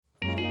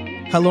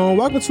Hello and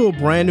welcome to a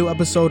brand new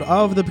episode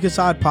of the Pick a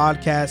Side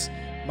Podcast.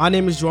 My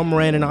name is Joel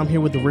Moran and I'm here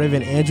with the Riv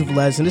and Andrew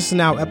Velez, and this is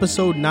now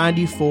episode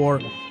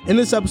 94. In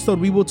this episode,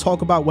 we will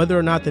talk about whether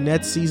or not the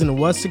Nets season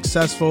was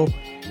successful,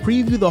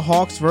 preview the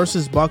Hawks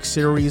versus Bucks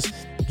series,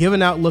 give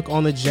an outlook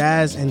on the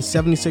Jazz and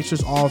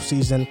 76ers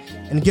offseason,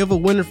 and give a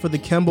winner for the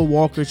Kemba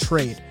Walker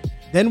trade.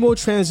 Then we'll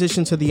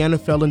transition to the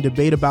NFL and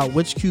debate about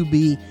which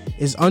QB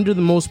is under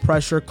the most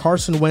pressure,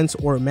 Carson Wentz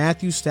or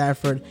Matthew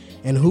Stafford,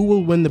 and who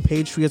will win the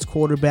Patriots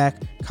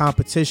quarterback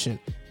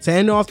competition. To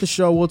end off the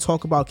show, we'll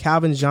talk about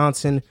Calvin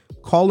Johnson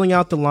calling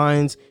out the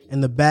Lions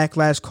and the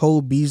backlash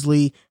Cole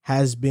Beasley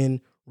has been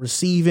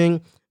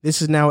receiving.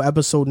 This is now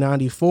episode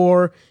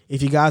 94.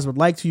 If you guys would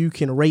like to, you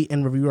can rate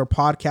and review our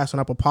podcast on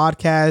Apple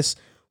Podcasts.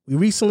 We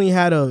recently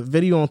had a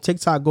video on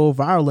TikTok go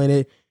viral,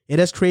 and it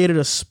has created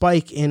a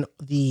spike in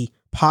the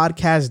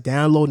podcast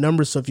download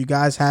numbers. So if you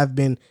guys have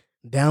been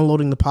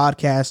downloading the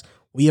podcast,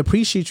 we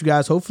appreciate you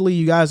guys. Hopefully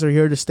you guys are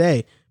here to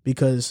stay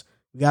because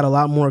we got a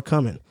lot more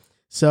coming.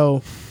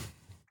 So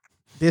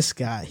this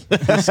guy.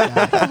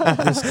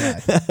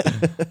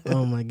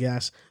 Oh my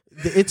gosh.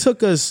 It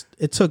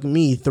took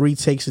me 3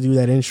 takes to do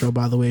that intro,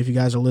 by the way. If you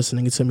guys are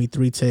listening, it took me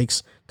 3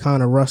 takes.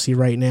 Kind of rusty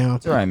right now.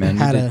 It's all right,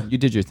 man. You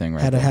did your thing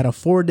right. Had a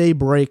 4-day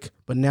break,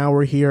 but now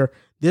we're here.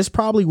 This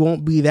probably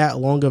won't be that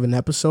long of an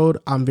episode.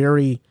 I'm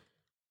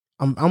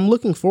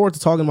looking forward to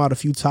talking about a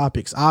few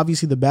topics.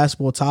 Obviously the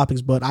basketball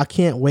topics, but I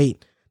can't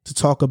wait to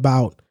talk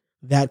about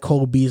that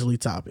Cole Beasley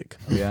topic.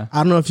 Yeah. I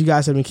don't know if you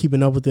guys have been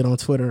keeping up with it on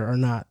Twitter or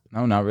not.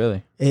 No, not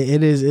really.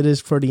 It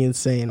is pretty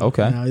insane.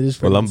 Okay. It is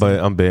pretty insane.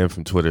 I'm banned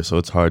from Twitter, so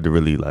it's hard to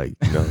really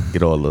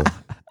get all the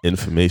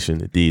information,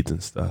 the deeds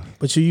and stuff.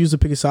 But you use the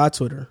Pick a Side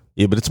Twitter.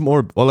 Yeah, but it's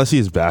more, all I see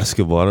is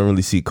basketball. I don't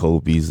really see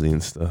Cole Beasley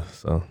and stuff.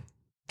 So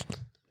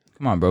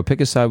come on, bro.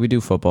 Pick a side. We do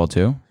football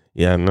too.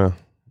 Yeah, I know.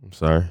 I'm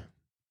sorry.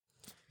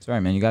 It's all right,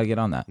 man. You got to get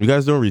on that. You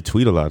guys don't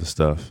retweet a lot of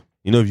stuff.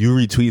 You know, if you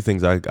retweet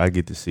things, I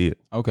get to see it.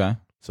 Okay.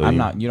 So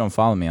you don't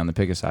follow me on the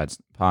Pick a Side's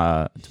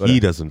Twitter. He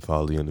doesn't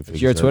follow you on the Pick a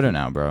Side. You're Twitter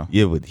now, bro.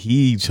 Yeah, but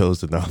he chose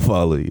to not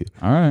follow you.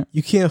 All right.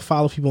 You can't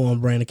follow people on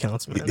brand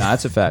accounts, man. No,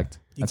 that's a fact.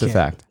 That's a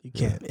fact. You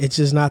can't. It's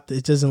just not.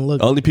 It doesn't look.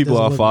 The only people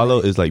I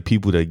follow right. is like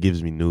people that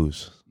gives me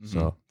news.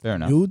 So fair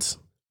enough. Nudes?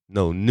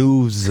 No,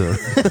 news.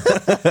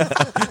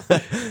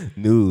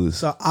 News.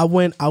 So I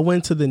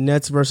went to the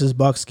Nets versus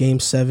Bucks game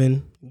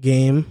 7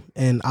 game,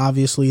 and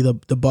obviously the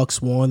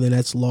Bucks won, the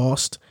Nets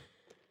lost,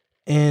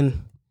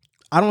 and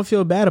I don't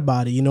feel bad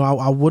about it. You know,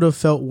 I would have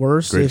felt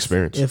worse if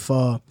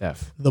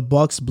the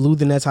Bucks blew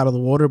the Nets out of the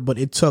water, but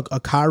it took a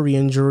Kyrie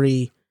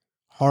injury,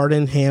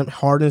 Harden's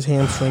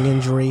hamstring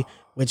injury,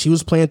 which he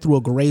was playing through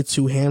a grade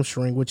 2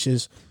 hamstring, which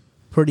is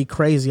pretty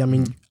crazy. I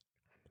mean,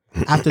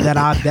 after that,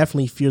 I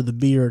definitely fear the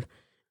beard.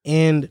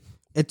 And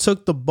it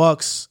took the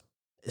Bucks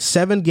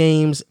 7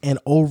 games and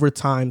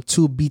overtime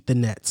to beat the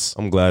Nets.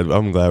 I'm glad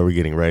we're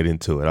getting right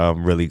into it.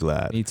 I'm really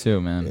glad. Me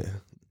too, man.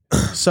 Yeah.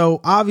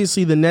 So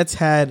obviously the Nets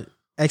had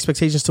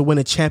expectations to win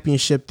a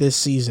championship this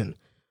season.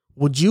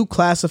 Would you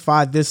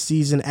classify this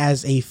season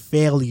as a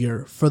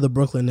failure for the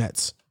Brooklyn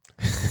Nets?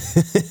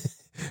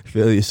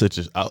 Failure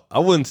is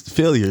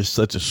failure is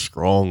such a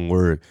strong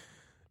word.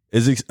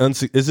 Is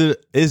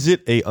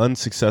it a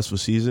unsuccessful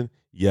season?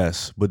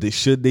 Yes, but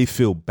should they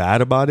feel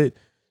bad about it?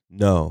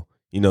 No.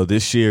 You know,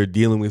 this year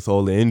dealing with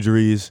all the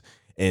injuries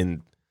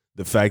and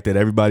the fact that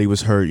everybody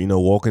was hurt, you know,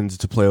 walking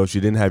into playoffs,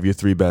 you didn't have your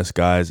 3 best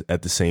guys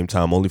at the same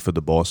time, only for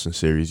the Boston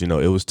series. You know,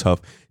 it was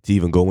tough to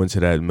even go into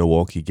that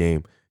Milwaukee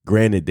game.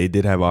 Granted, they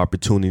did have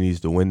opportunities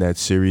to win that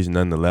series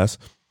nonetheless,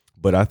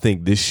 but I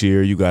think this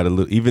year you got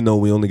even though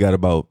we only got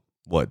about,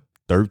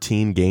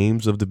 13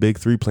 games of the big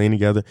 3 playing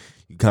together,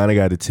 you kind of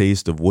got a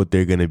taste of what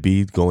they're going to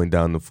be going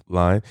down the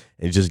line,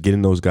 and just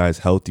getting those guys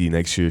healthy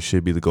next year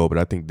should be the goal. But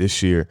I think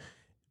this year,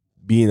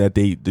 being that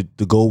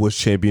the goal was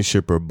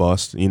championship or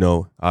bust, you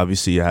know,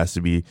 obviously it has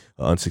to be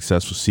an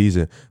unsuccessful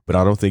season, but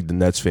I don't think the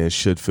Nets fans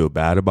should feel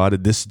bad about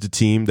it. This is the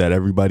team that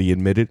everybody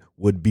admitted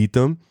would beat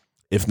them.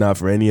 If not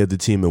for any other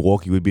team,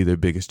 Milwaukee would be their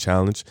biggest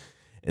challenge.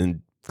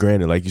 And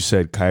granted, like you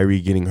said,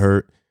 Kyrie getting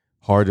hurt,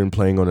 Harden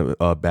playing on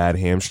a bad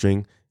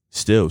hamstring,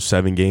 still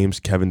 7 games,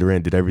 Kevin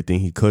Durant did everything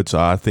he could. So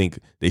I think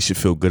they should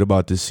feel good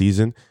about this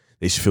season.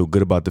 They should feel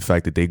good about the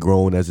fact that they're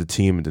growing as a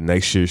team, and the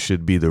next year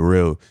should be the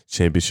real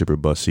championship or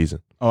bust season.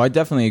 Oh, I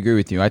definitely agree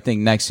with you. I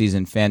think next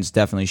season fans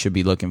definitely should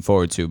be looking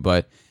forward to.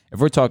 But if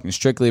we're talking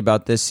strictly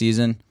about this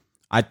season,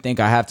 I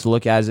think I have to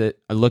look at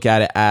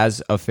it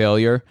as a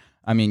failure.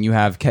 I mean, you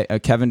have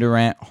Kevin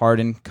Durant,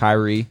 Harden,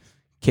 Kyrie.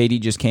 KD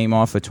just came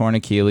off a torn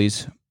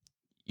Achilles.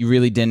 You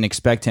really didn't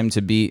expect him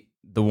to be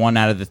the one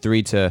out of the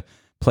 3 to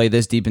play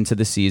this deep into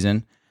the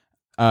season.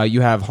 You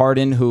have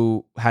Harden,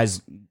 who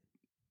has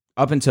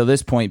up until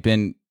this point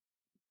been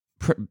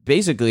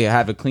basically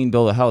have a clean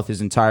bill of health his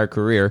entire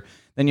career.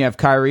 Then you have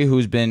Kyrie,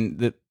 who's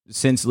been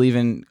since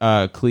leaving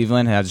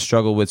Cleveland, has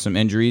struggled with some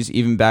injuries.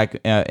 Even back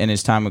in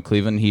his time with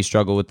Cleveland, he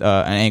struggled with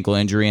an ankle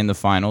injury in the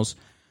finals.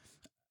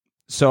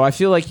 So I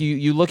feel like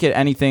you look at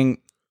anything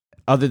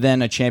other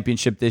than a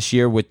championship this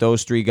year with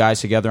those three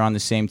guys together on the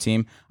same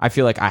team, I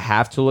feel like I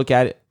have to look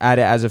at it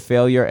as a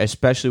failure,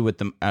 especially with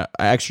the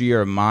extra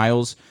year of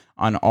miles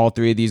on all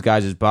three of these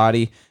guys'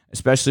 body,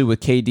 especially with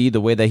KD,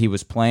 the way that he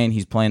was playing.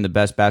 He's playing the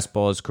best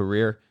basketball of his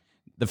career.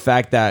 The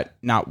fact that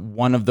not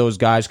one of those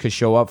guys could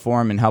show up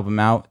for him and help him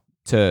out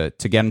to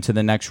get him to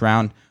the next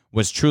round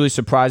was truly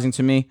surprising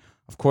to me.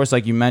 Of course,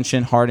 like you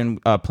mentioned, Harden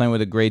playing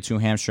with a grade 2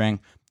 hamstring.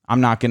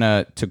 I'm not going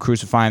to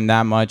crucify him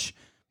that much,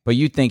 but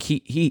you think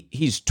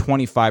he's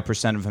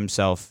 25% of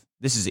himself.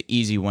 This is an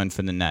easy win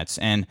for the Nets.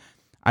 And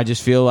I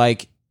just feel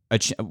like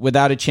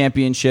without a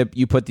championship,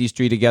 you put these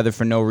three together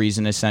for no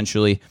reason,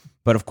 essentially.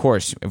 But of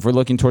course, if we're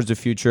looking towards the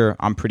future,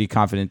 I'm pretty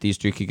confident these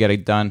three could get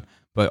it done.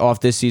 But off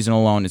this season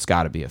alone, it's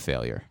got to be a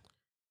failure.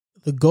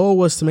 The goal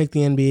was to make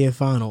the NBA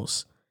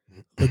Finals.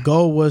 The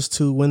goal was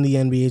to win the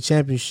NBA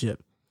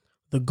championship.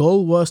 The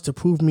goal was to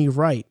prove me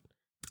right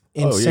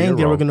in saying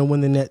they were going to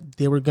win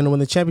they were going to win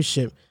the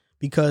championship.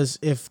 Because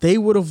if they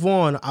would have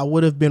won, I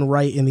would have been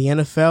right in the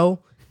NFL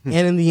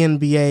and in the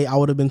NBA. I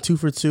would have been 2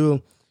 for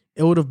 2.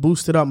 It would have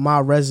boosted up my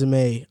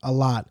resume a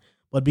lot.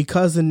 But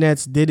because the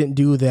Nets didn't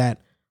do that,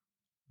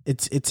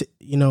 it's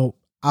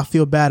I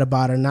feel bad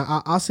about it.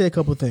 Now I'll say a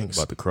couple things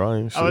about the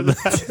crying.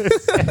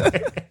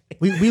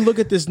 We look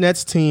at this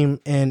Nets team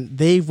and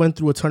they went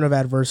through a ton of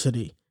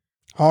adversity.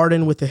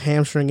 Harden with the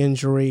hamstring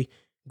injury,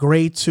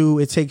 grade 2.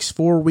 It takes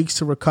 4 weeks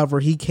to recover.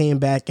 He came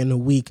back in a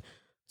week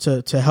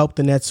to help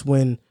the Nets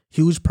win.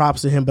 Huge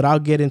props to him, but I'll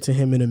get into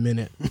him in a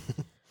minute.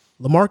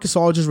 LaMarcus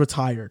Aldridge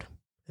retired.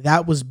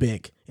 That was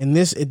big. And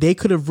they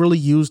could have really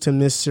used him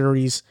this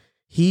series.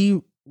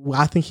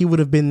 I think he would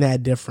have been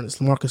that difference.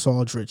 LaMarcus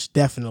Aldridge,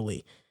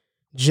 definitely.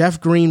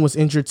 Jeff Green was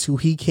injured too.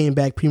 He came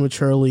back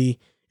prematurely.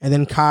 And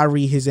then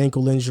Kyrie, his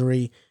ankle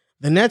injury.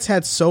 The Nets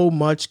had so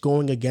much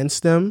going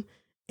against them,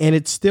 and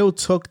it still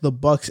took the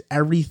Bucks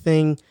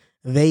everything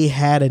they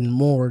had and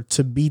more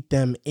to beat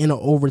them in an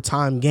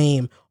overtime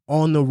game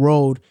on the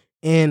road.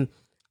 And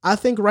I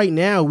think right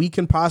now we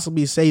can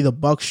possibly say the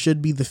Bucks should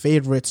be the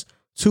favorites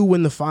to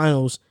win the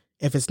finals.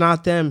 If it's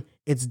not them,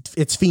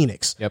 it's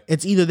Phoenix. Yep.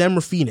 It's either them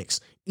or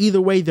Phoenix.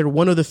 Either way, they're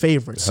one of the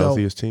favorites. The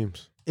healthiest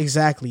teams.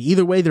 Exactly.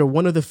 Either way, they're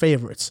one of the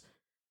favorites.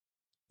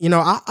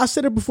 I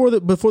said it before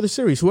the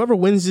series. Whoever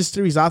wins this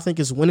series, I think,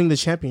 is winning the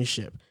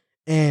championship.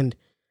 And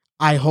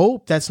I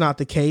hope that's not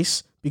the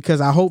case, because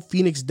I hope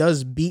Phoenix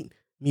does beat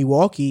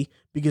Milwaukee,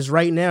 because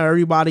right now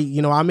everybody,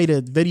 I made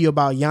a video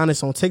about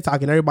Giannis on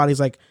TikTok and everybody's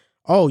like,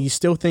 oh, you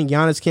still think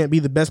Giannis can't be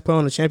the best player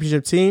on the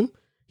championship team?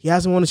 He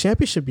hasn't won a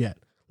championship yet.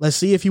 Let's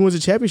see if he wins a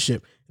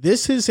championship.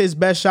 This is his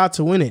best shot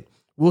to win it.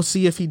 We'll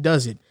see if he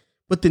does it.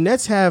 But the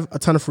Nets have a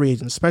ton of free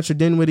agents. Spencer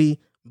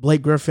Dinwiddie,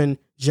 Blake Griffin,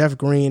 Jeff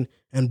Green,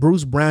 and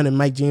Bruce Brown and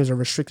Mike James are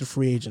restricted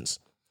free agents.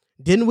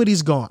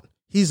 Dinwiddie's gone.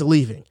 He's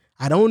leaving.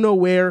 I don't know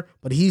where,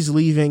 but he's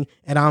leaving,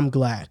 and I'm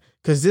glad.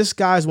 Because this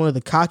guy's one of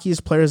the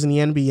cockiest players in the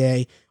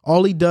NBA.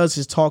 All he does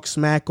is talk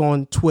smack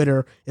on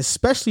Twitter,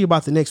 especially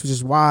about the Knicks, which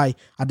is why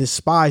I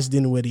despise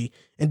Dinwiddie.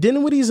 And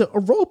Dinwiddie's a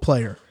role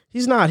player.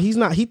 He's not.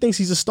 He thinks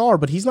he's a star,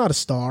 but he's not a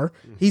star.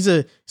 He's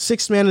a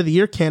 6th man of the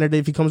year candidate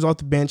if he comes off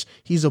the bench.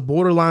 He's a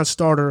borderline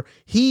starter.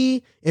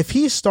 If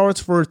he starts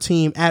for a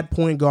team at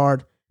point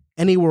guard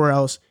anywhere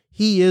else,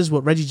 he is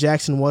what Reggie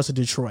Jackson was to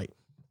Detroit.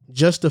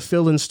 Just a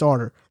fill-in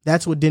starter.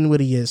 That's what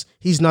Dinwiddie is.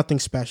 He's nothing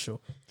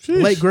special. Sheesh.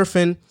 Blake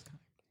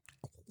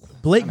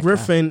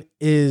Griffin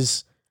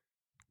is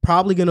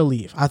probably going to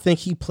leave. I think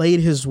he played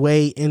his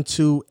way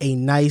into a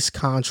nice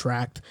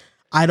contract.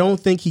 I don't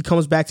think he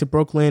comes back to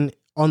Brooklyn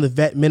on the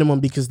vet minimum,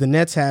 because the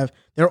Nets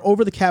they're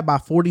over the cap by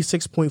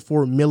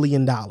 $46.4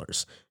 million.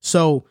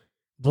 So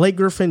Blake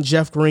Griffin,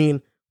 Jeff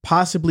Green,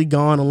 possibly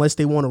gone unless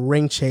they want a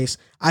ring chase.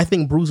 I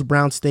think Bruce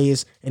Brown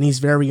stays, and he's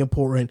very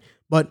important.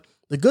 But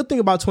the good thing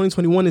about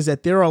 2021 is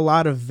that there are a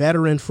lot of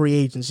veteran free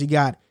agents. You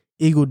got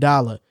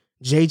Iguodala,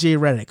 JJ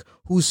Redick,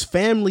 whose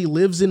family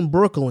lives in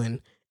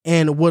Brooklyn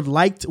and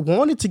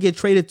wanted to get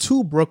traded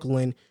to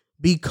Brooklyn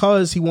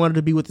because he wanted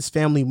to be with his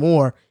family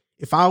more.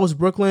 If I was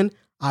Brooklyn,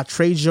 I'd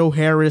trade Joe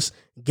Harris,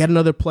 get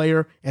another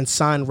player, and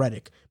sign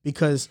Redick,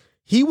 because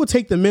he would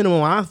take the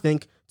minimum, I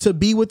think, to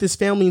be with his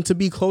family and to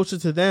be closer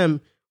to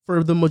them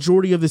for the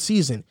majority of the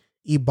season.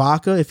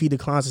 Ibaka, if he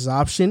declines his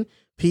option,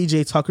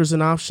 PJ Tucker's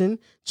an option,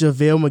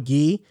 JaVale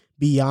McGee,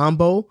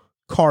 Biyombo,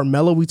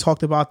 Carmelo, we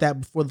talked about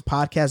that before the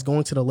podcast,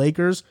 going to the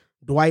Lakers,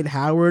 Dwight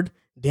Howard,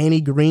 Danny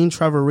Green,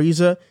 Trevor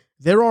Ariza.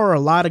 There are a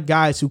lot of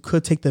guys who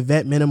could take the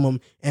vet minimum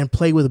and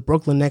play with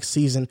Brooklyn next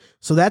season,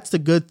 so that's the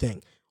good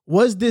thing.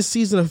 Was this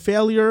season a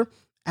failure?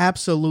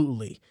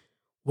 Absolutely.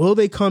 Will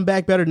they come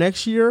back better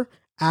next year?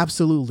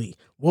 Absolutely.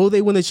 Will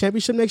they win the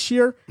championship next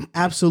year?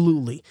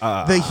 Absolutely.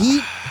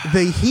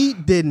 The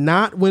Heat did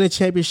not win a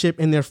championship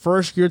in their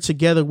first year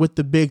together with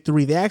the Big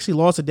Three. They actually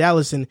lost to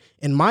Dallas, and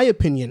in my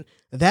opinion,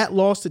 that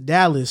loss to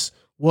Dallas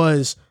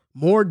was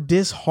more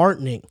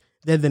disheartening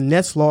than the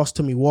Nets loss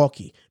to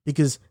Milwaukee,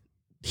 because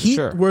Heat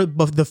were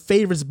the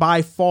favorites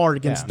by far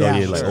against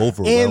Dallas.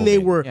 Overwhelming.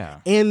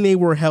 And they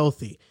were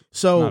healthy.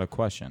 So not a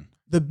question.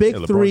 the big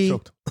LeBron three.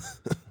 choked.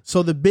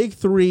 So the big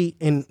three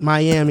in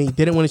Miami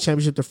didn't win a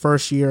championship the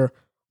first year.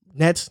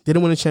 Nets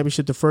didn't win a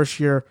championship the first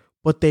year,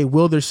 but they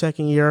will their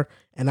second year,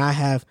 and I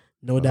have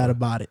no doubt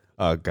about it.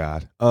 Oh,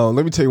 God.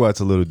 Let me tell you why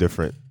it's a little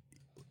different.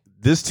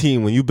 This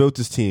team, when you built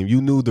this team,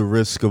 you knew the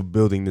risk of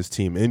building this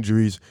team.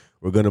 Injuries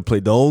were going to play.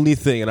 The only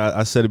thing, and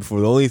I said it before,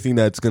 the only thing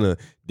that's going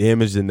to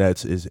damage the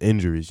Nets is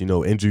injuries. You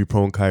know,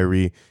 injury-prone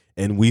Kyrie,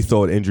 and we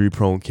thought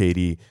injury-prone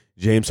KD.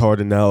 James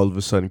Harden now all of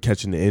a sudden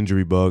catching the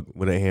injury bug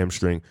with a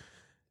hamstring.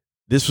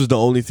 This was the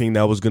only thing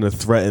that was going to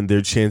threaten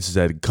their chances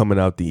at coming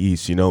out the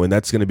East, you know, and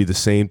that's going to be the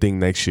same thing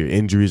next year.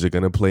 Injuries are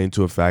going to play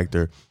into a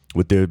factor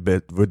with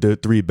their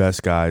three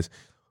best guys.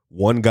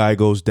 One guy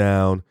goes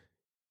down,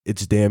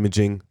 it's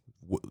damaging.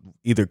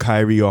 Either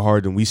Kyrie or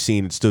Harden, we've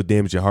seen it's still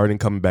damaging. Harden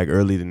coming back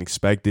earlier than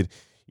expected.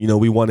 You know,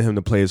 we wanted him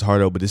to play his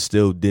heart out, but it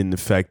still didn't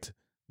affect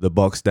the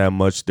Bucks that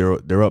much. They're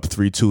up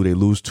 3-2. They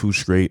lose 2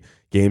 straight.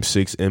 Game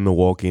 6 in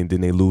Milwaukee, and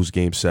then they lose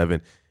Game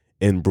 7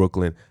 in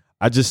Brooklyn.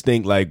 I just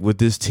think, like, with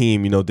this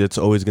team, you know, that's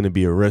always going to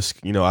be a risk.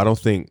 You know, I don't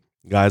think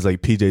guys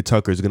like P.J.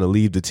 Tucker is going to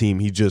leave the team.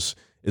 He just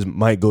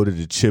might go to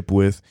the chip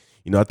with.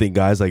 You know, I think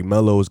guys like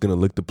Melo is going to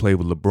look to play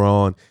with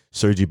LeBron.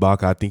 Serge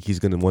Ibaka, I think he's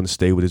going to want to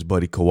stay with his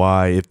buddy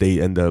Kawhi if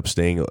they end up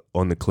staying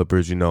on the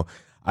Clippers. You know,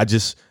 I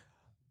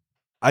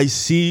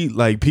see,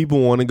 like,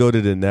 people want to go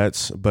to the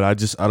Nets, but I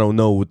don't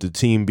know, with the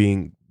team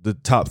being the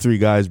top 3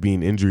 guys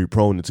being injury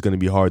prone, it's going to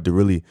be hard to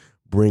really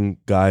bring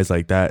guys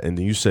like that. And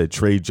then you said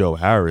trade Joe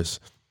Harris.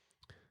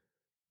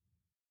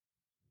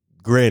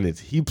 Granted,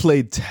 he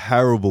played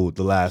terrible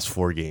the last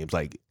 4 games.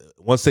 Like,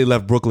 once they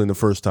left Brooklyn the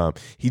first time,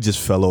 he just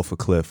fell off a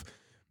cliff.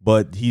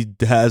 But he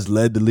has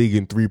led the league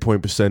in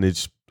three-point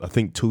percentage, I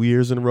think 2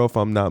 years in a row, if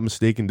I'm not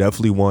mistaken.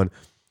 Definitely one.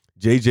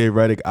 JJ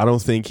Redick, I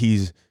don't think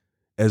he's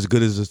as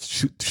good as a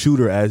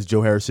shooter as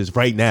Joe Harris is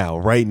right now.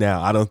 Right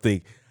now, I don't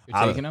think.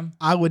 You're taking him?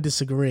 I would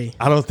disagree.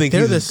 I don't think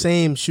they're the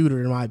same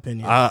shooter, in my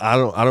opinion. I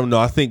don't know.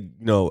 I think,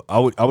 you know, I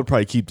would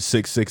probably keep the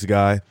 6'6"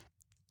 guy.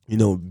 You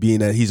know,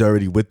 being that he's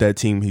already with that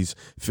team, he's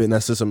fitting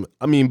that system.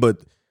 I mean,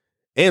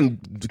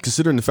 and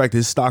considering the fact that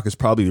his stock is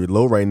probably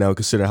low right now,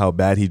 considering how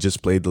bad he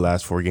just played the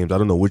last 4 games, I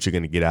don't know what you're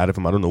going to get out of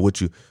him. I don't know what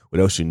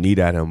else you need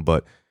at him.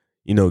 But,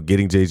 you know,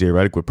 getting JJ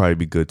Redick would probably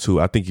be good too.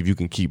 I think if you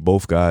can keep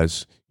both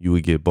guys, you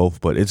would get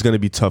both. But it's going to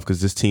be tough because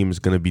this team is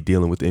going to be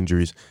dealing with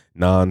injuries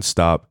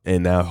nonstop,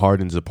 and now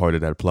Harden's a part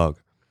of that plug.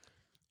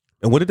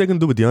 And what are they going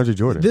to do with DeAndre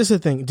Jordan? This is the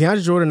thing.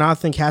 DeAndre Jordan, I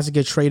think, has to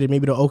get traded.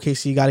 Maybe to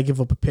OKC, got to give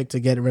up a pick to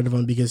get rid of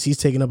him because he's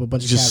taking up a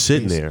bunch of cap just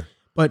sitting space. there.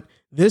 But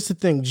this is the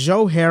thing.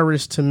 Joe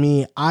Harris, to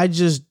me, I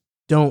just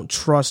don't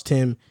trust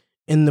him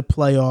in the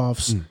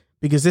playoffs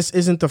because this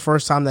isn't the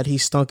first time that he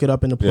stunk it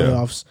up in the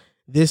playoffs.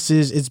 Yeah.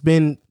 It's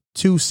been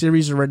 2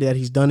 series already that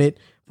he's done it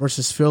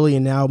versus Philly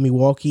and now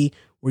Milwaukee,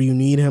 where you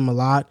need him a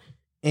lot.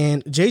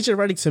 And JJ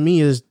Redick, to me,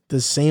 is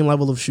the same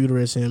level of shooter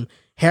as him.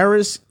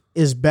 Harris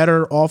is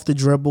better off the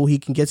dribble. He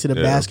can get to the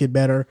basket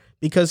better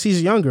because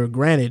he's younger.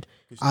 Granted,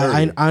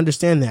 I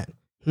understand that.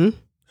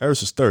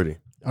 Harris is 30.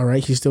 All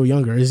right, he's still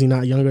younger. Is he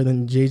not younger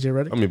than JJ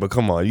Redick? I mean, but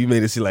come on, you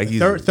made it seem like he's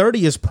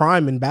 30 is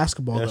prime in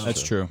basketball.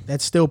 That's true.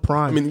 That's still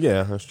prime. I mean,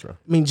 yeah, that's true.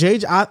 I mean,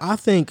 JJ, I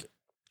think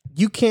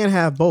you can't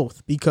have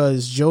both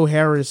because Joe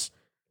Harris,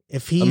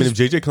 if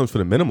JJ comes for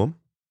the minimum,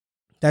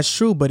 that's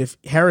true. But if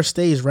Harris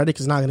stays, Redick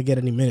is not going to get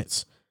any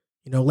minutes.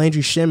 You know,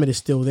 Landry Shamet is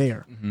still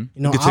there. Mm-hmm.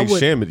 You know,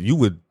 Shamet. You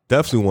would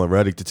definitely want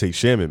Redick to take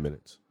Shamet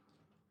minutes.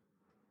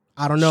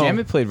 I don't know.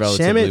 Shamet played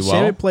relatively well.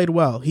 Shamet played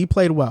well. He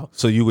played well.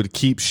 So you would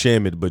keep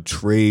Shamet, but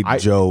trade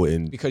Joe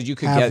and because you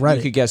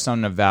could get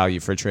something of value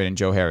for trading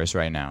Joe Harris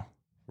right now.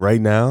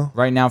 Right now,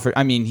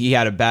 he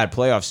had a bad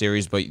playoff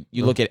series, but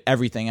you look at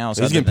everything else.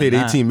 He's getting paid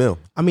 $18 million.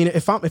 I mean,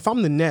 if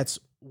I'm the Nets,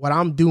 what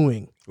I'm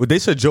doing. Well, they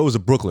said Joe is a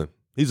Brooklyn.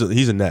 He's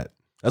a Net.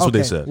 That's what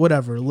they said.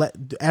 Whatever.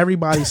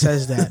 Everybody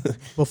says that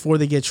before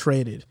they get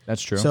traded.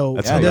 That's true. So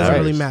it doesn't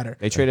really matter.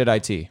 They traded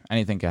IT.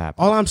 Anything can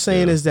happen. All I'm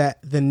saying is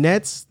that the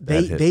Nets,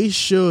 they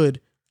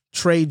should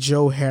trade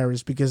Joe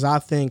Harris because I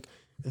think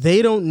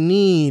they don't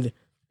need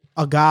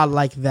a guy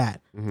like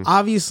that. Mm-hmm.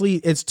 Obviously,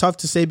 it's tough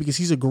to say because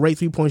he's a great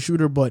 3-point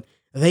shooter, but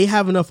they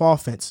have enough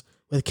offense.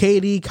 With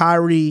KD,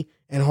 Kyrie,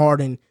 and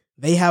Harden,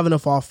 they have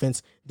enough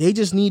offense. They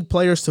just need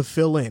players to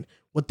fill in.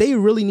 What they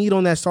really need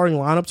on that starting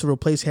lineup to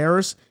replace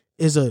Harris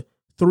is a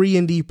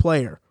 3-and-D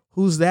player.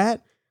 Who's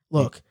that?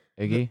 Look,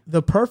 Iggy?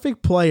 The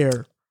perfect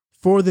player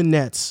for the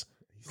Nets,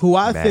 who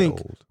I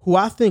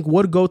think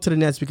would go to the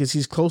Nets because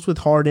he's close with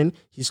Harden,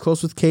 he's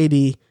close with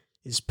KD,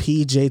 is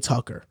PJ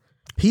Tucker.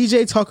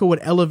 PJ Tucker would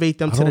elevate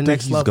them to the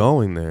next level. He's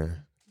going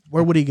there.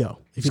 Where would he go?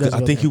 If he I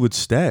think he would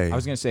stay. I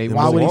was going to say,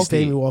 why would he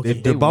stay in Milwaukee?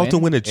 They're about to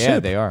win a chip. Yeah,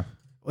 they are.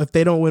 If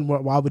they don't win,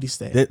 why would he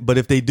stay? But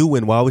if they do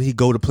win, why would he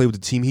go to play with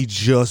the team he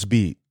just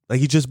beat?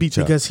 Like, he just beat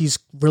you. Because he's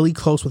really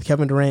close with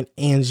Kevin Durant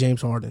and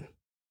James Harden.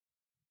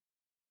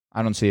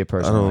 I don't see it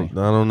personally. I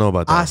don't know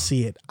about that. I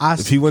see it.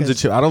 If he wins a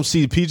chip, I don't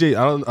see PJ.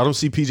 I don't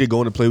see PJ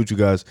going to play with you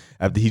guys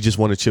after he just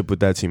won a chip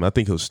with that team. I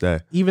think he'll stay.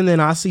 Even then,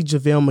 I see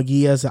JaVale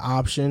McGee as an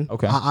option.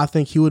 Okay, I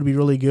think he would be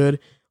really good.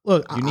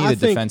 look, You need I a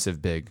think,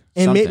 defensive big.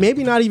 and Something.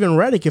 maybe not even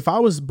Redick. If I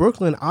was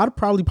Brooklyn, I'd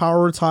probably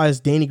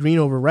prioritize Danny Green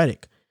over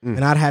Redick.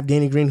 And I'd have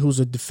Danny Green, who's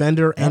a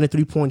defender and a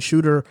 3-point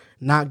shooter,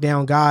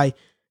 knockdown guy.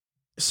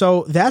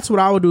 So that's what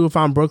I would do if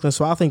I'm Brooklyn.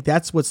 So I think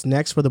that's what's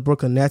next for the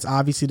Brooklyn Nets.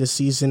 Obviously, the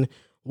season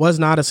was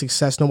not a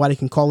success. Nobody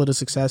can call it a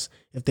success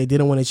if they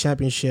didn't win a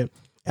championship.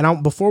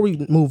 And before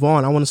we move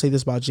on, I want to say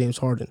this about James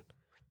Harden.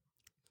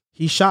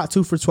 He shot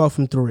 2 for 12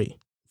 from 3,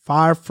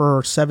 5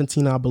 for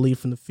 17, I believe,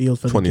 from the field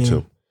for the 22.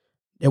 game.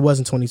 It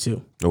wasn't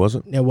 22. It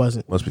wasn't? It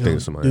wasn't. Must be thinking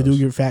of somebody Do else.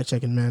 your fact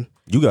checking, man.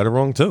 You got it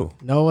wrong, too.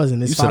 No, it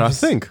wasn't. It's You said, five, I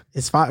think.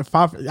 It's five.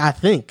 I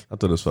think. I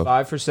thought it was 5.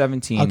 5 for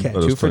 17, Okay.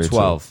 2 for 22.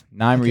 12,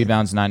 9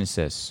 rebounds, 9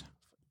 assists.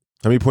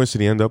 How many points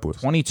did he end up with?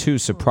 22,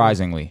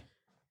 surprisingly.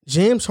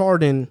 James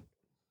Harden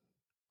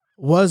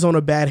was on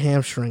a bad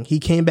hamstring. He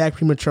came back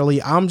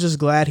prematurely. I'm just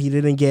glad he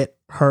didn't get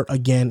hurt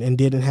again and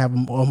didn't have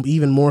an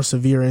even more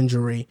severe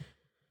injury.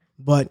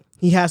 But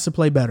he has to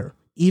play better.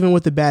 Even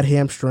with the bad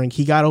hamstring,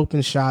 he got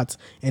open shots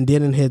and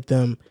didn't hit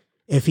them.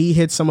 If he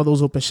hits some of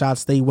those open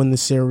shots, they win the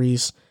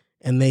series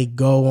and they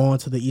go on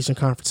to the Eastern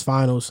Conference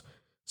Finals.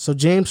 So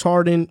James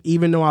Harden,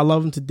 even though I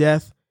love him to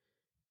death,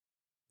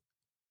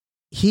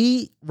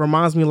 he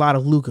reminds me a lot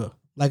of Luka,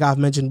 like I've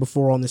mentioned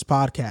before on this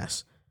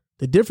podcast.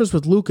 The difference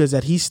with Luka is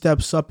that he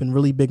steps up in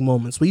really big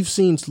moments. We've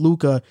seen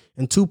Luka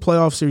in 2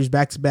 playoff series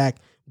back-to-back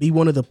be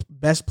one of the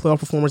best playoff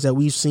performers that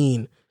we've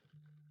seen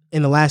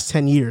in the last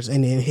 10 years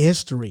and in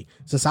history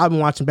since I've been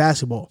watching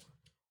basketball.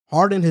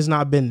 Harden has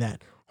not been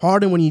that.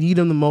 Harden, when you need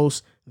him the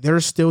most,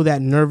 there's still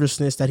that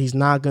nervousness that he's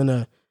not going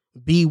to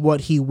be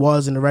what he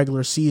was in the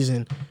regular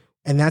season,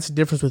 and that's the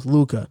difference with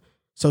Luka.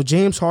 So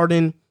James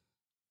Harden,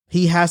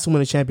 he has to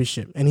win a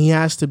championship, and he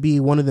has to be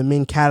one of the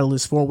main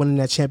catalysts for winning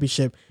that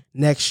championship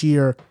next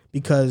year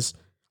because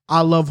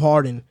I love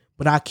Harden,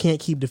 but I can't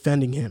keep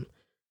defending him.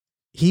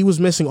 He was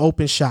missing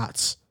open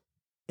shots,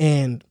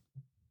 and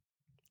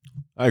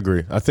I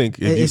agree. I think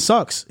it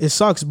sucks. It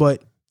sucks,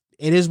 but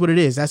it is what it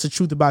is. That's the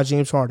truth about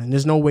James Harden.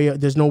 There's no way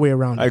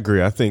around it. I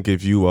agree. I think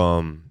if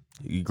you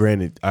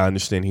granted, I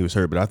understand he was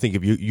hurt, but I think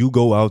if you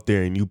go out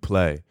there and you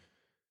play,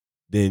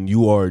 then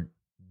you are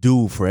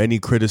due for any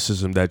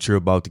criticism that you're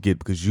about to get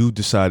because you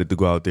decided to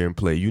go out there and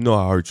play. You know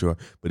how hurt you are.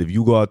 But if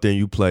you go out there and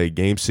you play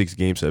Game 6,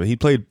 Game 7, he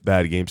played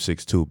bad Game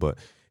 6 too, but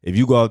if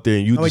you go out there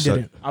and you decide,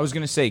 didn't. I was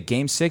going to say,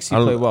 Game 6, he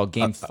played well.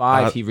 Game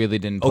 5, he really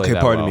didn't play that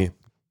well. pardon me.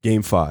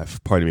 Game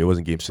 5. Pardon me. It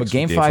wasn't Game 6. But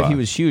Game 5, he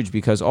was huge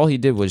because all he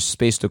did was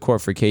space the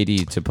court for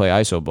KD to play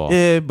ISO ball.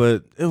 Yeah,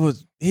 but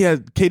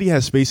KD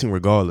had spacing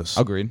regardless.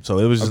 Agreed. So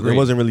it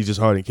wasn't really just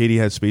Harden. KD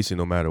had spacing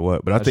no matter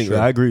what. But I think true.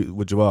 I agree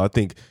with Joel. I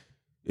think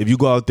if you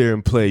go out there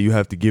and play, you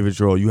have to give it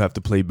your all. You have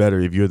to play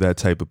better if you're that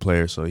type of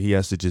player. So he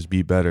has to just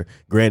be better.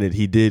 Granted,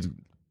 he did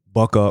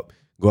buck up,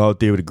 go out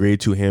there with a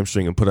grade 2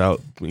 hamstring and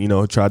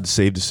tried to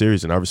save the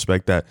series, and I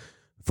respect that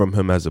from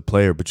him as a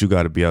player, but you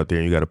got to be out there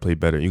and you got to play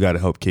better. You got to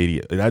help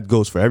KD. And that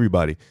goes for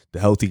everybody. The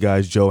healthy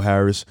guys, Joe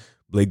Harris,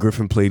 Blake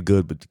Griffin played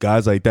good, but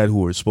guys like that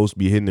who are supposed to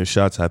be hitting their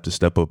shots have to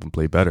step up and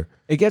play better.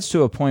 It gets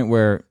to a point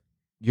where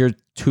you're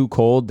too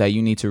cold that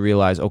you need to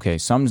realize, okay,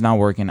 something's not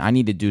working. I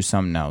need to do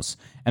something else.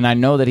 And I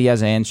know that he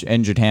has an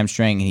injured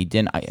hamstring,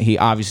 and he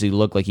obviously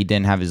looked like he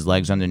didn't have his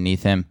legs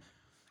underneath him.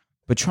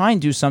 But try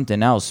and do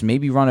something else.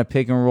 Maybe run a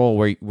pick and roll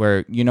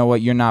where you know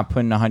what, you're not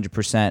putting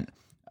 100%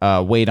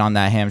 weight on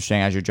that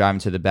hamstring as you're driving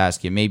to the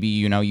basket. Maybe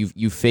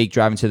you fake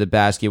driving to the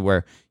basket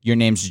where your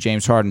name's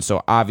James Harden,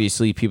 so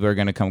obviously people are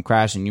going to come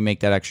crash and you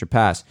make that extra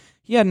pass.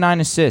 He had 9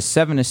 assists,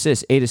 7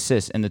 assists, 8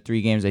 assists in the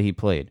 3 games that he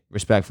played,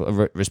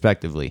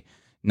 respectively.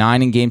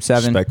 9 in Game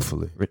 7.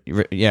 Respectfully.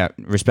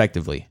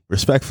 Respectively.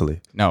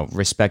 Respectfully. No,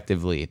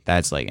 respectively.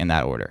 That's like in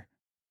that order.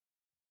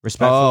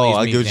 Respectfully.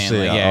 I get what you're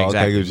saying. Yeah,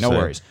 exactly. Okay, no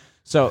worries.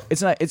 So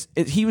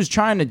he was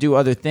trying to do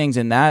other things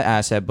in that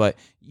asset, but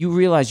you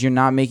realize you're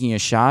not making your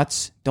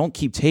shots. Don't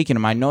keep taking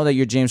them. I know that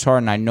you're James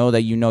Harden. I know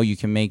that you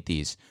can make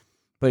these.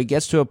 But it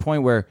gets to a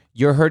point where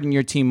you're hurting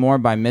your team more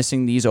by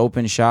missing these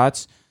open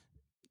shots.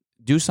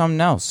 Do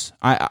something else.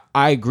 I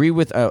agree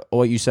with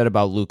what you said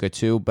about Luka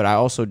too, but I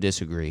also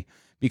disagree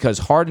because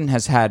Harden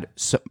has had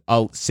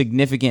a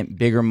significant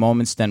bigger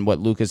moments than what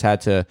Luka's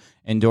had to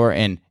endure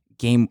in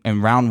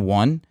round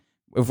 1.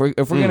 If we're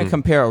going to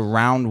compare a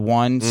round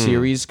 1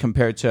 series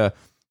compared to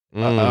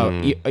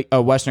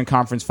a Western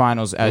Conference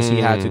Finals as he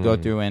had to go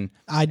through in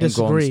I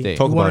disagree. In Golden State.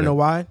 You want to know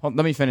why? Let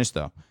me finish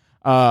though.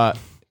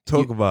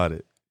 Talk about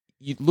it.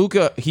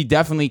 Luka, he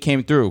definitely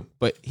came through,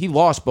 but he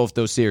lost both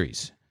those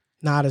series.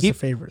 Not as a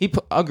favorite. He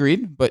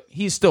agreed, but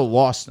he still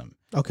lost them.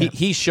 Okay.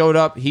 He showed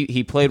up.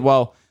 He played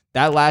well.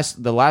 The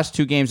last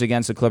 2 games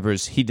against the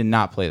Clippers, he did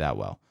not play that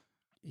well.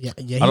 Yeah,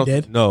 he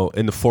did. No,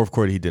 in the fourth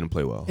quarter, he didn't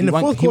play well. In the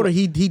fourth quarter,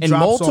 he drops in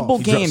multiple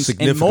off. games. In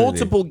significantly.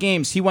 multiple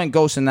games, he went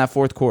ghost in that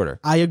fourth quarter.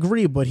 I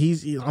agree, but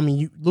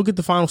you look at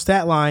the final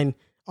stat line: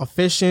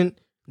 efficient,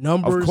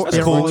 numbers. Of course,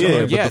 they're cool, all yeah,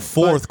 there. but the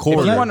fourth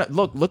quarter. If you want to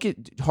look at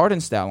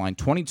Harden's stat line: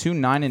 22,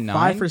 9, and 9.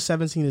 5 for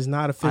 17 is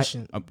not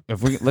efficient.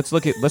 Let's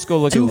go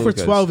look 2 at for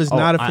Luka's. 12 is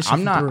not efficient. I'm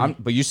for not. three.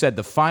 But you said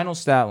the final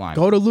stat line.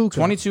 Go to Luka.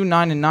 22,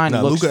 9, and 9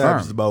 Now, looks Luka firm.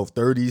 averaged about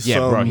 30 Yeah,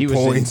 bro, he was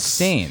points.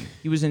 insane.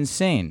 He was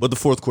insane. But the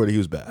fourth quarter, he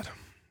was bad.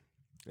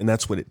 And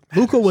that's when it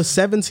Luka was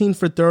 17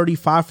 for 30,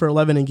 5 for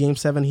 11 in Game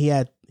 7. He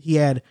had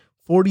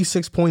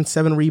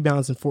 46.7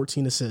 rebounds and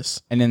 14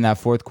 assists. And in that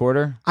fourth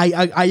quarter,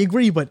 I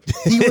agree, but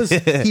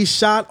he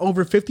shot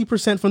over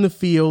 50% from the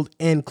field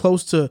and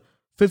close to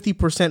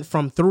 50%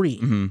 from three.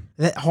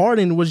 That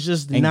Harden was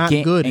just not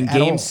good in at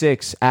Game all.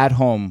 6 at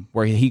home,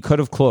 where he could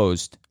have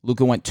closed,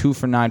 Luka went 2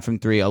 for 9 from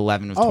 3,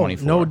 11 of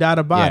 24. No doubt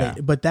about Yeah.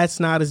 it. But that's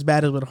not as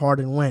bad as what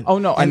Harden went. Oh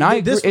no, and I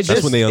agree.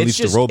 That's when they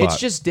unleashed the robot. It's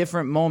just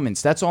different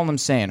moments. That's all I'm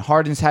saying.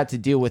 Harden's had to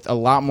deal with a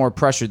lot more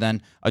pressure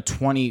than a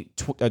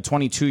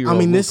 22-year-old. I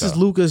mean, this Luka.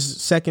 is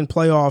Luka's second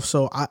playoff,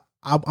 so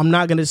I'm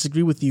not going to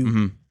disagree with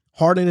you.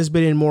 Harden has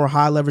been in more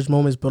high leverage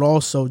moments, but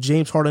also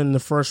James Harden in the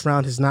first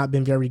round has not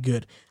been very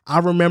good. I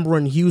remember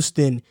in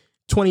Houston,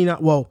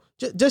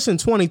 just in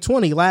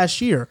 2020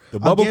 last year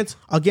against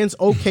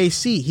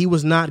OKC, he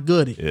was not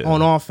good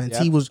on offense.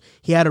 Yep.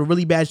 He had a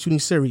really bad shooting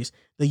series.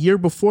 The year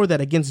before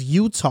that against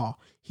Utah,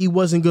 he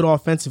wasn't good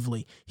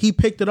offensively. He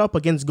picked it up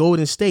against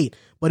Golden State,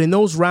 but in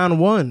those round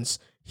ones,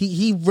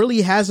 he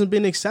really hasn't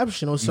been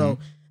exceptional. So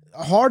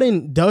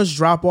Harden does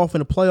drop off in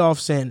the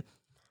playoffs, and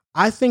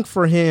I think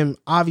for him,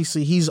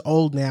 obviously he's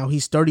old now.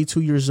 He's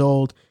 32 years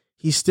old.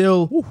 He's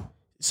still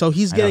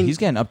he's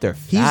getting up there.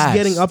 He's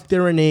getting up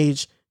there in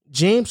age.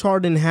 James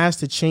Harden has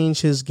to change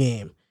his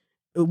game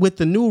with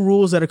the new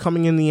rules that are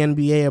coming in the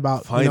NBA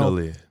about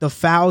the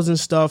fouls and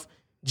stuff.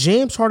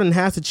 James Harden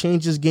has to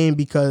change his game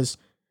because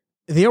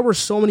there were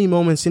so many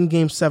moments in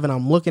Game 7.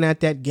 I'm looking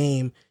at that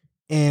game,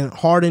 and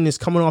Harden is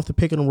coming off the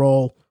pick and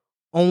roll.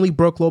 Only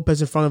Brook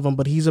Lopez in front of him,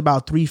 but he's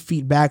about 3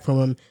 feet back from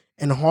him.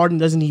 And Harden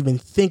doesn't even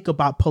think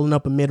about pulling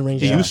up a mid-range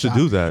shot. He used to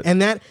do that.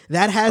 And that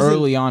hasn't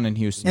early on in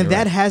Houston. And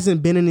that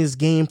hasn't been in his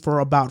game for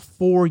about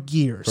 4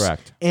 years.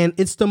 Correct. And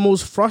it's the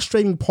most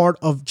frustrating part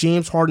of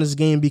James Harden's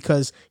game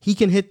because he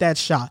can hit that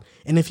shot.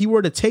 And if he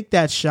were to take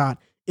that shot,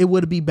 it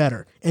would be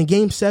better. In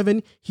Game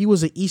 7, he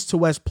was an east to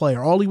west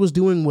player. All he was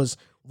doing was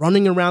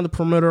running around the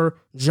perimeter,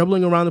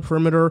 dribbling around the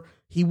perimeter.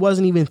 He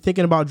wasn't even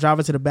thinking about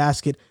driving to the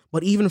basket,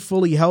 but even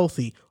fully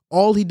healthy,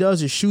 all he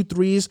does is shoot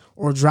threes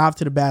or drive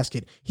to the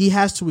basket. He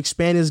has to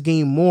expand his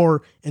game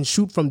more and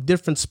shoot from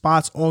different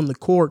spots on the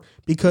court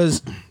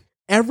because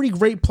every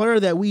great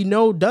player that we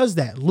know does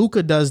that.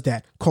 Luka does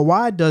that.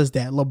 Kawhi does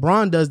that.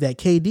 LeBron does that.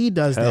 KD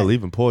does that. Hell,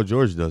 even Paul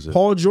George does it.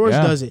 Paul George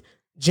does it.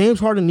 James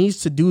Harden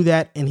needs to do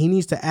that, and he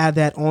needs to add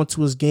that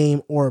onto his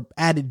game or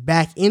add it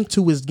back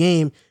into his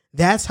game.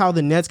 That's how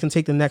the Nets can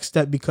take the next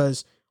step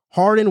because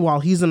Harden,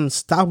 while he's an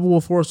unstoppable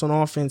force on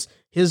offense,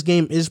 his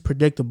game is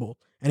predictable.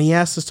 And he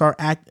has to start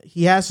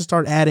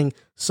adding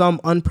some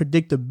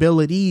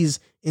unpredictabilities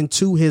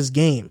into his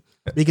game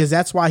because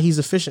that's why he's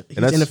efficient. He's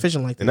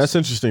inefficient like this. And that's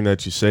interesting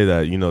that you say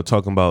that,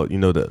 talking about,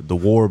 the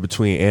war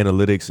between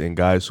analytics and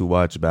guys who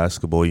watch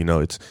basketball.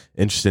 It's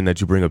interesting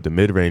that you bring up the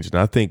mid-range. And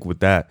I think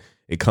with that,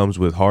 it comes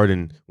with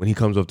Harden. When he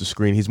comes off the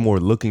screen, he's more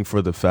looking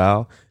for the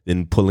foul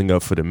than pulling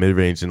up for the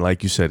mid-range. And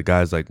like you said,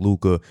 guys like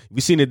Luka,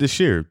 we've seen it this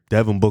year.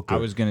 Devin Booker, I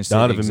was going to say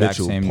Donovan the exact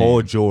Mitchell, same Paul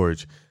name.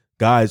 George.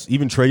 Guys,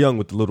 even Trae Young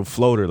with the little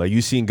floater. Like,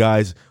 you've seen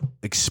guys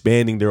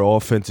expanding their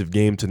offensive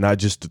game to not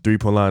just the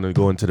three-point line and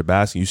go into the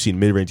basket. You've seen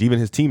mid-range. Even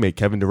his teammate,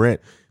 Kevin Durant,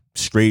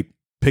 straight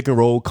pick and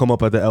roll, come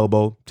up at the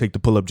elbow, take the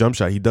pull-up jump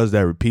shot. He does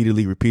that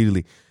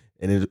repeatedly.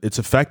 And it's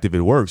effective.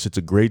 It works. It's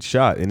a great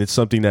shot. And it's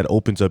something that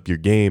opens up your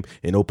game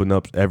and open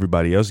up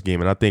everybody else's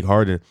game. And I think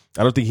Harden,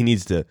 I don't think he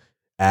needs to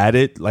add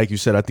it. Like you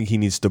said, I think he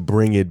needs to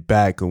bring it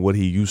back on what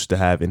he used to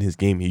have in his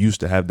game. He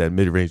used to have that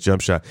mid-range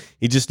jump shot.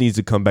 He just needs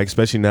to come back,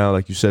 especially now,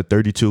 like you said,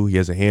 32. He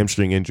has a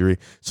hamstring injury,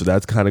 so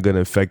that's kind of going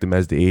to affect him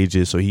as the age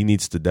is. So he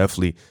needs to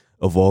definitely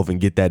evolve and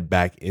get that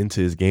back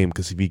into his game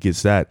because if he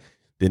gets that,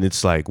 then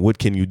it's like, what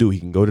can you do? He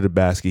can go to the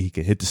basket. He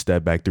can hit the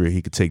step back three.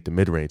 He can take the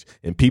mid-range.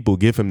 And people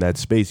give him that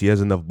space. He has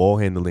enough ball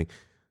handling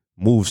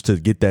moves to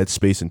get that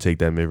space and take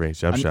that mid-range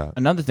jump shot.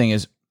 Another thing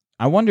is,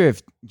 I wonder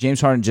if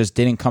James Harden just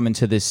didn't come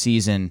into this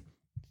season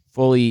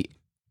fully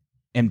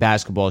in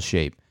basketball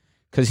shape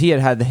because he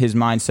had his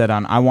mindset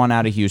on, I want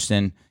out of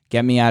Houston,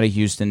 get me out of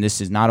Houston.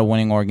 This is not a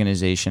winning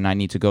organization. I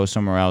need to go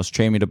somewhere else.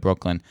 Trade me to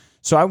Brooklyn.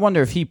 So I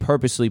wonder if he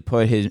purposely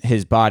put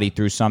his body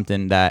through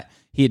something that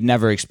he had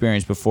never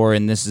experienced before,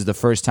 and this is the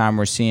first time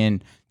we're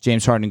seeing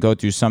James Harden go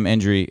through some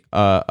injury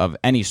of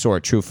any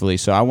sort, truthfully.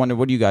 So I wonder,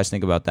 what do you guys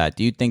think about that?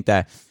 Do you think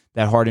that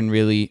Harden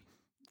really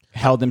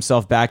held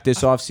himself back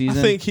this offseason?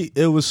 I think he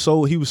was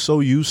so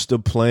used to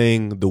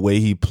playing the way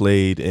he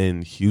played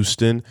in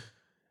Houston.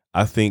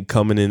 I think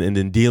coming in and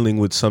then dealing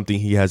with something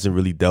he hasn't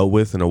really dealt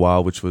with in a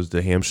while, which was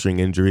the hamstring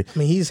injury. I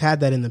mean, he's had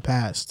that in the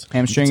past.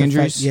 Hamstring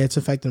injuries? It's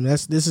affected him.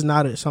 This is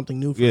not something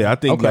new for him. Yeah, I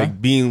think Okay.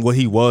 like being what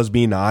he was,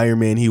 being the Iron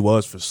Man he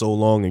was for so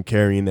long and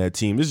carrying that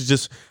team. This is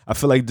just, I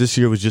feel like this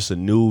year was just a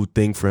new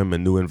thing for him, a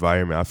new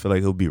environment. I feel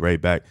like he'll be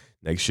right back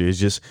next year. It's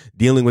just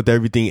dealing with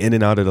everything in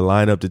and out of the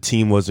lineup. The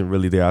team wasn't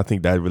really there. I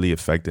think that really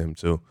affected him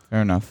too.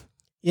 Fair enough.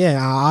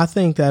 Yeah, I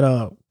think that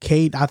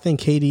I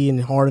think KD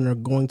and Harden are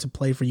going to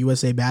play for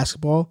USA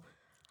basketball.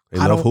 They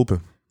love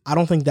hooping. I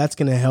don't think that's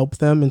going to help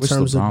them in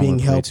terms of being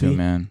healthy. Too,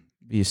 man.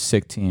 Be a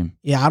sick team.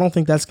 Yeah, I don't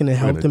think that's going to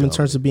help them in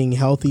terms of being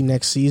healthy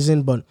next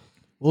season, but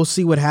we'll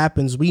see what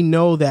happens. We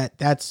know that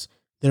that's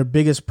their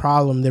biggest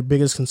problem, their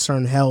biggest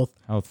concern, health.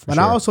 But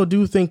I also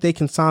do think they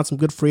can sign some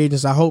good free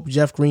agents. I hope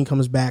Jeff Green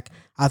comes back.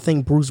 I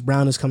think Bruce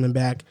Brown is coming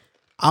back.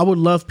 I would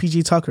love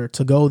PG Tucker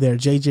to go there,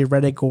 JJ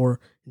Redick or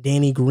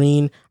Danny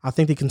Green. I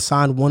think they can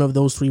sign one of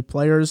those three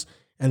players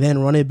and then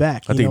run it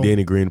back. I think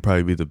Danny Green would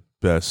probably be the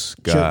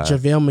best guy.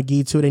 JaVale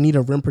McGee too. They need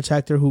a rim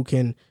protector who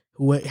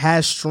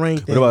has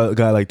strength. What about a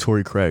guy like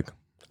Torrey Craig?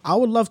 I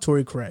would love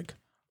Torrey Craig.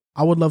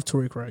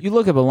 You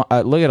look at a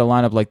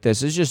lineup like this.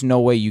 There's just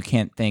no way you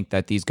can't think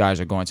that these guys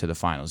are going to the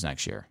finals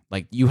next year.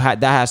 Like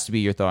that has to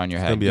be your thought in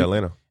your head. It's gonna be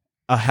Atlanta.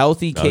 A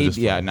healthy KD.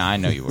 Yeah, I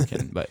know you were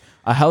kidding, but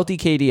a healthy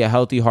KD, a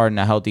healthy Harden,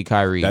 a healthy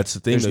Kyrie. That's the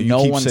thing. There's Though. You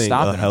no keep one saying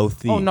stopping a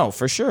healthy. Oh no,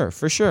 for sure.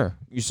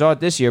 You saw it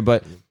this year,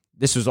 but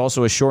this was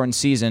also a shortened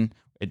season.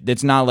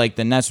 It's not like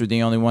the Nets were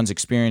the only ones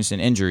experiencing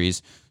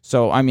injuries.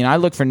 So, I mean, I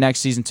look for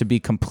next season to be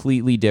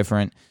completely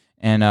different.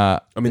 And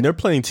I mean, they're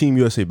playing Team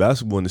USA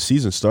basketball, and the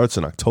season starts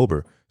in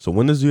October. So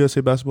when does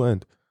USA basketball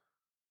end?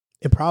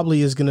 It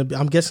probably is going to be,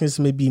 I'm guessing it's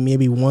going to be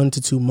maybe 1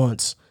 to 2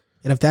 months.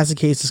 And if that's the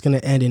case, it's going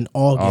to end in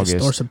August.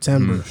 Or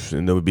September.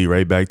 And they'll be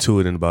right back to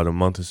it in about a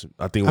month.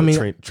 I think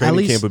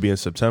training camp will be in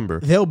September.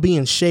 They'll be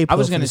in shape. I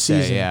was going to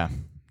say, season. yeah.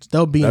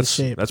 They'll be in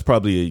shape. That's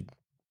probably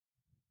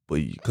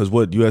because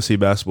USA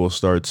basketball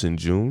starts in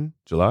June,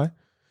 July.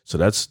 So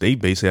they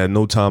basically had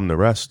no time to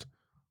rest.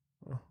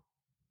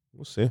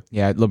 We'll see.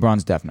 Yeah,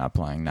 LeBron's definitely not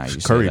playing now.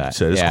 You Curry say that.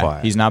 said it's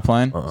quiet. He's not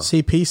playing?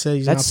 CP said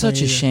he's That's not playing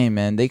such a shame,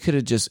 man. They could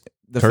have just...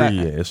 Curry,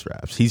 it's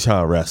raps. He's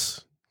trying to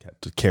rest.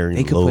 Carrying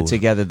they could load. put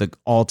together the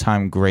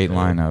all-time great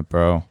lineup,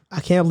 bro.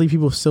 I can't believe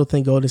people still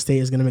think Golden State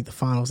is going to make the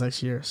finals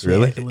next year. It's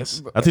really?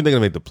 ridiculous. I think they're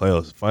going to make the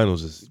playoffs.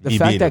 Finals is the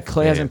fact that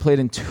Klay hasn't played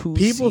in 2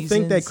 people seasons.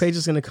 think that Klay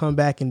just going to come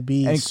back and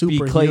be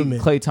superhuman.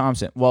 Klay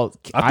Thompson. Well,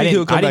 I think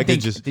he'll come back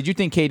and just... Did you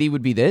think KD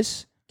would be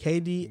this?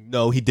 KD?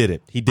 No, he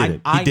didn't. He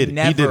didn't. He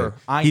didn't.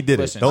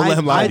 Listen, Don't let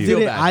him lie to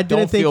you. I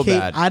didn't think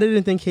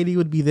KD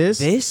would be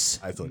this.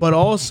 But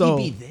also,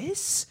 he'd be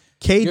this.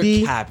 KD,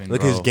 You're capping,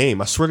 look bro. at his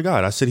game. I swear to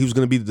God, I said he was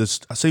going to be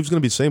this. I said he was going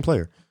to be the same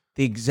player.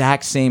 The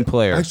exact same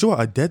player. Actually,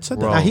 I dead said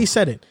that. Now, he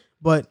said it,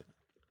 but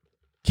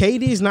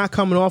KD's not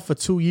coming off for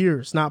 2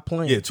 years not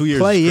playing. Yeah, 2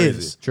 years. Klay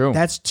is True.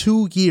 That's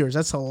 2 years.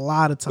 That's a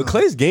lot of time. But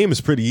Klay's game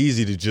is pretty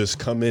easy to just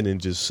come in and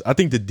just. I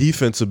think the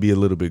defense will be a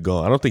little bit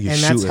gone. I don't think he's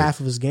shooting. And that's half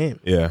of his game.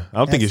 Yeah, I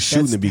don't think his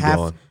shooting to be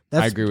gone.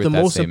 That's I agree with the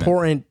that most statement.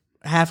 important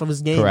half of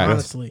his game, Correct.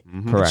 honestly.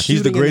 Mm-hmm. Correct. He's the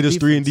Shooting and greatest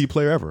defense. 3-and-D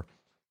player ever.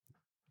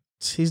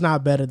 He's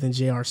not better than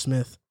J.R.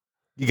 Smith.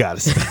 You got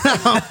to say.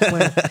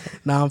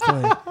 I'm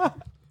playing.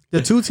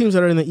 The 2 teams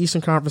that are in the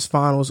Eastern Conference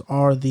Finals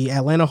are the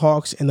Atlanta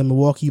Hawks and the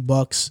Milwaukee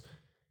Bucks.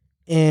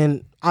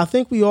 And I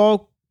think we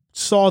all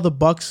saw the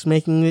Bucks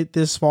making it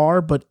this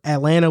far, but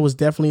Atlanta was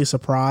definitely a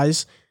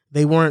surprise.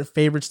 They weren't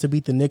favorites to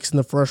beat the Knicks in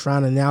the first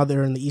round, and now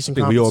they're in the Eastern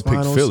Conference Finals. We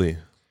all picked Philly.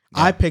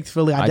 I picked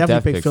Philly. I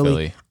definitely picked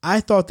Philly. I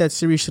thought that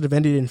series should have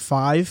ended in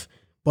 5,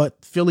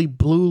 but Philly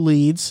blew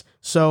leads.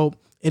 So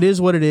it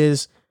is what it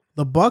is.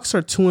 The Bucks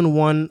are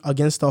 2-1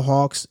 against the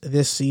Hawks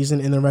this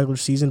season in the regular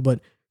season, but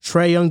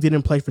Trae Young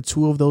didn't play for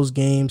 2 of those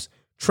games.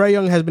 Trae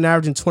Young has been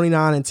averaging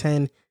 29 and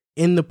 10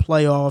 in the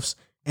playoffs.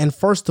 And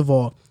first of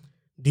all,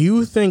 do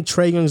you think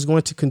Trae Young is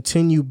going to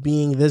continue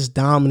being this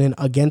dominant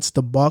against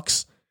the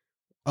Bucks,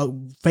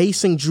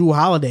 facing Jrue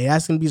Holiday?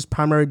 That's going to be his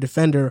primary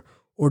defender,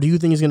 or do you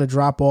think he's going to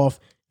drop off?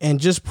 And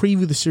just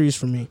preview the series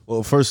for me.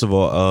 Well, first of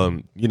all,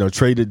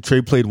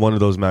 Trae played one of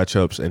those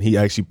matchups, and he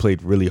actually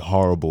played really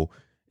horrible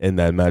in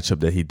that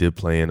matchup that he did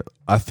play in.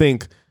 I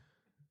think,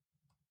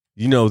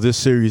 this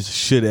series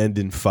should end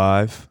in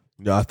 5.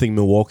 I think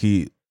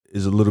Milwaukee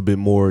is a little bit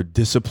more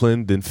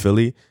disciplined than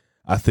Philly.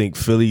 I think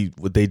Philly,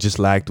 what they just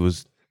lacked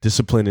was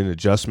discipline and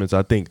adjustments.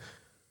 I think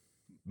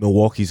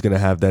Milwaukee's going to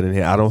have that in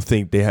here. I don't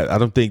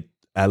think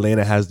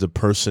Atlanta has the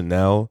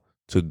personnel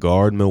to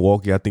guard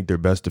Milwaukee. I think their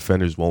best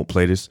defenders won't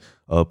play this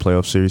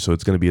playoff series, so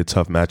it's going to be a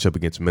tough matchup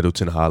against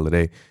Middleton,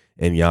 Holiday,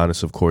 and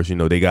Giannis, of course.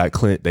 They got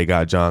Clint, they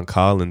got John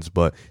Collins,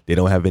 but they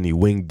don't have any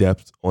wing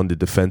depth on the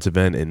defensive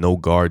end and no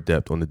guard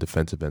depth on the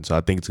defensive end. So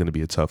I think it's going to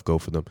be a tough go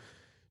for them.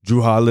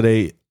 Jrue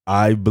Holiday,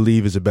 I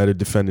believe, is a better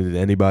defender than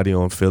anybody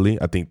on Philly.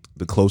 I think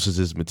the closest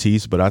is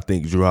Matisse, but I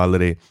think Jrue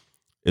Holiday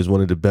is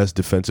one of the best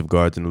defensive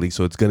guards in the league.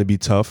 So it's going to be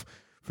tough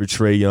for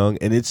Trae Young,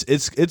 and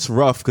it's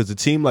rough because a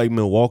team like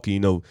Milwaukee,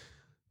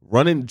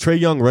 Trae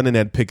Young running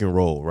that pick and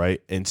roll,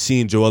 right, and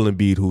seeing Joel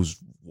Embiid, who's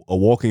a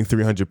walking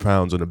 300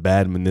 pounds on a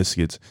bad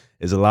meniscus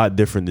is a lot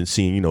different than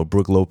seeing,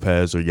 Brook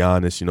Lopez or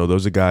Giannis.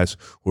 Those are guys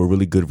who are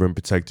really good rim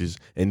protectors.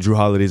 And Drew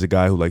Holiday's a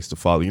guy who likes to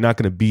follow. You're not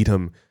going to beat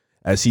him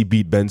as he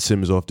beat Ben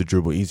Simmons off the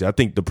dribble easy. I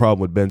think the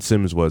problem with Ben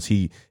Simmons was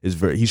he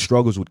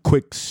struggles with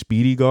quick,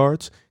 speedy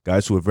guards,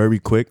 guys who are very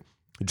quick.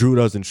 Drew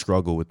doesn't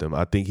struggle with them.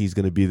 I think he's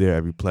going to be there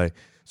every play.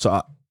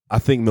 So I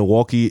think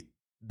Milwaukee,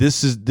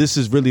 this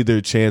is really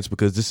their chance,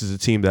 because this is a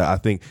team that I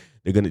think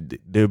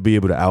they'll be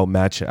able to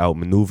outmatch,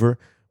 outmaneuver.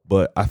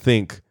 But I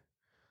think,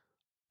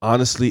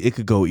 honestly, it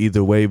could go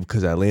either way,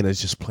 because Atlanta is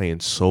just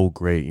playing so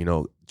great.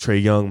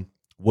 Trae Young,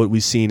 what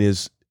we've seen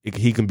is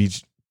he can be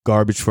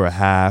garbage for a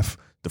half,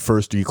 the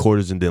first 3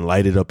 quarters, and then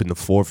light it up in the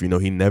fourth. He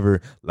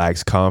never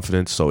lacks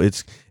confidence. So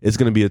it's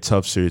going to be a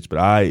tough series.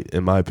 But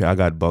in my opinion, I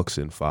got Bucks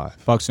in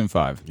 5. Bucks in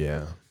 5.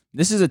 Yeah.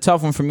 This is a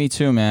tough one for me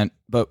too, man.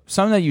 But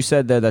something that you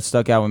said there that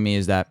stuck out with me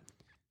is that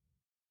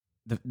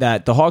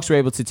the Hawks were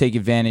able to take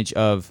advantage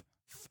of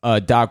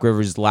Doc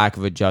Rivers' lack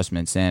of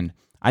adjustments. And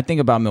I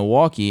think about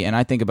Milwaukee, and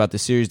I think about the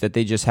series that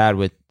they just had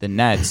with the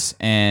Nets,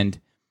 and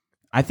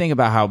I think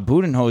about how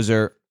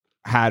Budenholzer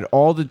had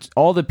all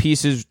the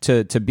pieces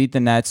to beat the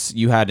Nets.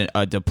 You had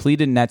a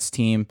depleted Nets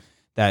team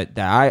that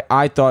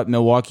I thought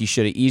Milwaukee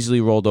should have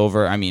easily rolled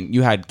over. I mean,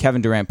 you had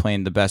Kevin Durant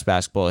playing the best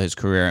basketball of his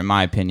career, in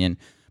my opinion.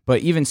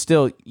 But even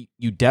still,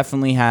 you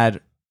definitely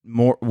had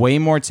way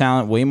more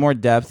talent, way more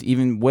depth,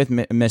 even with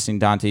missing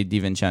Dante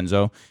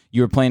DiVincenzo.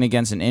 You were playing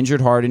against an injured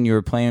Harden. You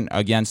were playing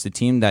against a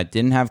team that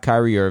didn't have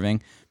Kyrie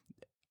Irving.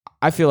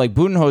 I feel like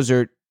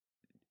Budenholzer,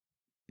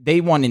 they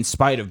won in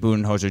spite of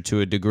Budenholzer to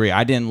a degree.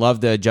 I didn't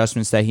love the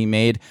adjustments that he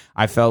made.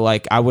 I felt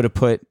like I would have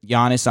put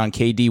Giannis on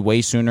KD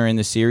way sooner in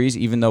the series,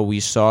 even though we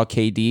saw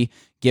KD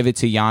give it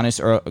to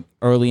Giannis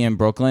early in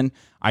Brooklyn.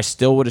 I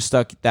still would have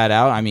stuck that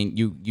out. I mean,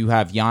 you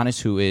have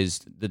Giannis, who is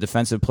the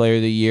Defensive Player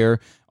of the Year,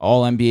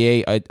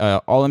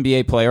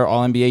 All-NBA player,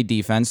 All-NBA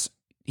defense.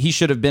 He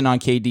should have been on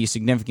KD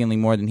significantly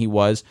more than he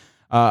was.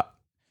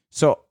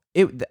 So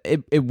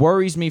it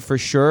worries me for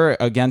sure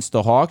against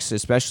the Hawks,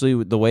 especially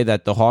with the way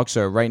that the Hawks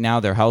are right now.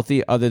 They're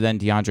healthy, other than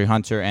DeAndre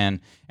Hunter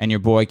and your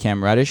boy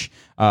Cam Reddish,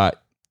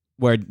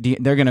 where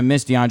they're going to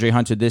miss DeAndre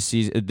Hunter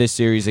this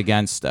series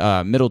against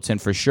Middleton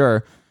for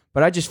sure.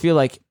 But I just feel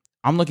like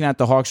I'm looking at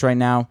the Hawks right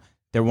now.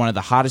 They're one of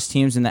the hottest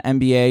teams in the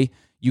NBA.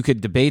 You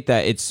could debate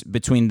that it's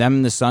between them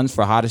and the Suns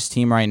for hottest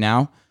team right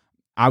now.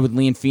 I would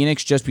lean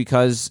Phoenix just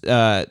because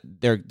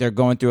they're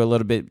going through a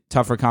little bit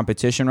tougher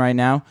competition right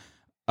now.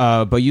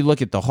 But you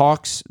look at the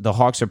Hawks. The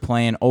Hawks are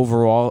playing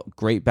overall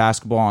great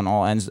basketball on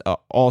all ends,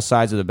 all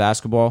sides of the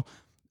basketball.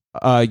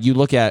 You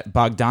look at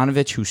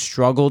Bogdanovich, who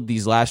struggled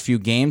these last few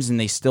games, and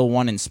they still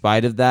won in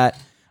spite of that.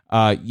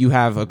 You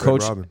have a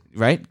coach,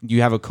 right?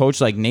 You have a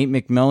coach like Nate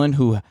McMillan,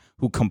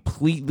 who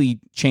completely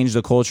changed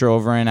the culture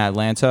over in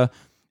Atlanta.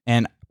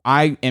 And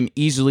I am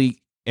easily,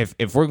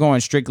 if we're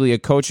going strictly a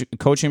coaching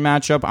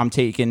matchup, I'm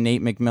taking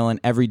Nate McMillan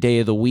every day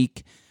of the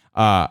week.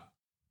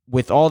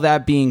 With all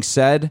that being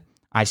said,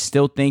 I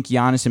still think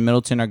Giannis and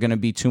Middleton are going to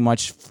be too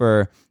much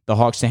for the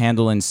Hawks to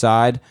handle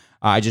inside.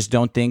 I just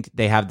don't think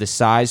they have the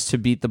size to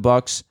beat the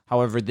Bucks.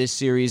 However, this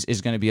series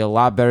is going to be a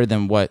lot better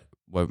than what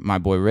my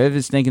boy Riv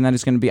is thinking that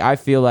it's going to be. I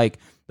feel like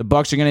the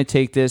Bucks are going to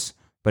take this,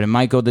 but it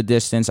might go the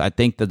distance. I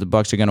think that the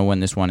Bucks are going to win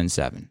this one in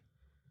 7.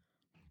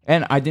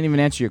 And I didn't even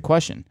answer your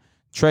question.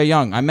 Trae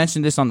Young, I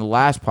mentioned this on the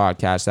last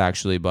podcast,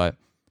 actually, but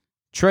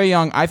Trae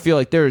Young, I feel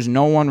like there is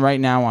no one right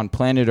now on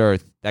planet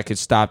Earth that could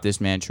stop this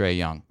man, Trae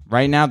Young.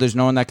 Right now, there's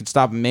no one that could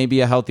stop him.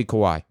 Maybe a healthy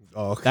Kawhi.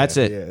 Oh, okay. That's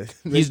it.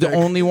 Yeah. He's the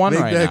only one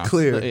right now. Make that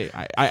clear.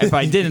 If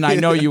I didn't, I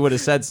know you would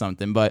have said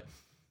something, but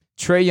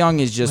Trae Young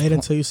is just... Wait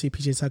until you see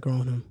PJ Tucker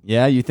on him.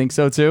 Yeah, you think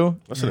so too?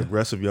 That's an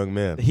aggressive young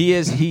man. He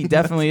is. He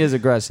definitely is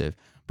aggressive.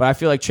 But I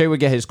feel like Trae would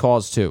get his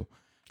calls too,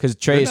 because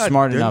Trae is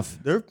smart enough.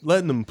 They're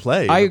letting him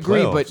play. I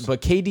agree, but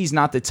KD's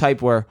not the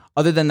type where,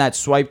 other than that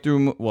swipe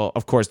through. Well,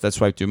 of course, that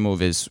swipe through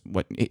move is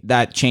what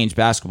that changed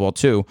basketball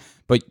too.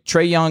 But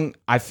Trae Young,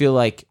 I feel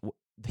like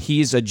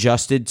he's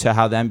adjusted to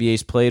how the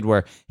NBA's played,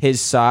 where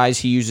his size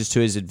he uses to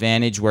his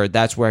advantage, where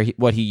that's where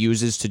what he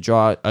uses to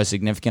draw a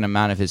significant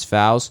amount of his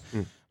fouls.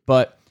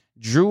 But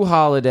Drew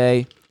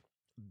Holiday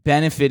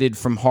benefited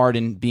from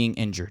Harden being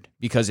injured,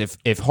 because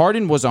if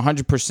Harden was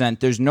 100%,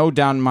 there's no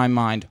doubt in my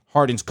mind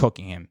Harden's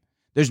cooking him.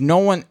 There's no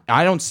one,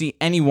 I don't see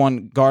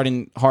anyone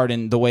guarding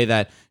Harden the way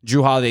that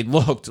Drew Holiday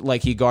looked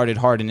like he guarded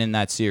Harden in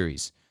that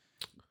series.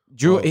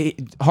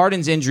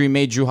 Harden's injury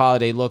made Drew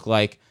Holiday look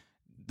like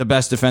the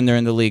best defender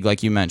in the league,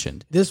 like you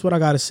mentioned. This is what I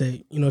got to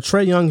say.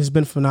 Trae Young has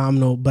been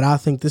phenomenal, but I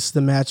think this is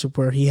the matchup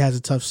where he has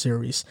a tough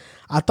series.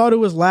 I thought it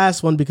was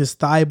last one because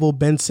Thibault,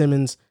 Ben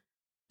Simmons,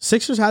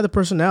 Sixers had the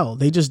personnel.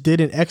 They just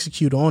didn't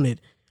execute on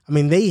it. I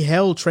mean, they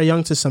held Trae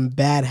Young to some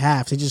bad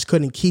halves. They just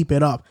couldn't keep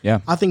it up.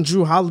 Yeah. I think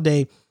Drew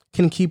Holiday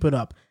can keep it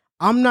up.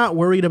 I'm not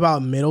worried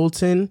about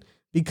Middleton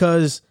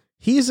because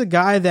he's a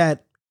guy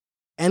that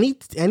any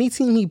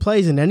team he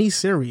plays in any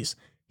series,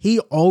 he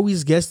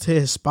always gets to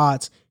his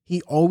spots.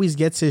 He always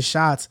gets his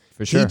shots.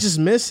 For sure. He just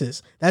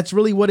misses. That's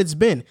really what it's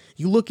been.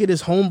 You look at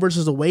his home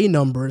versus away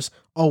numbers.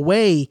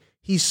 Away,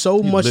 he's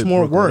so He much lit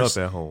more Brooklyn worse.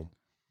 up at home.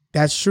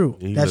 That's true.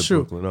 He That's lit true.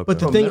 Brooklyn up But at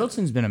the home. thing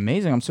Middleton's been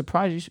amazing. I'm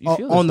surprised you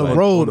feel on this the way.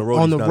 road,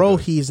 he's not good.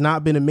 he's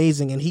not been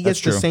amazing, and he gets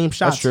That's the true. same That's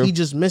shots. true. He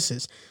just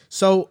misses.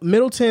 So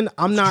Middleton,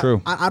 I'm not.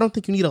 true. I don't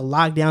think you need a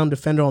lockdown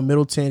defender on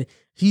Middleton.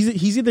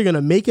 He's either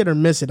gonna make it or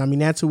miss it. I mean,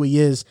 that's who he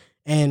is.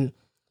 And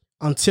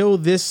until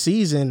this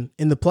season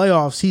in the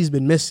playoffs, he's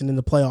been missing in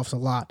the playoffs a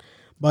lot.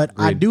 But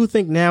I Agreed. do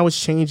think now it's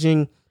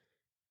changing.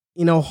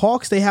 You know,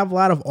 Hawks, they have a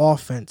lot of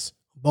offense.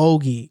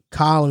 Bogey,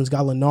 Collins,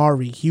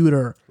 Gallinari,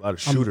 Huter, A lot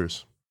of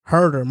shooters.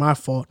 Herder, my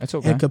fault, That's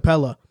okay. and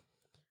Capella.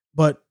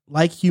 But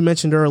like you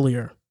mentioned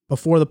earlier,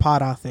 before the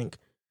pod, I think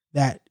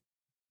that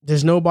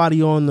there's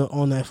nobody on the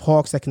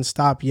Hawks that can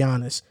stop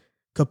Giannis.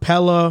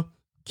 Capella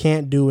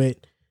can't do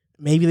it.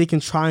 Maybe they can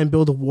try and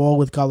build a wall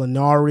with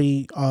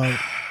Gallinari. I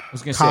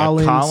was going to say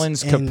Collins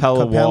Collins and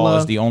Capella wall Capella.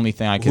 is the only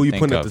thing I Who can you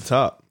think putting of. at the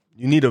top?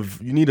 You need a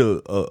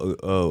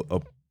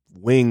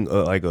wing,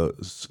 like a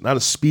not a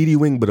speedy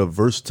wing, but a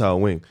versatile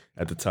wing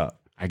at the top.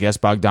 I guess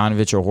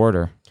Bogdanovich or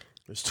Hoarder.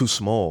 It's too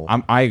small.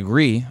 I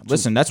agree.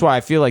 Listen, that's why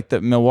I feel like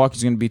that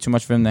Milwaukee's going to be too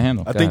much for him to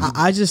handle. I think- Go ahead.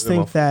 I just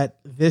think that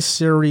this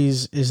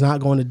series is not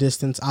going to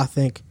distance. I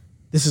think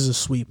this is a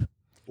sweep.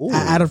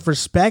 Out of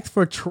respect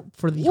for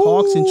the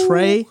Hawks and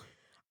Trey,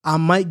 I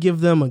might give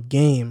them a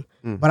game,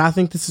 but I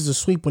think this is a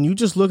sweep. When you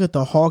just look at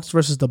the Hawks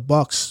versus the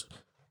Bucks,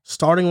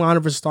 starting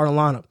lineup versus starting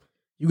lineup,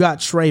 you got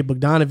Trey,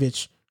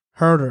 Bogdanovich,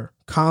 Herder,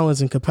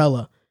 Collins, and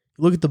Capella.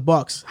 You look at the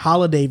Bucks,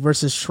 Holiday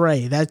versus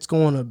Trey. That's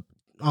going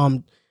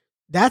to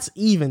that's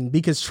even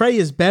because Trey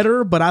is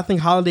better, but I think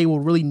Holiday will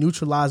really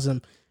neutralize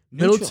him.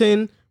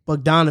 Middleton,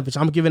 Bogdanovich.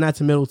 I'm giving that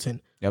to Middleton.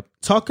 Yep.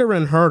 Tucker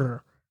and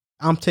Herder.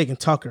 I'm taking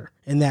Tucker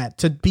in that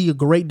to be a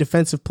great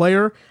defensive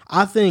player.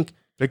 I think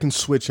they can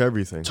switch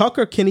everything.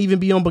 Tucker can even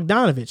be on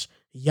Bogdanovich.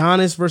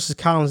 Giannis versus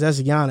Collins, that's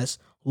Giannis.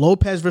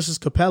 Lopez versus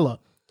Capella.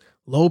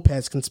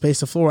 Lopez can space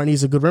the floor and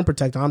he's a good rim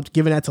protector. I'm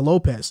giving that to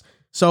Lopez.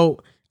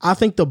 So I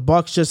think the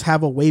Bucks just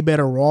have a way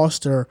better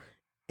roster.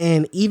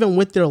 And even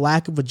with their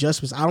lack of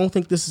adjustments, I don't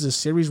think this is a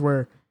series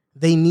where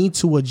they need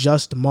to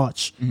adjust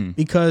much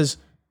because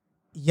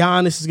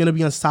Giannis is going to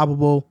be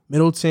unstoppable.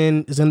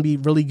 Middleton is going to be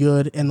really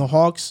good. And the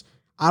Hawks,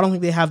 I don't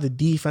think they have the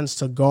defense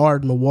to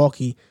guard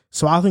Milwaukee.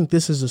 So I think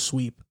this is a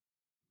sweep.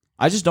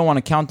 I just don't want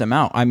to count them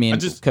out. I mean,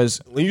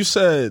 because When you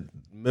said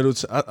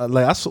Middleton,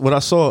 what I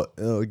saw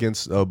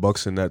against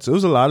Bucks and Nets, it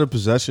was a lot of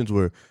possessions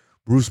where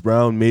Bruce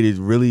Brown made it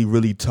really,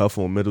 really tough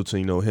on Middleton.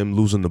 You know, him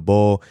losing the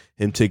ball,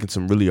 him taking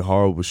some really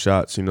horrible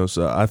shots. You know,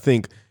 so I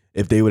think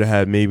if they would have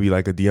had maybe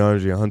like a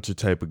DeAndre Hunter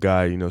type of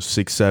guy, you know,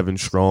 6'7",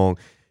 strong,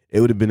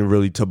 it would have been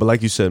really tough. But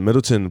like you said,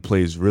 Middleton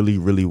plays really,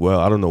 really well.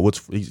 I don't know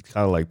he's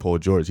kind of like Paul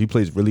George. He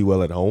plays really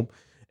well at home,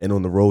 and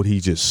on the road he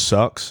just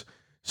sucks.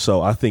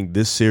 So I think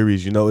this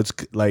series, you know, it's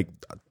like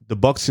the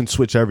Bucks can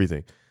switch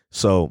everything.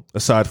 So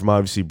aside from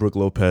obviously Brook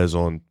Lopez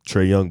on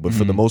Trae Young, but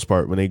for the most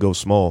part, when they go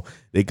small,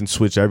 they can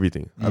switch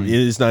everything. I mean,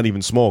 it's not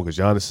even small because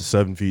Giannis is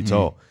 7 feet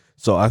tall.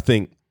 So I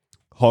think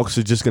Hawks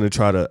are just going to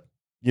try to,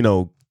 you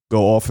know,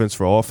 go offense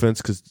for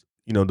offense because,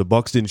 you know, the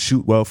Bucks didn't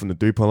shoot well from the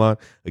three-point line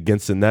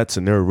against the Nets,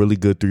 and they're a really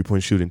good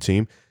three-point shooting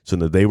team. So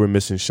they were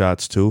missing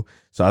shots too.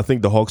 So I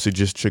think the Hawks are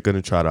just going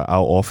to try to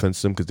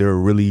out-offense them because they're a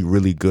really,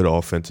 really good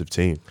offensive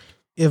team.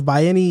 If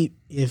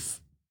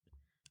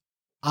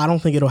I don't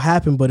think it'll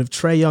happen, but if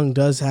Trae Young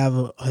does have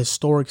a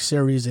historic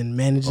series and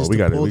manages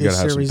to pull this have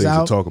some series things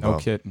out, to talk no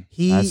about. kidding.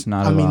 he, That's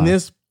not I a mean, lie.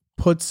 this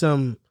puts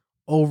him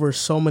over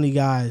so many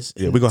guys.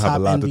 Yeah, in we're gonna have a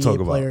top lot to NBA talk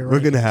about. player We're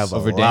gonna rankings. have a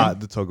Over lot Dame?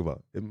 to talk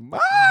about. It might-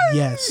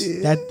 Yes,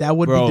 that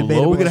would Bro, be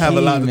debatable. We're gonna have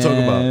a lot to talk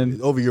Man.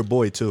 about over your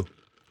boy too.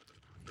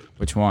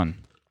 Which one?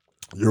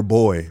 Your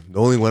boy, the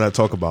only one I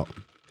talk about.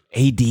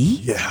 AD?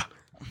 Yeah,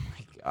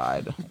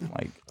 God. Oh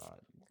my God.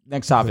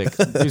 Next topic.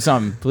 Do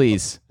something,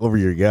 please. over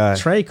your guy.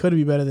 Trey could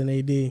be better than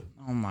AD.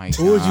 Oh my God.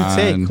 Who would you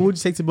take? Who would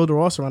you take to build a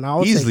roster on? I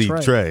would Easily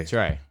take Trey. Trey.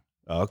 Trey.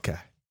 Okay.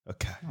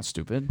 Not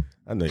stupid.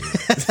 I know you.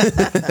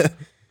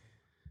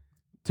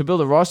 To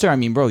build a roster, I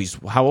mean, bro, he's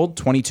how old?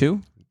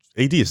 22?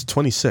 AD is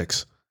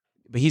 26.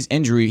 But he's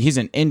injury. He's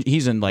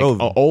in like Oh.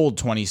 a old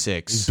He's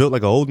 26. built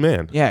like an old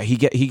man. Yeah, he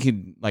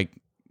could like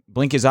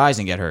blink his eyes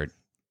and get hurt.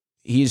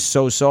 He's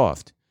so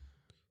soft,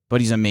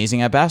 but he's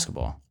amazing at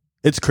basketball.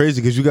 It's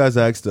crazy because you guys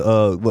asked,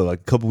 like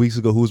a couple weeks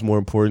ago, who's more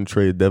important,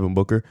 Trey or Devin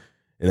Booker,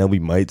 and then we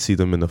might see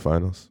them in the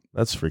finals.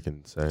 That's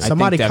freaking insane.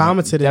 Somebody Devin-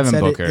 commented and Devin said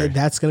Booker.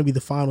 that's going to be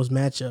the finals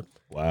matchup.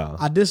 Wow.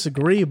 I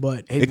disagree,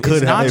 but It could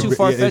it's not happen. too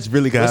far It's fetched.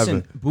 really could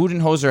Listen, happen.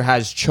 Budenholzer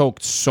has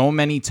choked so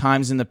many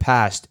times in the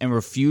past and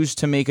refused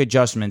to make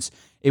adjustments.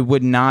 It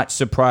would not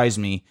surprise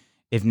me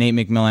if Nate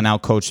McMillan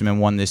outcoached him and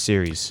won this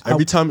series.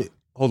 Every time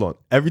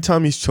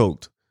he's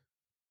choked,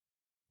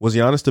 was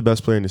Giannis the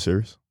best player in the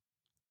series?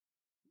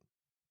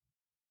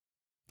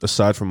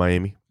 Aside from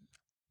Miami.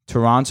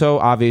 Toronto,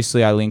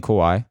 obviously, I lean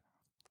Kawhi.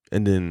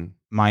 And then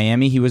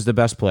Miami, he was the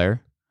best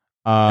player.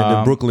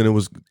 Brooklyn, it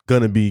was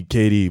going to be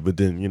KD, but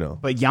then, you know.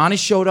 But Giannis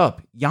showed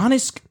up.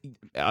 Giannis,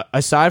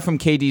 aside from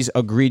KD's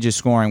egregious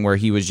scoring where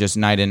he was just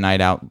night in,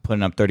 night out,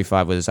 putting up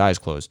 35 with his eyes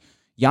closed,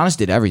 Giannis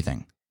did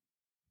everything.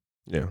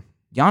 Yeah.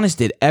 Giannis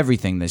did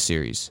everything this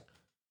series.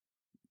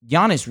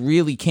 Giannis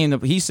really came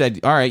up. He said,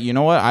 all right, you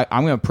know what?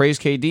 I'm going to praise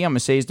KD. I'm going to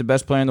say he's the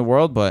best player in the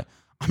world, but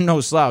I'm no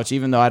slouch,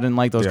 even though I didn't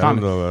like those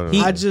comments.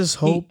 I just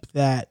hope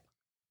that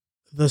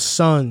the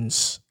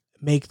Suns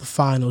make the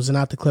finals and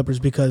not the Clippers,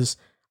 because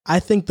I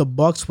think the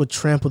Bucks would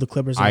trample the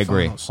Clippers in the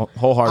finals.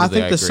 Wholeheartedly, I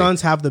think the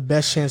Suns have the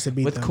best chance to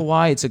beat them. With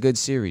Kawhi, it's a good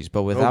series,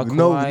 but without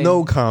Kawhi...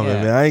 No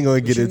comment, man. I ain't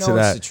going to get into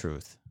that. It's the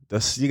truth.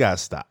 You got to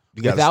stop.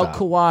 Without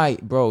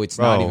Kawhi, bro, it's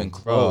not even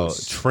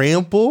close.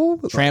 Trample?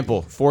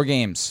 4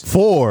 games.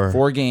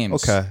 4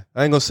 games. Okay.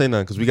 I ain't going to say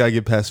nothing because we got to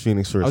get past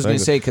Phoenix first. I was going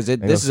to say, because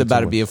this is about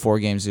to be a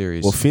 4-game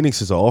series. Well,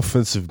 Phoenix is an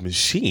offensive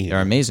machine.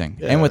 They're amazing.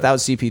 Yeah. And without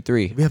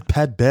CP3. We have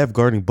Pat Bev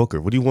guarding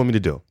Booker. What do you want me to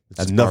do?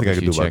 There's nothing I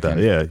can do about that.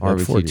 Yeah,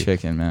 barbecue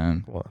chicken,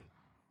 man. Come on.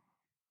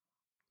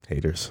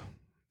 Haters.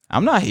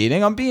 I'm not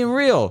hating. I'm being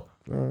real.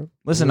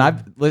 Listen,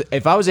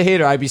 if I was a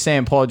hater, I'd be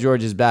saying Paul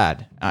George is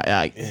bad.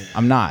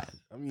 I'm not.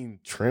 I mean,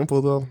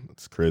 trample, though?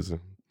 That's crazy.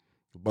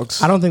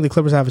 Bucks. I don't think the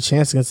Clippers have a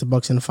chance against the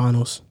Bucks in the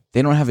finals.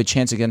 They don't have a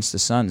chance against the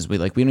Suns. We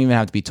don't even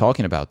have to be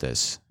talking about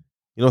this.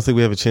 You don't think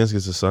we have a chance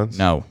against the Suns?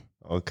 No.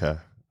 Okay.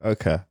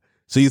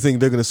 So you think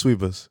they're going to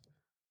sweep us?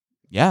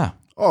 Yeah.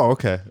 Oh,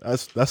 okay.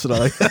 That's what I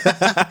like.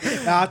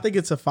 I think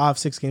it's a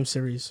 5-6 game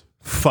series.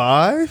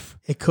 5?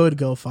 It could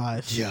go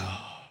 5. Yeah.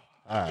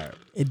 All right.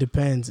 It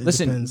depends.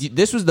 Listen,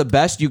 this was the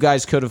best you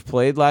guys could have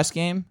played last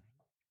game.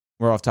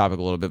 We're off topic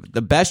a little bit, but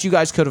the best you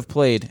guys could have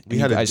played. We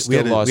had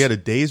a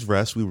day's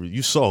rest. We were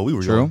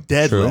on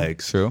dead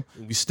legs. True.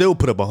 We still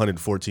put up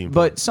 114 points.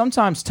 But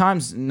sometimes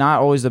time's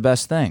not always the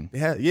best thing.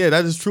 Yeah,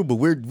 that is true. But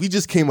we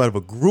just came out of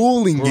a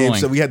grueling game,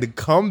 so we had to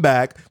come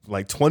back from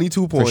like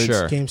 22 points. For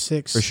sure. Game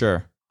 6. For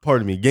sure.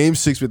 Pardon me. Game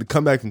 6, we had to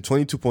come back from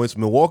 22 points.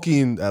 Milwaukee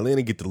and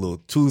Atlanta get the little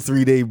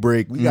 2-3 day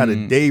break. We got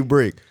a day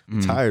break.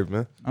 I'm tired,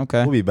 man.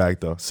 Okay. We'll be back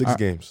though. 6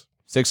 games.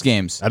 6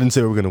 games. I didn't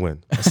say we were going to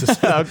win.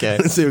 Okay. I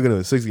didn't say we were going to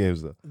win. 6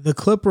 games, though. The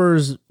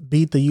Clippers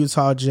beat the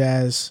Utah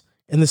Jazz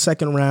in the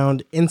second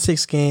round in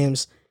 6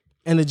 games,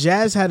 and the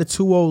Jazz had a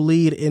 2-0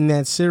 lead in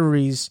that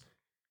series,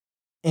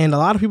 and a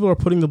lot of people are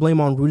putting the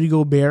blame on Rudy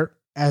Gobert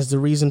as the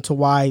reason to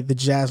why the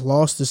Jazz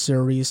lost the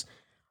series.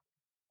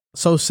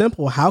 So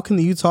simple. How can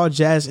the Utah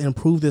Jazz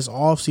improve this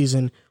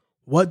offseason?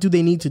 What do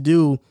they need to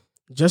do?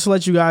 Just to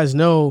let you guys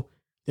know,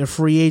 their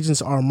free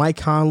agents are Mike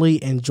Conley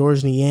and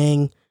Georges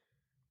Niang.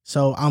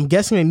 So I'm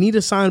guessing they need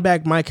to sign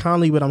back Mike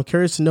Conley, but I'm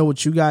curious to know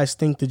what you guys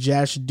think the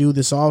Jazz should do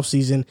this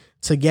offseason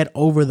to get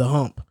over the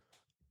hump.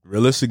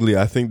 Realistically,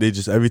 I think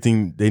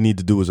everything they need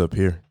to do is up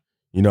here.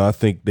 I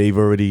think they've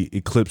already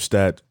eclipsed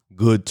that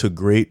good to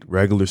great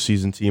regular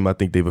season team. I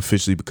think they've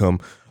officially become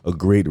a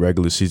great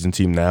regular season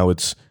team. Now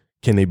it's,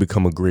 can they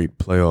become a great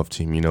playoff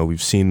team?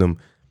 We've seen them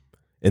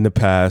in the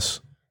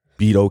past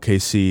beat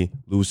OKC,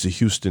 lose to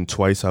Houston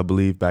twice, I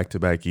believe,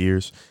 back-to-back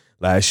years.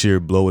 Last year,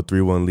 blow a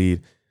 3-1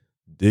 lead.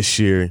 This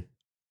year,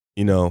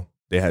 they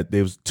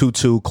was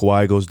 2-2.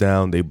 Kawhi goes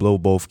down. They blow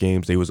both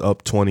games. They was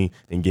up 20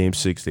 in Game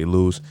 6. They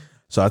lose.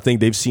 So I think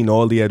they've seen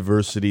all the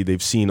adversity.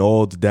 They've seen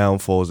all the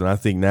downfalls. And I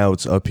think now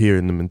it's up here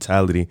in the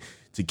mentality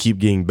to keep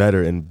getting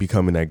better and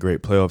becoming that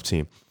great playoff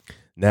team.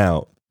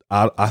 Now,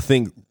 I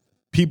think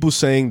people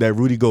saying that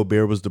Rudy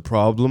Gobert was the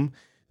problem,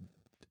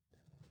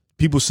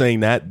 people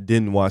saying that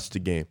didn't watch the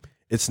game.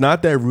 It's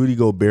not that Rudy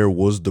Gobert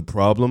was the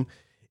problem.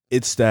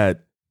 It's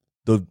that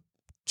the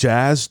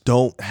Jazz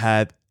don't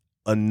have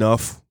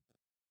enough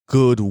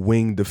good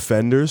wing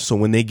defenders, so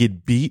when they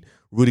get beat,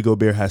 Rudy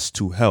Gobert has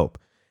to help.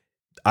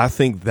 I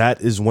think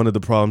that is one of the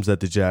problems that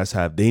the Jazz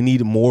have. They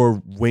need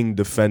more wing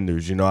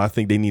defenders. I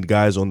think they need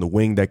guys on the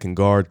wing that can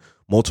guard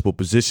multiple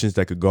positions,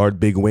 that could guard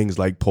big wings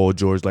like Paul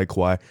George, like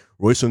Kawhi.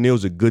 Royce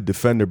O'Neal's a good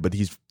defender, but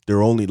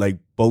they're only like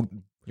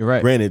You're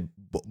right. Granted,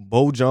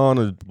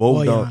 Bojan,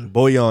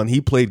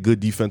 he played good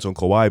defense on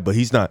Kawhi, but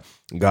he's not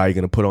a guy you're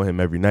going to put on him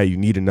every night. You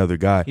need another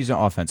guy. He's an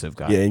offensive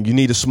guy. Yeah, and you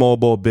need a small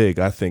ball big,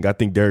 I think. I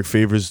think Derek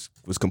Favors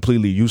was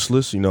completely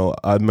useless.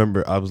 I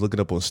remember I was looking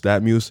up on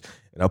StatMuse,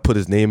 and I put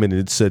his name in, and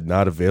it said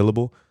not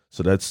available.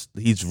 So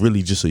he's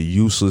really just a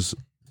useless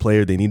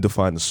player. They need to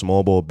find a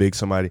small ball big,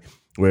 somebody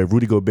where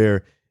Rudy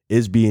Gobert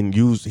is being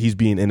used, he's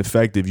being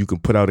ineffective. You can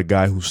put out a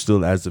guy who's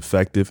still as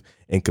effective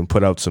and can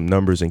put out some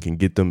numbers and can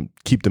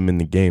keep them in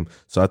the game.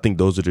 So I think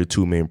those are the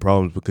two main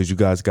problems, because you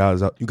got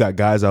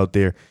guys out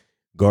there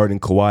guarding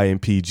Kawhi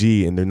and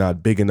PG, and they're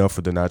not big enough,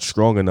 or they're not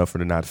strong enough, or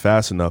they're not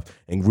fast enough.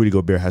 And Rudy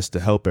Gobert has to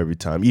help every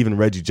time. Even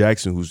Reggie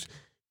Jackson, who's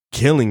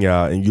killing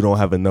y'all, and you don't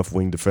have enough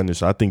wing defenders.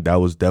 So I think that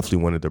was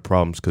definitely one of the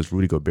problems, because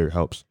Rudy Gobert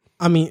helps.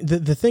 I mean,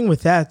 the thing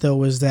with that,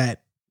 though, is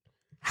that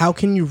how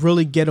can you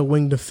really get a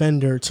wing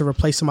defender to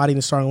replace somebody in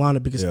the starting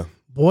lineup? Because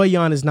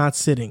Bojan is not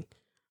sitting.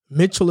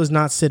 Mitchell is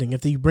not sitting.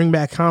 If you bring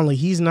back Conley,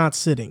 he's not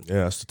sitting.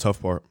 Yeah, that's the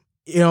tough part.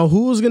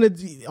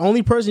 The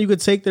only person you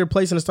could take their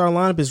place in the starting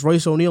lineup is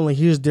Royce O'Neal, and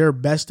he's their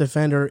best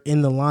defender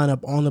in the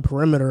lineup on the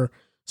perimeter.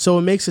 So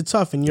it makes it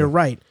tough, and you're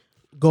right.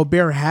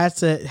 Gobert has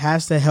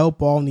to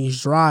help on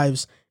these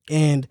drives,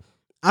 and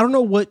I don't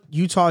know what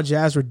Utah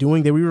Jazz were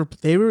doing. They were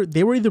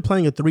either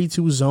playing a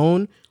 3-2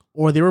 zone,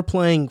 or they were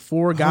playing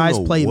 4 guys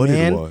play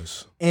man.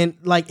 And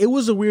it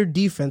was a weird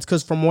defense,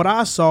 because from what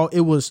I saw,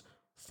 it was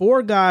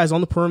 4 guys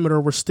on the perimeter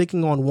were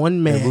sticking on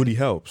one man. And Rudy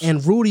helps.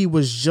 And Rudy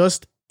was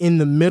just in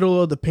the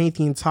middle of the paint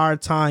the entire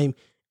time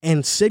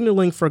and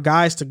signaling for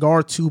guys to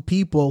guard 2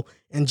 people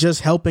and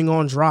just helping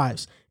on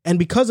drives. And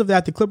because of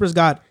that, the Clippers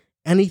got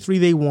any 3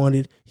 they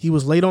wanted. He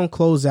was late on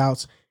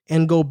closeouts,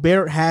 and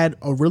Gobert had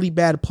a really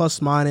bad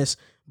plus-minus.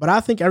 But I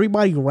think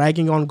everybody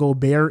ragging on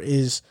Gobert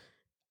is,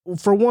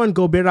 for one,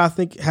 Gobert I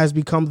think has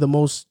become the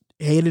most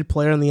hated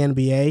player in the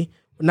NBA.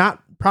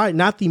 Probably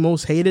not the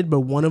most hated, but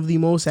one of the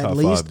most at Top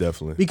least. 5,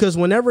 definitely. Because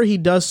whenever he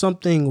does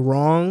something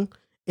wrong,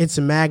 it's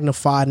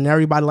magnified and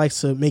everybody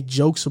likes to make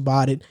jokes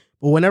about it.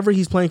 But whenever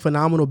he's playing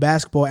phenomenal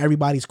basketball,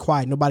 everybody's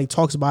quiet. Nobody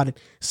talks about it.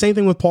 Same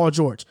thing with Paul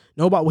George.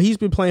 He's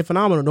been playing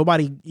phenomenal.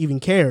 Nobody even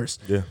cares.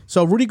 Yeah.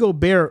 So Rudy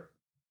Gobert,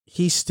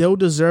 he still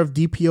deserved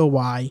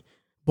DPOY,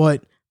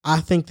 but I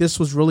think this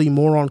was really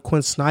more on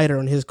Quinn Snyder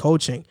and his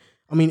coaching.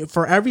 I mean,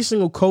 for every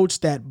single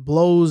coach that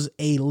blows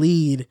a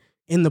lead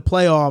in the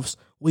playoffs,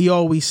 we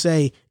always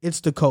say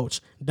it's the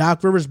coach.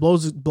 Doc Rivers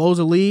blows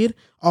a lead.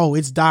 Oh,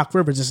 it's Doc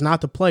Rivers. It's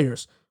not the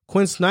players.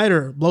 Quinn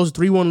Snyder blows a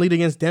 3-1 lead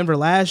against Denver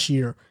last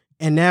year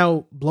and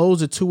now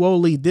blows a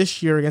 2-0 lead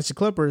this year against the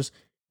Clippers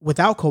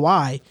without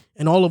Kawhi.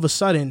 And all of a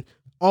sudden,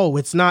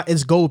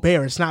 it's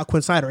Gobert. It's not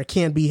Quinn Snyder. It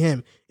can't be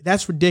him.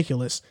 That's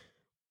ridiculous.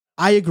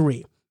 I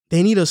agree.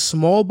 They need a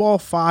small ball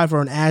 5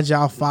 or an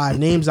agile 5.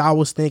 Names I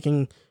was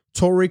thinking,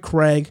 Torrey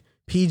Craig,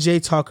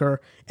 PJ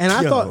Tucker, and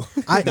I thought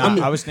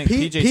I was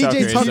thinking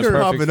PJ Tucker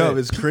popping up.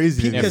 It's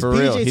crazy. Because for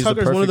real. PJ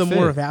Tucker is one of the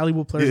more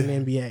valuable players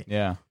in the NBA.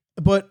 Yeah.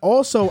 But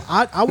also,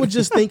 I would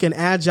just think an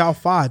agile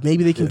 5.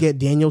 Maybe they can get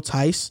Daniel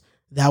Tice.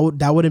 That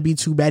wouldn't be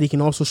too bad. He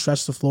can also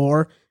stretch the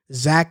floor.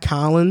 Zach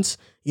Collins,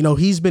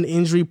 he's been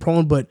injury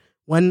prone, but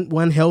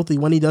when healthy,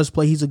 when he does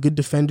play, he's a good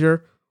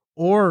defender.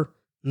 Or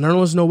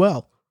Nerlens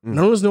Noel.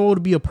 Nerlens Noel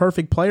would be a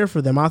perfect player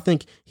for them. I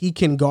think he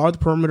can guard the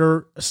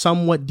perimeter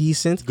somewhat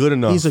decent. Good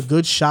enough. He's a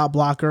good shot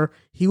blocker.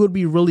 He would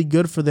be really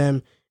good for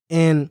them.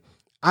 And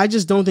I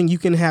just don't think you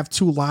can have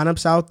 2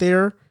 lineups out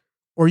there.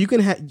 Or you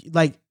can have,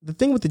 the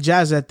thing with the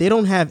Jazz is that they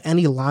don't have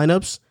any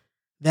lineups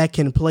that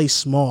can play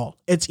small.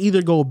 It's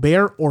either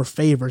Gobert or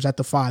Favors at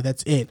the 5.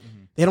 That's it.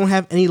 They don't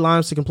have any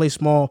lineups that can play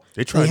small.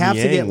 They tried have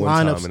to get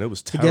one lineups time and it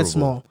was to terrible. get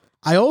small.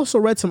 I also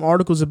read some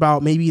articles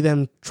about maybe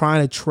them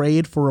trying to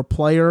trade for a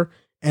player,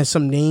 and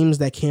some names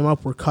that came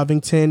up were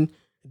Covington,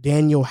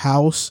 Daniel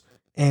House,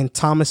 and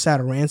Thomas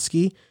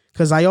Satoransky.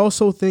 Because I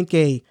also think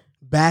a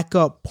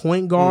backup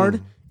point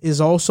guard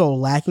is also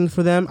lacking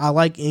for them. I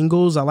like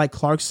Ingles, I like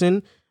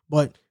Clarkson,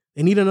 but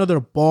they need another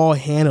ball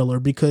handler,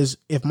 because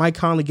if Mike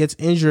Conley gets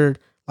injured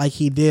like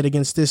he did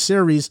against this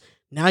series,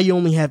 now you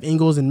only have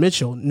Ingles and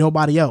Mitchell,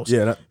 nobody else.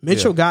 Yeah,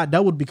 Mitchell got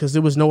doubled because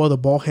there was no other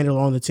ball handler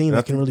on the team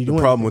that can really do anything.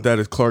 The problem with that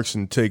is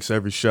Clarkson takes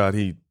every shot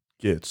he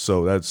gets.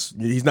 So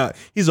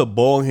he's a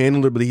ball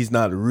handler, but he's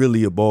not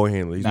really a ball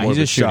handler. He's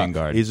a shooting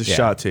guard. He's a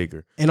shot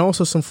taker. And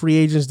also some free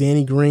agents,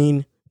 Danny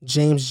Green,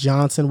 James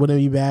Johnson wouldn't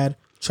be bad.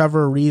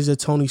 Trevor Ariza,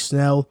 Tony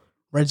Snell,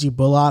 Reggie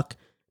Bullock.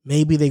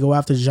 Maybe they go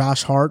after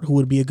Josh Hart, who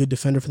would be a good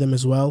defender for them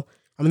as well.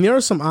 I mean, there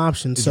are some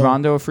options. Is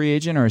Rondo a free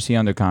agent or is he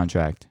under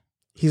contract?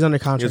 He's under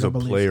contract, He's a I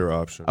believe. player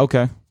option.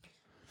 Okay.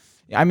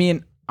 I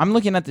mean, I'm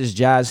looking at this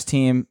Jazz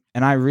team,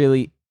 and I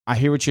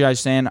hear what you guys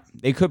are saying.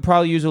 They could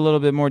probably use a little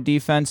bit more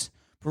defense,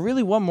 but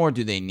really, what more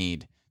do they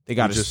need? They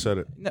got You just said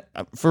it.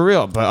 For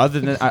real. But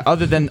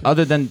other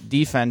than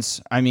defense,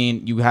 I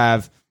mean, you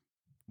have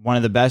one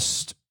of the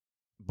best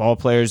ball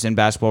players in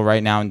basketball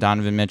right now in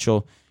Donovan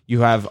Mitchell.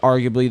 You have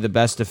arguably the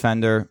best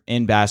defender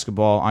in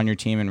basketball on your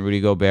team in Rudy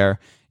Gobert.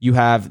 You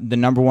have the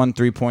number 1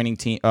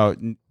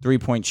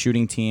 3-point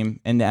shooting team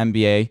in the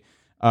NBA.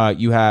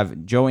 You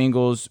have Joe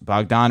Ingles,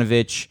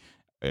 Bogdanovich,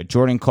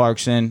 Jordan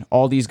Clarkson,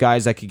 all these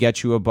guys that could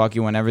get you a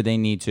bucket whenever they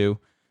need to.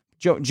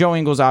 Joe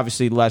Ingles,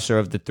 obviously lesser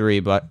of the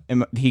 3, but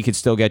he could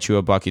still get you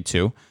a bucket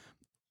too.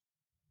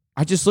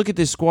 I just look at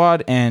this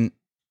squad, and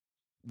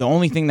the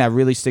only thing that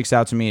really sticks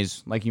out to me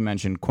is, like you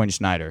mentioned, Quinn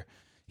Snyder.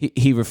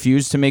 He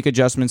refused to make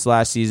adjustments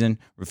last season,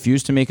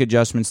 refused to make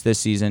adjustments this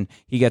season.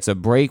 He gets a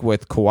break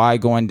with Kawhi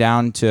going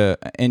down to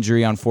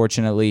injury,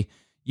 unfortunately.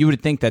 You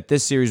would think that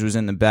this series was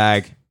in the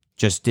bag.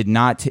 Just did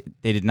not.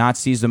 They did not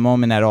seize the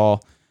moment at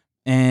all.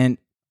 And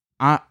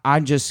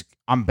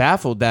I'm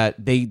baffled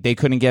that they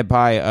couldn't get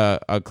by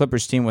a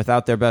Clippers team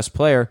without their best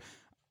player.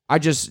 I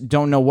just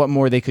don't know what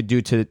more they could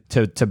do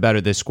to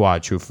better this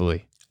squad,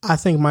 truthfully. I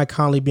think Mike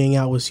Conley being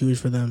out was huge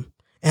for them.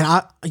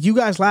 And you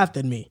guys laughed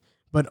at me.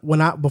 But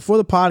before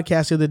the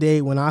podcast the other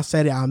day, when I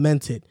said it, I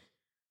meant it.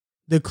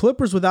 The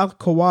Clippers without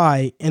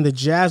Kawhi and the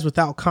Jazz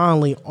without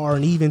Conley are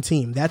an even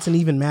team. That's an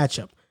even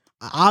matchup.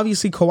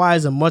 Obviously, Kawhi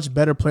is a much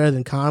better player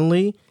than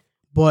Conley,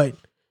 but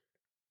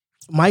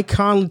Mike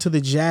Conley to the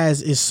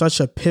Jazz is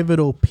such a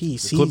pivotal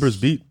piece. The Clippers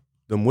beat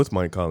them with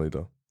Mike Conley,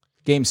 though.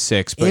 Game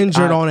 6. But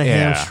injured on a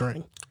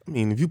hamstring. I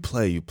mean, if you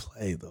play, you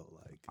play, though.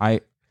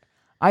 Like,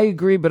 I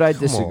agree, but I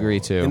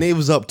disagree, too. And they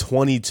was up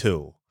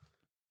 22.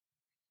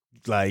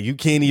 Like, you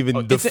can't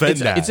even defend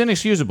that. It's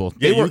inexcusable.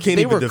 Yeah, you can't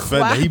even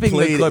defend that. He They were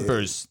played clapping the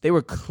Clippers. They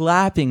were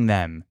clapping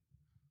them.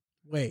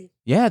 Wait.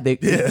 Yeah,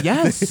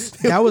 yes.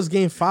 That was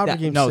game 5 or That-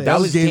 game no, 6? that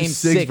was game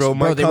 6, bro.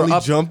 Mike they were Conley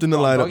up- jumped in the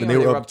lineup, Bogey and they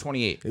were up up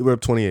 28. They were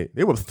up 28.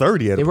 They were up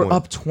 30 at They a were point.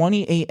 up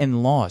 28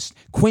 and lost.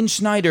 Quinn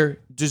Snyder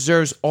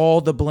deserves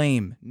all the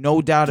blame.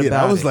 No doubt Yeah,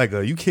 about that was it. like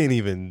you can't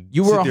even.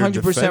 You sit were there and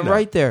 100% defend that.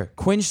 right there.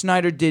 Quinn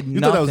Snyder did You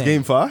nothing. thought that was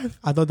game 5?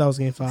 I thought that was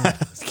game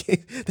 5.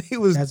 They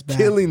was That's bad.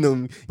 killing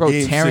them. Bro,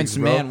 game Terrence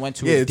 6, bro. Mann went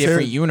to a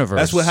different universe.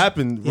 That's what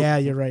happened. Yeah,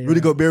 you're right.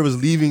 Rudy Gobert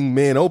was leaving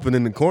man open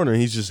in the corner.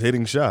 And he's just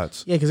hitting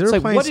shots. Yeah, because they It's were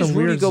like, playing what some is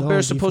Rudy weird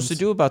Gobert zone supposed to defense.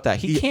 do about that?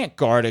 He can't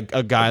guard a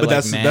guy But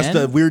like that's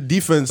the weird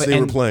defense they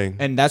were playing.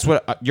 And that's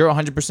what you're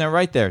 100%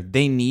 right there.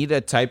 They need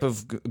a type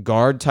of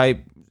guard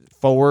type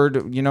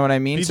forward. You know what I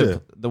mean? PJ.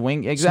 So the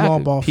wing, exactly. Small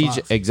ball PJ,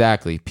 5.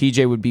 exactly.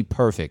 PJ would be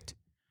perfect.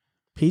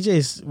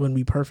 PJ's would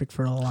be perfect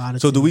for a lot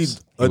of So do we?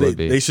 teams.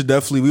 They should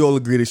definitely. We all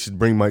agree they should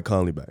bring Mike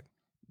Conley back.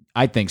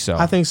 I think so.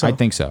 I think so. I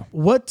think so.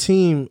 What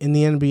team in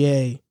the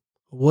NBA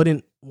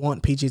wouldn't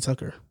want PJ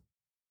Tucker?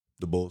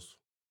 The Bulls.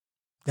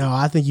 No,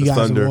 I think you The guys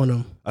Thunder. would want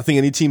him. I think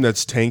any team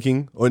that's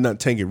tanking or not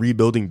tanking,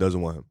 rebuilding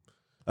doesn't want him.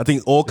 I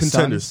think all The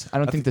contenders. Suns? I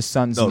don't think the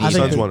Suns. No, need the I him.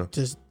 Suns think want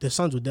him. the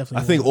Suns would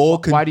definitely. I think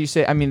want him. all. Why do you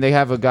say? I mean, they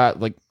have a guy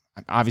like.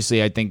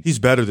 Obviously, I think He's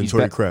better than He's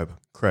Torrey be-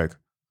 Craig,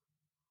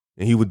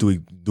 and he would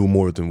do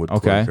more than what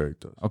Okay. Torrey Craig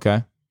does.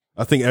 okay.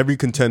 I think every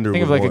contender.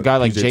 Think of would like a want guy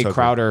like PJ Jay Tucker.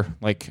 Crowder.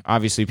 Like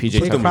obviously, PJ Jay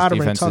Tucker's Crowder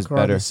and defense is Tucker are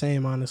better. the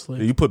same, honestly.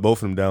 Yeah, you put both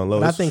of them down low.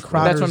 But I it's- think That's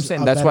what I'm Crowder's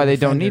saying. a That's better why they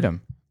don't defender. need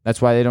him.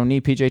 That's why they don't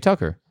need PJ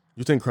Tucker.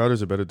 You think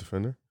Crowder's a better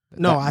defender?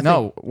 No, I think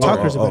no.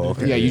 Tucker's a better okay.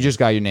 defender. Yeah, you just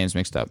got your names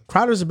mixed up.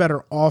 Crowder's a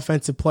better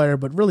offensive player,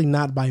 but really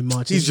not by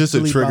much. He's just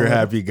really a trigger by-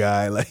 happy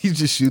guy. Like he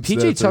just shoots.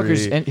 PJ that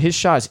Tucker's three. his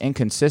shot is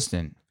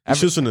inconsistent. He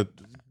shoots from the.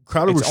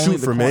 Crowder would It's only shoot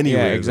the from corner-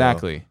 anywhere. Yeah, though.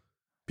 exactly.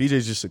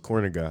 PJ's just a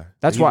corner guy.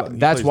 That's He- why. he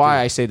That's plays why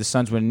defense. I say the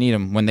Suns wouldn't need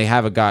him when they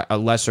have a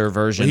lesser But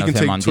version he of can him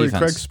take on Torrey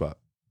defense. Craig's spot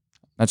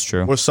That's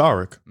true. or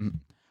Saric.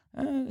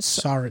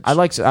 Sarge. I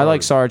like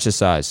Saric's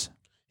size.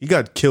 He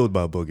got killed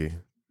by Boogie.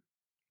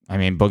 I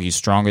mean, Boogie's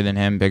stronger than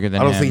him, bigger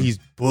than I him. don't think he's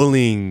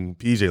bullying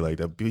PJ like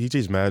that.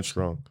 PJ's mad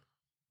strong.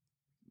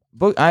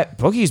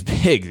 Boogie's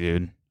big,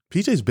 dude.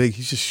 PJ's big.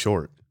 He's just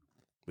short,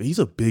 but he's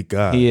a big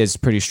guy. He is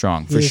pretty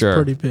strong He for is sure.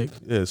 pretty big.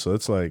 Yeah, so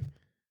it's like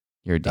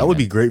You're a that would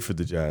demon. be great for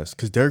the Jazz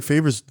because Derek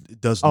Favors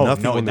does Oh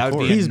nothing no, on the that would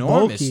court. be He's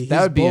enormous. bulky. That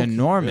He's would be bulky.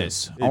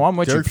 enormous. Yeah. Oh, I'm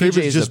with Derek you. PJ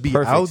Favors is just a be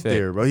perfect out fit.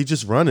 there, bro. He's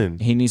just running.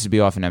 He needs to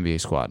be off an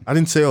NBA squad. I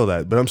didn't say all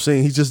that, but I'm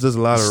saying he just does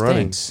a lot He of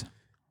running. stinks.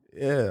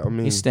 Yeah, I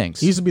mean, He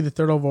stinks. He used to be the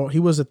third overall. He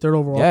was the third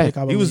overall Yeah, pick.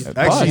 I he believe. was But-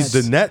 actually Nets.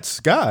 the Nets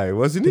guy,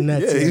 wasn't he? The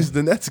Nets, yeah, yeah. he's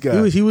the Nets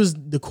guy. He was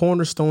the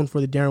cornerstone for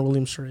the Darren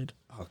Williams trade.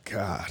 Oh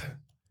God,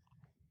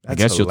 I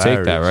guess you'll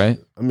take that, right?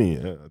 I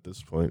mean, yeah, at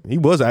this point, he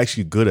was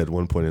actually good at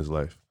one point in his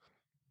life.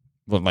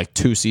 What, like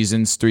 2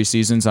 seasons, 3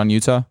 seasons on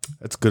Utah?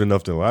 That's good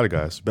enough than a lot of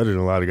guys. Better than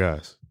a lot of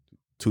guys.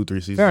 2-3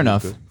 seasons. Fair is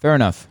enough. good. Fair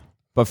enough.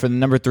 But for the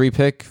number 3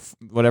 pick,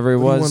 whatever it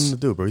What do you want him was, to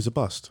do, bro? He's a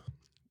bust.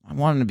 I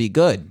want him to be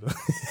good.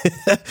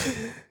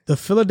 The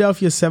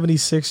Philadelphia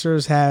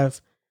 76ers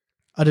have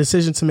a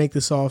decision to make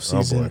this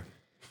offseason.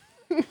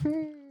 Oh,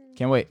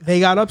 Can't wait. They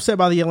got upset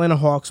by the Atlanta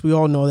Hawks. We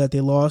all know that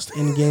they lost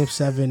in Game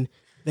 7.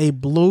 They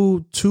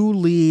blew 2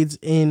 leads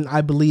in,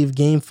 I believe,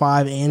 Game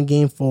 5 and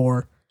Game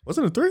 4.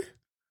 Wasn't it 3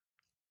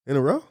 in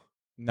a row?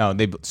 No,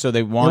 they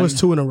It won. was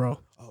 2 in a row.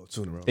 Oh,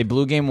 2 in a row. They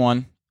blew game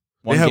 1,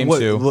 won They have game what?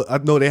 2. I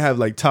know they have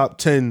like top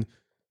 10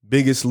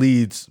 biggest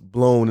leads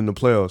blown in the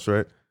playoffs,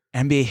 right?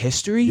 NBA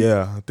history?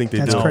 Yeah, I think they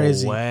That's do. No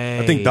crazy. way.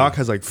 I think Doc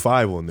has like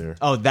 5 on there.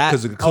 Oh, that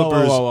Because of the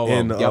Clippers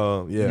and Yep. yeah.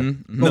 Mhm, in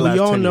mhm. the But last we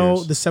all 10 know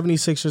years. the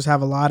 76ers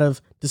have a lot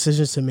of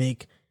decisions to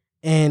make.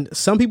 And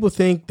some people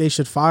think they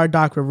should fire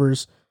Doc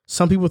Rivers.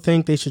 Some people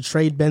think they should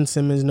trade Ben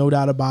Simmons, no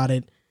doubt about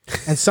it.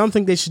 And some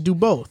think they should do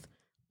both.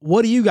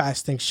 What do you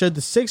guys think? Should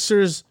the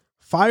Sixers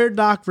fire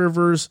Doc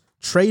Rivers,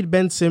 trade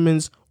Ben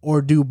Simmons,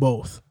 or do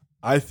both?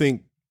 I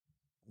think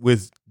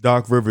with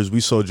Doc Rivers,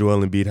 we saw Joel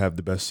Embiid have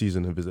the best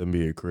season of his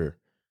NBA career.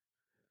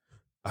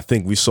 I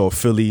think we saw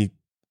Philly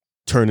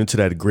turn into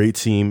that great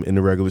team in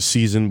the regular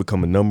season,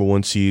 become a number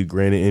 1 seed,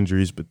 granted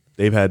injuries, but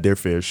they've had their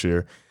fair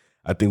share.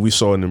 I think we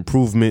saw an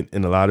improvement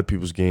in a lot of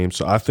people's games.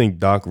 So I think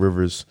Doc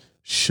Rivers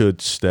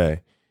should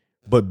stay,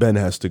 but Ben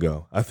has to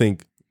go. I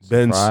think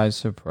Ben's,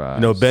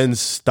 Surprise.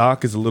 Ben's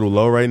stock is a little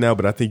low right now,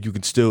 but I think you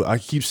can still, I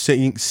keep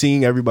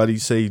seeing everybody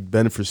say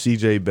Ben for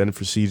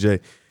CJ,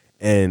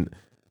 and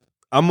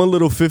I'm a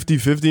little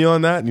 50-50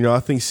 on that. I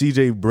think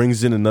CJ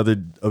brings in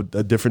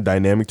a different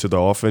dynamic to the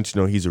offense.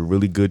 He's a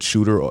really good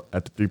shooter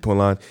at the 3-point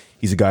line.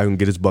 He's a guy who can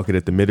get his bucket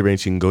at the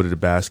mid-range. He can go to the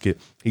basket.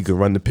 He can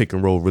run the pick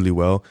and roll really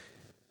well.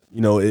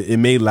 It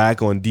may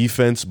lack on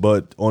defense,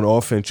 but on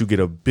offense, you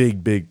get a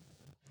big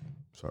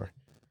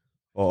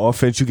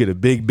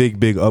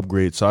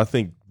upgrade. So I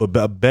think, but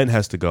Ben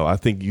has to go. I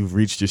think you've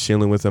reached your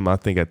ceiling with him. I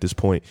think at this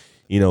point,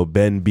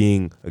 Ben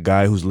being a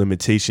guy whose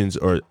limitations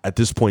are at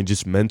this point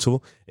just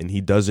mental, and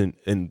he doesn't.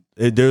 And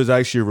there's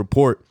actually a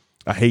report.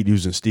 I hate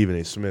using Stephen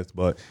A. Smith,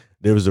 but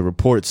there was a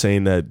report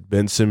saying that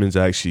Ben Simmons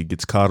actually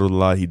gets coddled a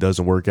lot. He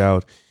doesn't work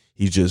out.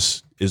 He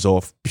just is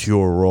off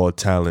pure raw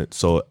talent.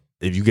 So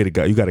if you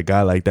got a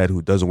guy like that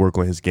who doesn't work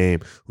on his game,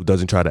 who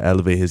doesn't try to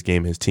elevate his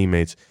game, his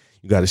teammates,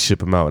 you got to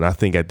ship him out. And I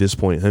think at this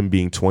point, him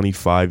being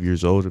 25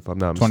 years old, if I'm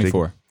not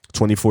mistaken,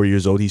 24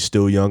 years old, he's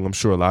still young. I'm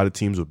sure a lot of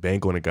teams would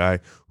bank on a guy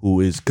who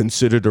is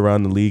considered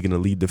around the league an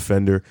elite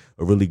defender,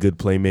 a really good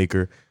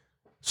playmaker.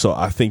 So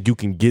I think you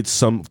can get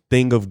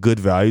something of good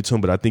value to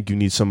him, but I think you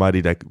need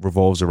somebody that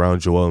revolves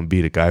around Joel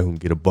Embiid, a guy who can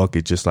get a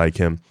bucket just like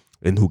him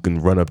and who can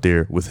run up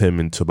there with him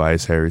and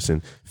Tobias Harris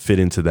and fit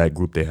into that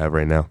group they have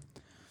right now.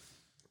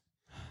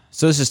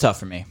 So this is tough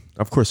for me.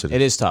 Of course it is.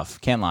 It is tough.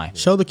 Can't lie.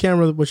 Show the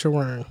camera what you're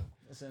wearing.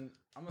 Listen,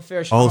 I'm a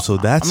fair. Oh, so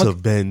that's a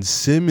Ben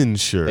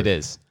Simmons shirt. It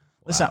is.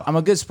 Listen, I'm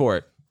a good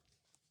sport.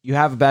 You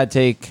have a bad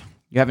take.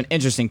 You have an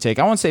interesting take.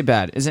 I won't say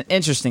bad. It's an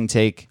interesting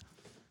take.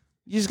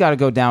 You just got to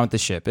go down with the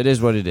ship. It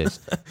is what it is.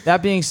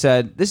 That being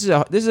said, this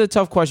is a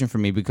tough question for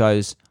me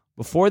because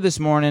before this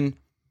morning,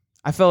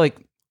 I felt like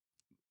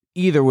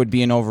either would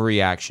be an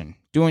overreaction.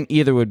 Doing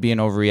either would be an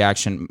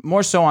overreaction.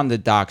 More so on the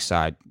Doc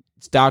side.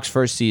 It's Doc's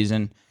first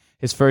season.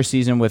 His first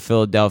season with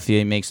Philadelphia,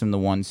 he makes him the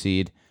 1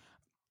 seed.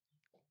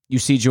 You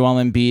see Joel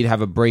Embiid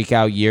have a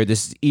breakout year.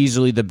 This is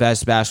easily the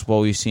best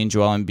basketball we've seen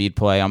Joel Embiid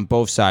play on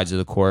both sides of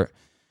the court.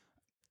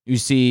 You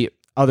see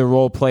other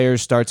role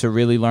players start to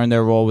really learn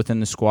their role within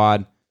the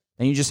squad.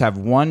 Then you just have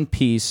one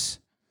piece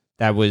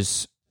that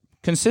was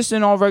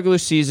consistent all regular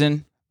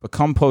season, but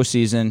come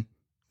postseason,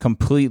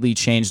 completely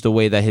changed the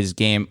way that his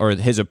game or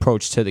his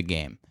approach to the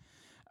game.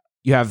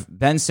 You have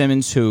Ben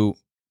Simmons, who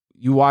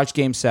you watch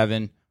Game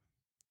 7.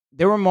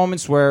 There were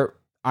moments where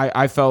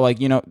I felt like,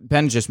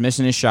 Ben just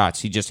missing his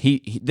shots.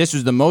 This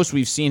was the most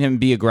we've seen him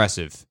be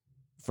aggressive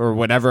for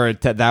whatever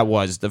that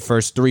was, the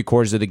first 3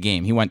 quarters of the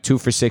game. He went 2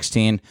 for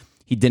 16.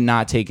 He did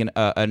not take an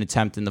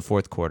attempt in the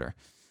fourth quarter.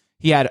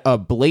 He had a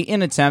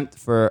blatant attempt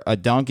for a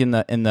dunk in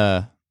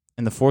the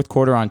fourth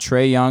quarter on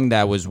Trae Young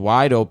that was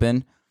wide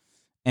open,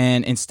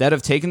 and instead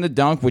of taking the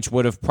dunk, which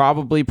would have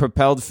probably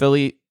propelled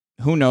Philly,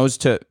 who knows,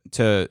 to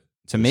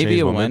maybe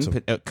a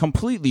win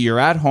completely. You're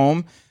at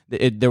home.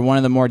 They're one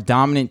of the more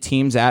dominant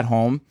teams at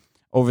home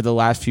over the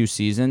last few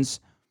seasons.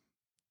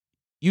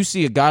 You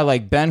see a guy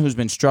like Ben who's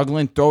been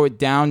struggling, throw it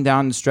down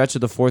the stretch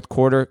of the fourth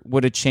quarter,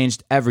 would have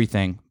changed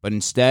everything. But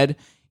instead,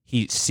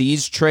 he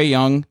sees Trae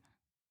Young.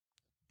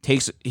 He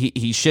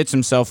shits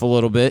himself a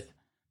little bit,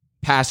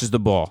 passes the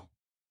ball.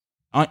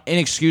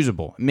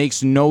 Inexcusable. It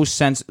makes no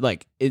sense.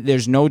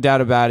 There's no doubt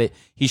about it.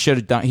 He should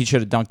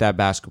have dunked that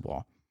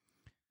basketball.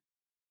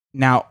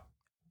 Now,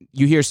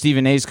 you hear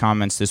Stephen A's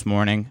comments this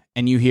morning,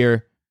 and you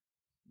hear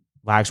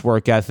lacks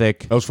work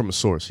ethic. That was from a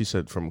source. He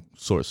said from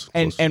source.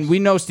 And we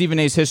know Stephen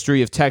A's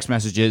history of text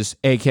messages,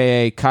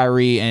 a.k.a.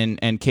 Kyrie and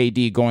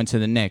KD going to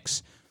the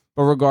Knicks.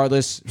 But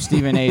regardless,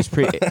 Stephen A's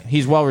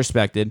he's well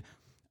respected.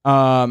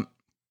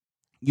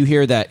 You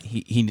hear that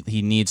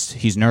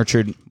he's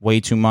nurtured way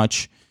too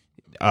much.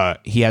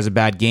 He has a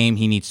bad game.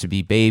 He needs to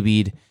be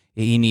babied.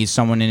 He needs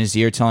someone in his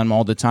ear telling him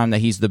all the time that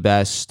he's the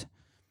best.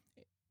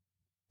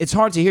 It's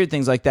hard to hear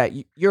things like that.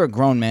 You're a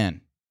grown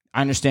man. I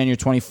understand you're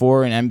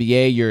 24 in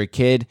NBA. You're a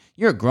kid.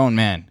 You're a grown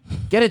man.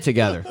 Get it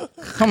together.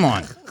 Come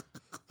on.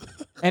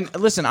 And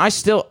listen, I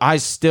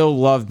still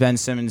love Ben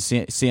Simmons'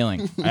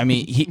 ceiling. I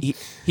mean, he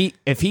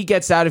if he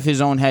gets out of his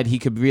own head, he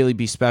could really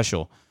be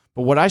special.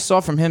 But what I saw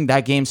from him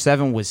that Game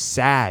 7 was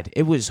sad.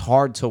 It was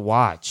hard to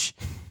watch.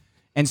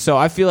 And so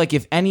I feel like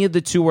if any of the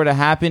two were to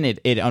happen,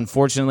 it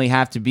unfortunately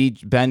have to be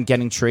Ben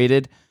getting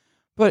traded.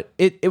 But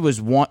it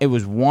was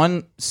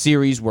one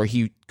series where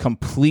he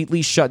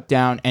completely shut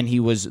down and he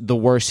was the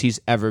worst he's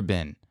ever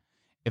been.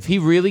 If he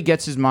really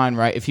gets his mind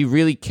right, if he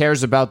really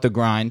cares about the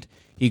grind,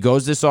 he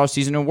goes this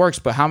offseason and works.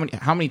 But how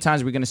many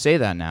times are we going to say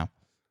that now?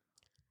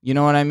 You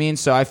know what I mean?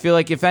 So I feel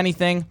like if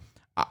anything,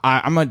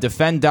 I'm going to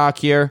defend Doc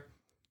here.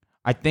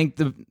 I think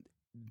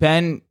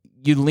Ben,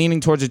 you leaning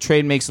towards a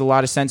trade makes a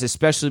lot of sense,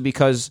 especially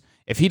because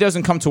if he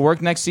doesn't come to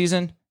work next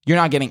season, you're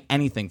not getting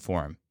anything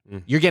for him.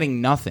 You're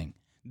getting nothing.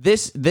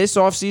 This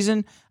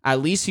offseason, at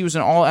least he was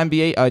an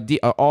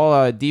all-NBA,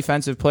 all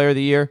defensive player of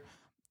the year.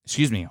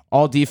 Excuse me,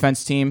 all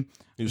defense team.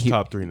 He was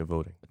top 3 in the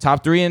voting.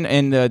 Top 3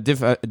 in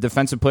the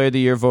defensive player of the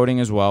year voting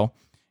as well.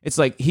 It's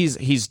like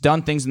he's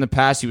done things in the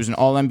past. He was an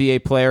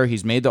all-NBA player.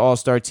 He's made the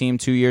All-Star team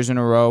 2 years in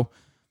a row.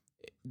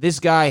 This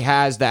guy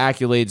has the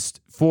accolades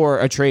for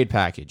a trade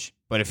package.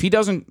 But if he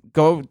doesn't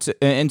go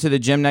into the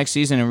gym next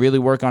season and really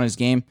work on his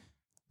game,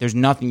 there's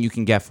nothing you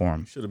can get for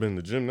him. Should have been in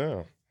the gym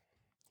now.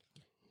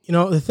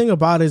 The thing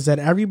about it is that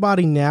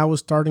everybody now is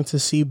starting to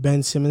see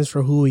Ben Simmons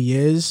for who he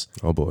is.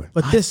 Oh boy!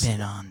 But I've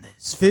been on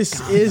this. This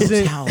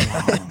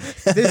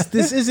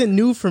isn't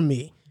new for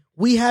me.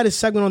 We had a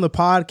segment on the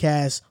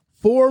podcast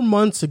 4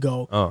 months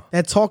ago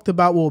that talked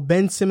about, will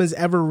Ben Simmons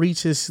ever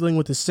reach his ceiling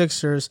with the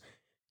Sixers?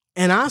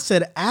 And I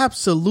said,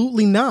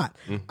 absolutely not.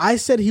 I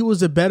said he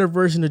was a better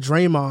version of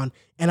Draymond,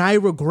 and I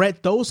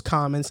regret those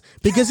comments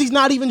because he's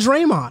not even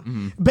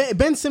Draymond.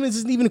 Ben Simmons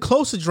isn't even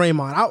close to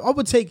Draymond. I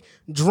would take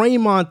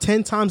Draymond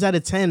 10 times out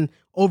of 10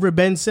 over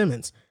Ben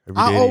Simmons.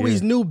 I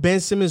always knew Ben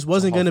Simmons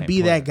wasn't going to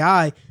be that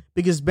guy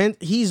because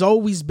he's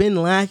always been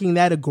lacking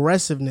that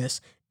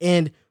aggressiveness.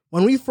 And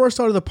when we first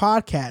started the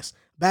podcast,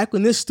 back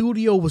when this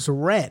studio was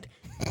red,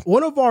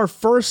 one of our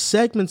first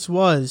segments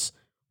was,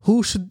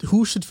 who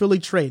should Philly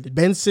trade?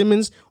 Ben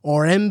Simmons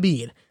or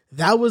Embiid?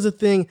 That was the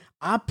thing.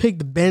 I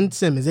picked Ben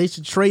Simmons. They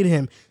should trade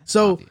him.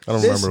 So I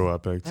don't remember who I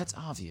picked. That's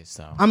obvious,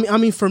 though. I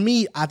mean, for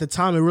me at the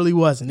time, it really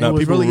wasn't. No, It was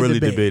people really were a really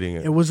debate. debating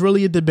it. It was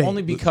really a debate.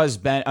 Only because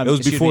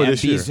before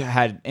this Embiid year.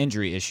 had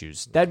injury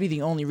issues. That'd be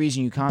the only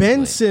reason you contemplate.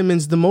 Ben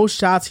Simmons, the most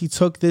shots he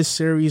took this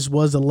series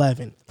was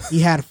 11. He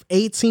had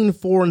 18,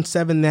 4, and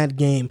 7 that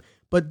game.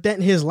 But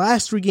then his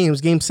last 3 games,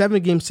 Game 7,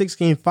 Game 6,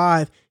 Game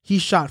 5, he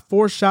shot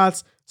 4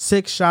 shots,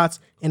 6 shots,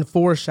 and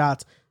 4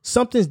 shots.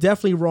 Something's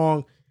definitely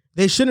wrong.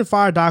 They shouldn't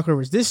fire Doc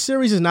Rivers. This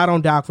series is not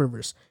on Doc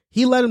Rivers.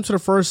 He led them to the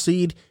first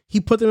seed. He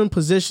put them in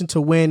position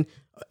to win.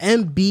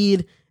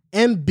 Embiid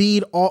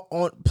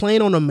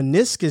playing on a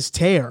meniscus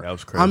tear. That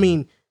was crazy. I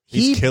mean,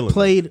 he He's killing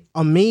played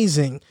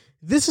amazing.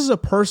 This is a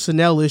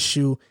personnel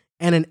issue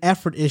and an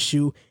effort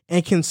issue.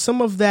 And can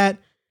some of that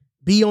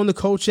be on the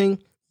coaching?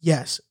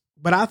 Yes.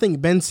 But I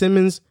think Ben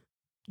Simmons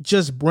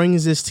just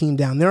brings this team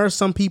down. There are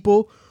some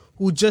people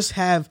who just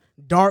have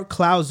dark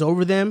clouds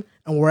over them,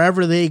 and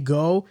wherever they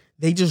go,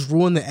 they just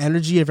ruin the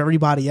energy of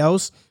everybody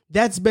else.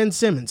 That's Ben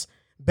Simmons.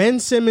 Ben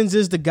Simmons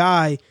is the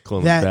guy Call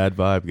him that bad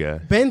vibe guy.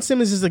 Ben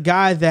Simmons is the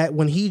guy that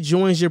when he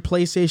joins your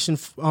PlayStation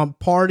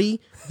party,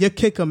 you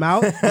kick him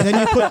out, and then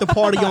you put the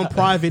party on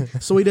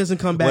private so he doesn't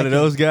come back. One of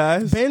those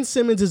guys. Ben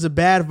Simmons is a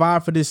bad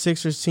vibe for this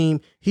Sixers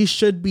team. He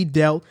should be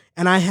dealt,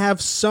 and I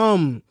have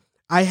some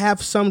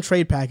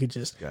trade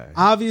packages. Guy.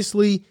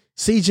 Obviously,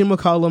 CJ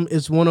McCollum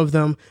is one of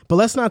them, but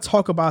let's not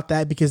talk about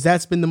that because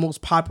that's been the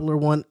most popular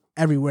one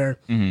everywhere.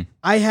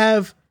 I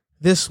have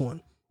this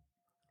one.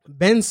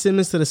 Ben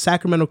Simmons to the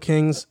Sacramento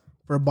Kings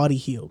for Buddy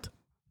Hield.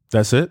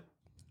 That's it?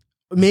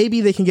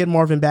 Maybe they can get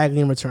Marvin Bagley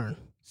in return.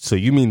 So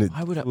you mean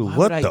Why would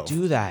I the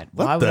do that?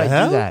 What Why the would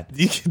hell? I do that?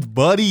 You get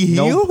Buddy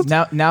No, Hield?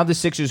 now the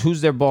Sixers,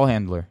 who's their ball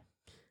handler?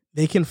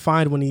 They can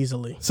find one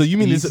easily. So you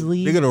mean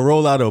Easily? they're gonna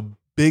roll out a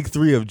big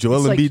 3 of Joel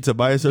It's like Embiid,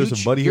 Tobias Harris,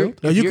 and Buddy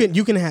Hield? No,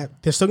 you can have.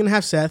 They're still gonna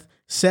have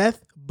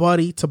Seth,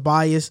 Buddy,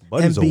 Tobias,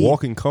 Buddy's Embiid. a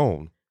walking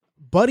cone.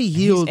 Buddy He's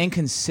Hield.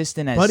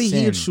 inconsistent as Buddy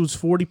sin. Hield shoots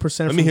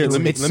 40%. Let me hear- from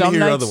let me- three. hear your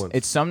nights, other one.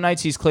 It's some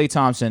nights he's Klay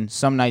Thompson,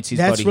 some nights he's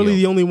That's Buddy really Hield.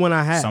 the only one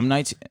I have. Some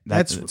nights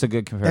that's a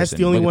good comparison. That's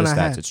the only Look one at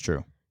the I stats, had. It's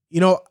true. You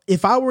know,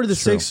 if I were the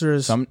It's true.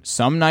 Sixers,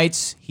 Some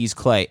nights he's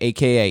Klay,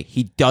 aka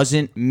he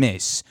doesn't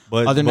miss.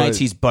 But- Other but- nights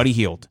he's Buddy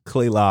Hield.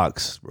 Clay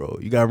Locks, bro.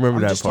 You gotta remember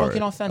I'm that just part.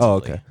 talking offensively. Oh,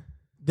 okay.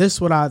 this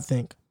is what I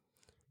think.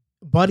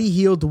 Buddy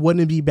Hield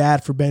wouldn't be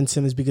bad for Ben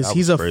Simmons because That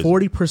he's was a crazy.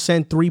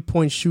 40%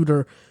 3-point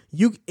shooter.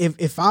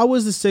 If I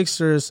was the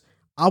Sixers,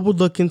 I would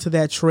look into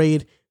that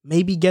trade,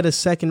 maybe get a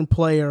second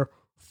player,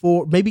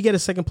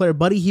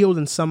 Buddy Hield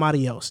and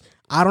somebody else.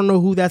 I don't know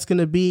who that's going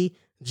to be,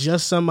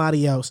 just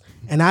somebody else.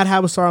 And I'd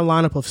have a starting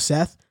lineup of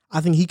Seth. I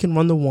think he can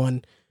run the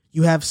 1.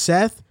 You have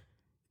Seth.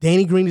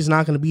 Danny Green is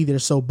not going to be there,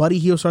 so Buddy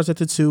Hield starts at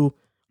the 2,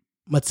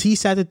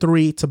 Matisse at the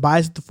 3,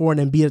 Tobias at the 4,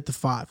 and Embiid at the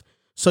 5.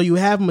 So you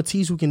have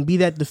Matisse who can be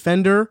that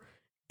defender,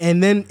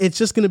 and then it's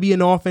just going to be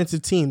an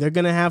offensive team. They're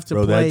going to have to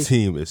Bro, play. that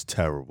team is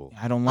terrible.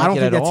 I don't like I don't it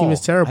think at that all. team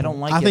is terrible. I don't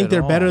like it I think at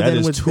they're all. better That than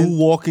is with 2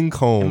 walking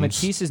cones. And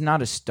Matisse is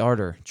not a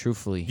starter,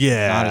 truthfully.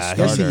 Yeah, not a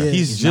Yes, starter. he is.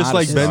 he's just not a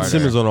like Ben starter.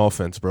 Simmons on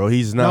offense, bro.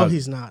 He's not. No,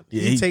 he's not.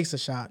 Yeah, he takes a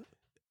shot.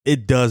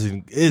 It doesn't.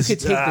 You It's, could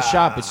take the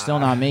shot, but still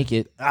not make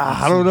it.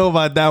 I don't know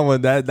about that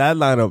one. That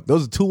lineup.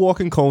 Those are 2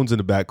 walking cones in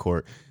the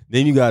backcourt.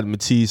 Then you got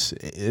Matisse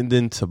and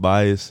then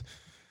Tobias.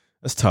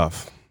 That's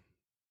tough.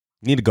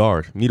 Need a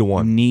guard. Need a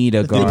 1. Need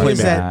a The thing guard.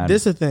 is that man.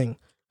 this is the thing.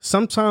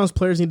 Sometimes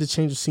players need to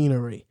change the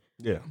scenery.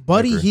 Yeah.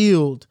 Buddy I agree.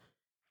 Hield,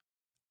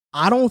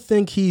 I don't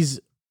think he's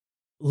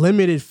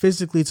limited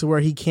physically to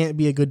where he can't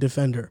be a good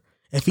defender.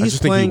 If I he's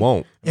just think he playing,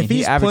 won't. I mean, if he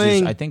he's averages,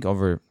 playing, I think,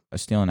 over a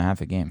steal and a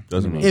half a game.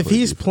 Doesn't mean- if play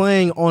he's defense.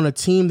 playing on a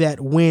team that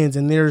wins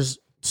and there's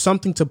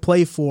something to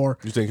play for,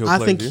 You think he'll I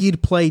play think D?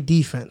 he'd play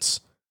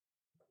defense.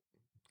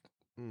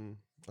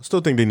 I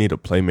still think they need a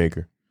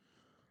playmaker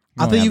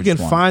I think you can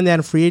average one. find that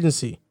in free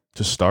agency,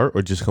 to start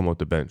or just come off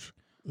the bench.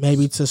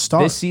 maybe to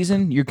start. This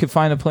season, you could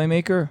find a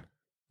playmaker.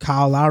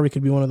 Kyle Lowry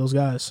could be one of those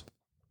guys.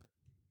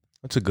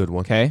 That's a good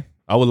one. Okay.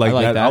 I would like, I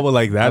like that. that. I would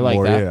like that I like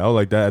more. that. Yeah, I would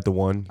like that at the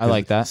 1. I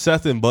like that.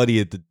 Seth and Buddy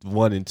at the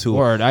 1 and 2.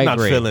 Word, I Not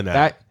agree. feeling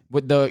that.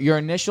 With your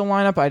initial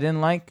lineup, I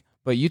didn't like,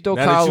 but you throw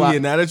Now Kyle that, Lowry. you,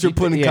 now that you're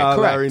putting Kyle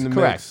correct, Lowry in the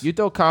correct. mix, You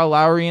throw Kyle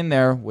Lowry in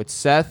there with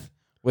Seth,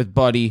 with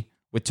Buddy,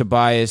 with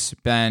Tobias,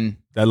 Ben.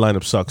 that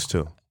lineup sucks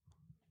too.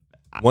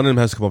 One of them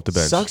has to come off the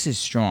bench. Sucks is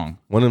strong.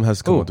 One of them has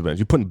to come Who? off the bench.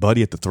 You're putting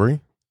Buddy at the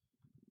 3?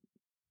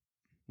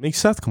 Make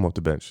Seth come off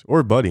the bench.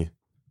 Or Buddy.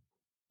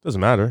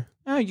 Doesn't matter.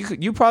 Yeah,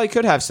 you probably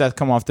could have Seth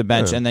come off the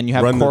bench, Yeah. and then you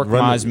have Run the-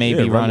 Korkmaz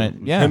maybe run it.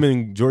 Yeah, Him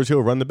and George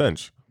Hill run the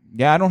bench.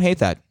 yeah, I don't hate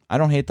that. I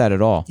don't hate that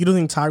at all. You don't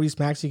think Tyrese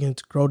Maxey can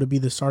grow to be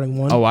the starting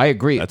 1? Oh, I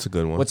agree. That's a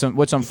good one.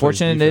 What's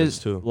unfortunate defense, is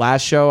too.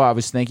 last show I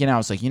was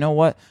like, you know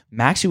what?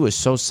 Maxey was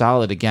so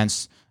solid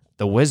against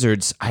the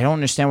Wizards. I don't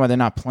understand why they're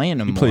not playing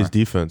him He more. plays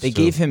defense. They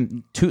too. gave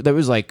him 2. There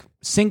was like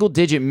single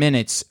digit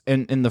minutes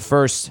in the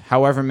first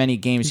however many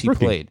games He's he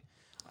rookie. played.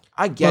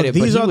 I get Look, it.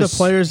 these but are he the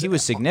players. He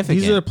was significant.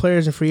 These are the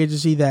players in free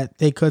agency that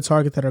they could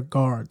target that are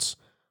guards.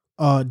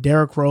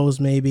 Derrick Rose,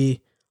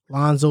 maybe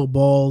Lonzo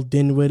Ball,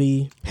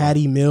 Dinwiddie,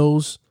 Patty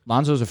Mills.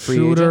 Lonzo's a free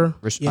Schroeder,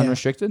 agent, yeah.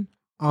 unrestricted.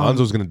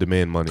 Lonzo's going to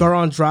demand money.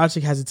 Goran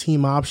Dragic has a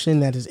team option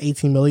that is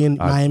 $18 million.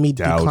 Miami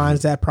doubt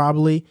declines that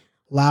probably.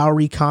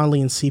 Lowry,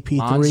 Conley, and CP3.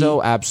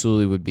 Lonzo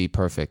absolutely would be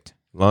perfect.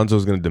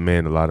 Lonzo's going to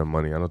demand a lot of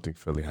money. I don't think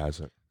Philly has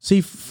it.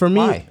 See, for me,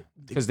 Why?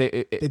 Because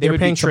they're they're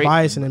paying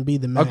Tobias and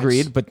Embiid the max.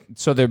 Agreed, but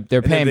so they're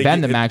paying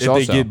Ben the max if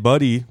also. they get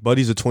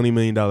Buddy's a $20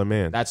 million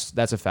man.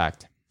 That's a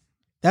fact.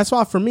 That's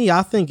why for me,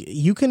 I think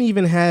you can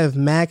even have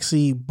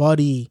Maxey,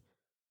 Buddy,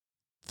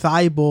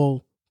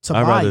 Thibault,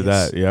 Tobias. I'd rather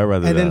that. Yeah, I'd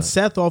rather that. And then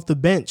Seth off the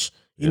bench.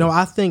 You know,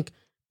 I think.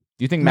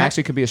 Do you think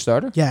Maxey could be a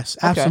starter? Yes,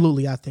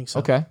 absolutely. I think so.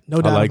 Okay.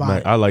 No doubt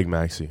about it. I like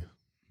Maxey.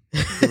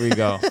 Here we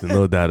go.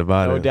 No doubt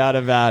about it. No doubt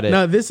about it.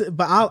 No,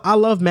 but I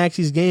love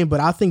Maxey's game, but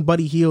I think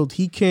Buddy Hield,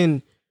 he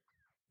can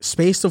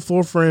space the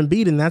floor for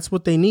Embiid, and that's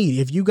what they need.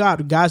 If you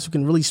got guys who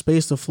can really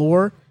space the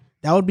floor,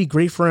 that would be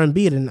great for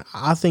Embiid, and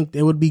I think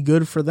it would be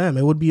good for them.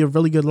 It would be a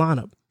really good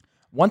lineup.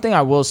 One thing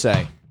I will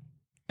say,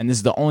 and this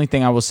is the only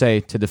thing I will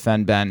say to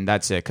defend Ben,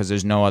 that's it, because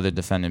there's no other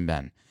defending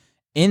Ben.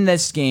 In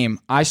this game,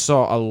 I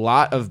saw a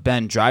lot of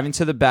Ben driving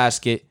to the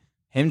basket,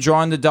 him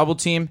drawing the double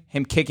team,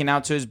 him kicking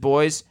out to his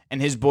boys,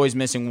 and his boys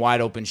missing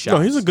wide open shots.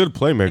 No, he's a good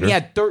playmaker. And he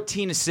had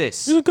 13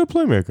 assists. He's a good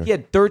playmaker. He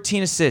had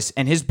 13 assists,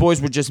 and his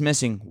boys were just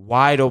missing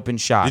wide open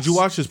shots. Did you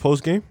watch his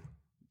post game?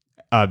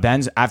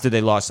 Ben's, after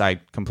they lost,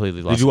 I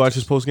completely lost. Did you watch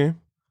his post game?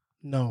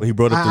 No. When he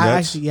brought up the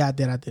Nets? Actually, yeah, I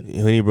did.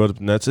 When he brought up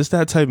the Nets, it's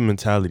that type of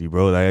mentality,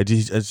 bro. Like,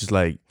 it's just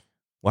like,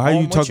 why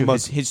are you talking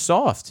about his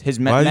soft?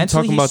 Why are you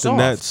talking about the soft.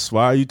 Nets?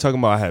 Why are you talking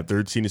about I had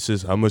 13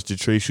 assists? How much did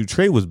Trey shoot?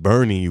 Trey was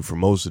burning you for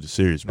most of the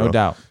series, bro. No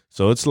doubt.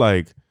 So it's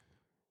like,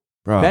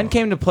 bro. Ben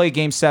came to play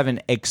Game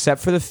 7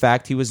 except for the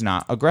fact he was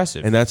not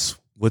aggressive. And that's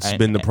what's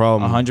been the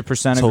problem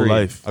 100% his whole agreed.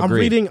 life. I'm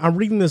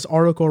reading this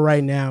article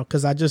right now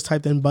because I just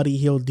typed in Buddy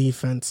Hield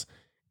defense,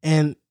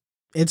 and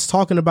it's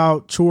talking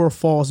about true or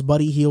false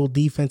Buddy Hield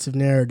defensive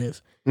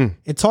narrative.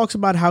 It talks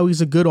about how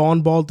he's a good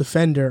on-ball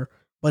defender,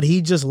 but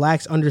he just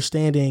lacks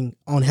understanding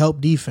on help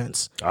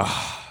defense.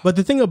 But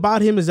the thing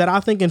about him is that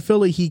I think in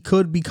Philly he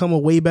could become a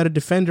way better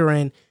defender,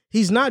 and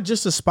he's not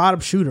just a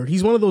spot-up shooter.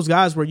 He's one of those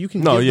guys where you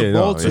can give the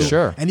ball to,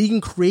 sure. and he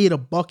can create a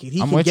bucket. He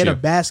can get a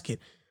basket.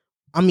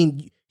 I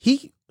mean,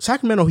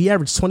 Sacramento, he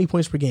averaged 20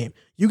 points per game.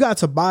 You got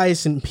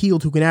Tobias and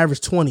Hield who can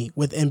average 20,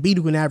 with Embiid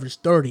who can average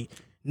 30.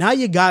 Now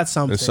you got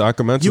something. And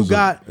Sacramento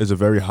is a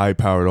very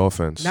high-powered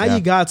offense. Now you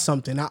got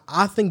something.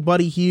 I think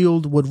Buddy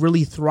Hield would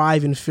really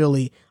thrive in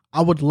Philly.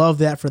 I would love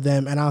that for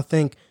them. And I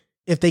think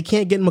if they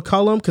can't get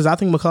McCollum, because I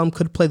think McCollum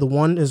could play the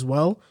 1 as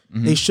well,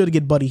 they should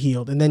get Buddy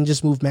Hield and then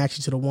just move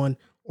Maxey to the 1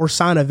 or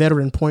sign a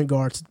veteran point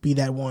guard to be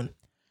that 1.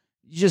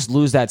 You just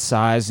lose that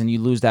size and you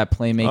lose that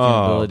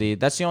playmaking ability.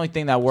 That's the only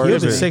thing that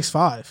worries me. Hield's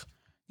 6'5".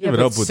 Give it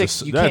up with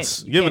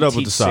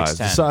the size.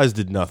 The size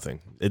did nothing.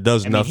 It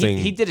does nothing.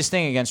 He did his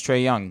thing against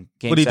Trae Young.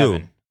 Game What did he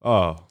 7. do?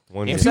 Oh,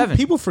 one Game game. 7.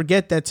 People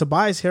forget that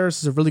Tobias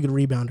Harris is a really good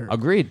rebounder.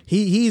 Agreed.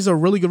 He's a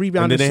really good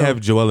rebounder. And then they have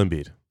Joel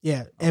Embiid.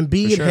 Yeah,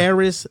 Embiid,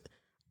 Harris.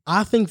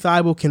 I think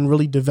Thibault can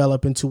really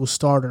develop into a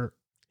starter.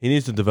 He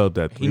needs to develop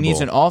that 3 He needs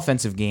ball. an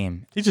offensive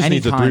game. He just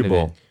needs a 3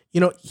 ball. You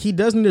know, he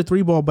does need a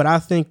 3 ball, but I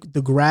think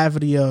the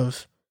gravity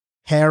of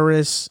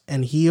Harris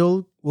and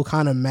Hield will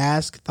kind of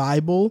mask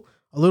Thibault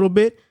a little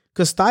bit,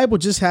 because Thibault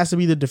just has to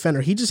be the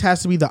defender. He just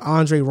has to be the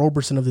Andre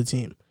Roberson of the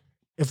team,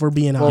 if we're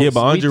being honest. Yeah,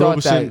 but Andre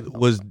Roberson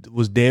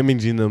was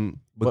damaging them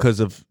because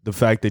of the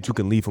fact that you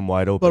can leave him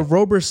wide open. But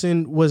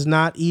Roberson was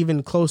not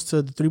even close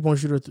to the 3-point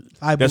shooter.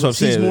 Thibault. That's what I'm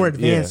saying. He's more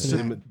advanced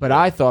than that. But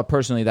I thought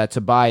personally that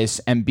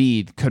Tobias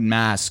Embiid could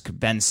mask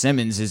Ben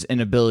Simmons'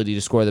 inability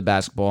to score the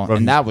basketball,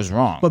 and that was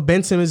wrong. But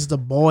Ben Simmons is the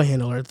ball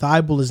handler.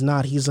 Thibault is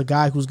not. He's a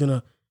guy who's going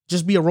to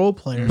just be a role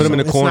player. Put him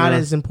in the corner. It's not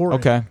as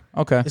important.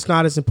 Okay. It's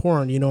not as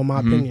important, in my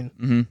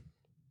opinion.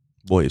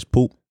 Boy, it's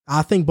poop.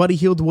 I think Buddy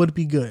Hield would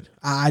be good.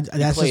 That's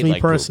just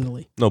me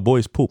personally. Poop. No, boy,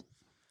 it's poop.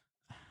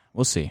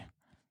 We'll see.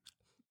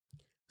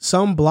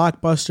 Some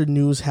blockbuster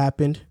news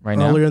happened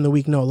earlier in the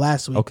week. No,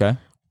 last week. Okay.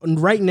 And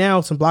right now,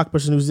 some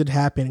blockbuster news did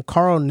happen.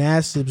 Carl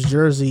Nassib's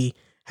jersey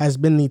has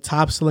been the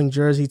top-selling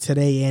jersey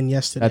today and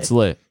yesterday. That's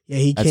lit. Yeah,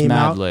 he came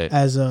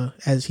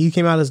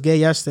out as gay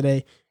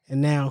yesterday,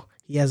 and now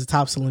he has a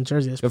top-selling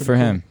jersey. That's good for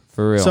him,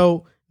 for real.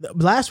 So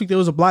last week there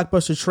was a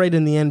blockbuster trade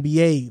in the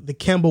NBA, the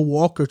Kemba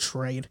Walker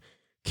trade.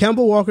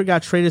 Kemba Walker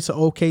got traded to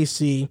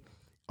OKC.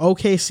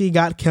 OKC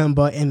got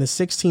Kemba and the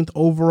 16th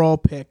overall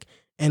pick,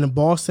 and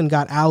Boston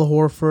got Al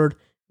Horford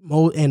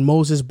and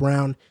Moses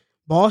Brown.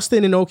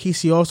 Boston and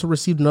OKC also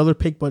received another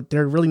pick, but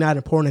they're really not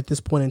important at this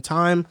point in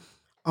time.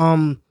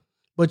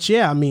 But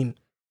yeah, I mean,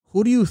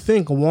 who do you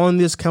think won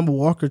this Kemba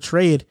Walker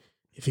trade?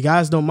 If you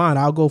guys don't mind,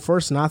 I'll go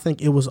first, and I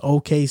think it was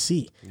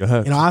OKC. Go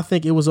ahead. I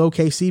think it was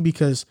OKC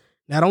because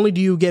not only do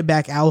you get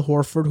back Al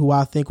Horford, who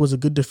I think was a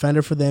good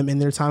defender for them in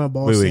their time at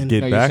Boston.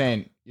 Get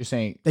back? You're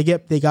saying They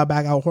got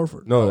back Al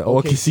Horford. No,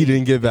 OKC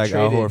didn't get back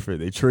Al traded. Horford.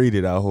 They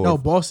traded Al Horford. No,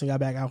 Boston got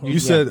back Al Horford. You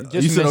said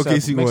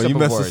OKC won. You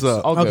messed us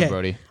up. All Okay. good,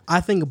 Brody.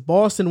 I think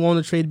Boston won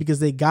the trade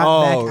because they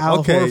got back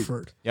Al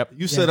Horford. Yep.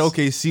 You said Yes.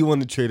 OKC won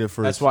the trade at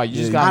first. That's why you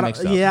just got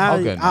mixed up. Yeah, All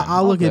good, man.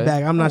 I'll All look it good.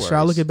 back. I'm No not sure.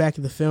 I'll worries. look it back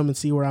at the film and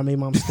see where I made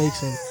my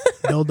mistakes and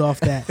build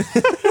off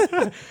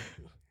that.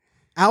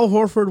 Al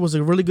Horford was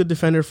a really good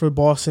defender for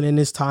Boston in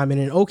his time,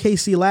 and in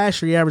OKC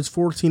last year he averaged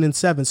 14 and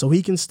 7, so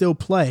he can still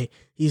play.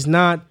 He's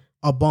not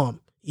a bum.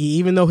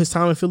 Even though his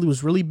time in Philly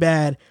was really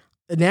bad,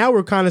 now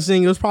we're kind of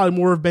seeing it was probably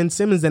more of Ben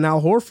Simmons than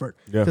Al Horford.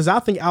 Yeah. Because I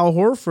think Al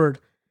Horford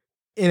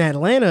in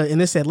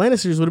this Atlanta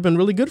series would have been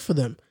really good for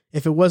them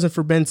if it wasn't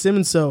for Ben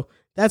Simmons. So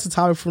that's a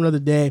topic for another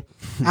day.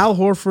 Al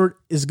Horford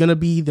is going to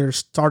be their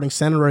starting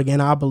center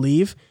again, I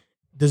believe,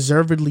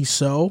 deservedly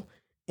so.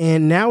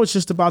 And now it's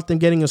just about them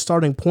getting a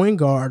starting point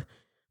guard.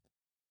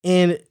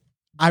 And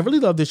I really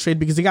love this trade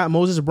because they got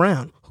Moses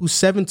Brown, who's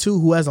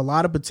 7'2", who has a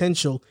lot of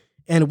potential.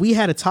 And we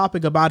had a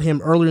topic about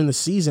him earlier in the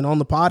season on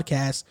the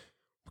podcast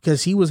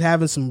because he was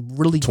having some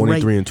really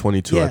 23 and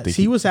 22. Yes, I think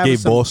he was having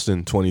gave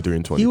Boston 23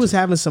 and 22. He was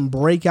having some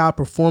breakout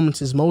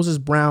performances. Moses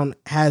Brown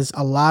has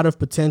a lot of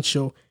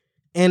potential.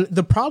 And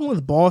the problem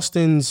with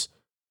Boston's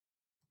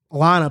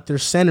lineup, their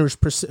centers,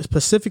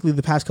 specifically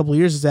the past couple of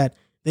years, is that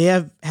they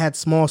have had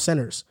small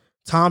centers.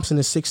 Thompson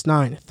is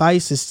 6'9",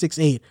 Theis is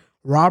 6'8",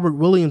 Robert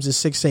Williams is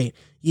 6'8".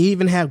 You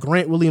even have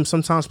Grant Williams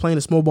sometimes playing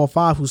a small ball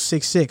 5 who's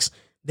 6'6".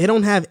 They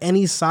don't have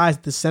any size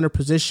at the center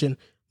position.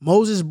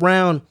 Moses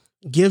Brown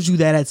gives you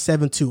that at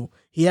 7'2".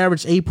 He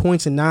averaged 8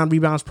 points and 9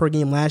 rebounds per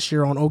game last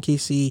year on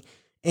OKC.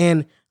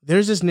 And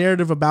there's this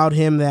narrative about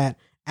him that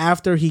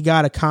after he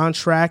got a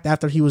contract,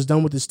 after he was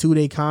done with his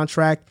 2-day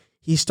contract,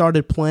 he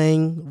started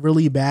playing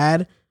really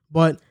bad.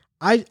 But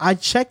I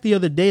checked the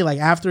other day, like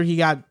after he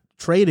got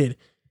traded,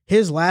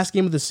 his last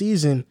game of the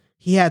season,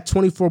 he had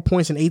 24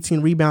 points and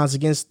 18 rebounds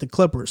against the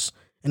Clippers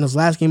in his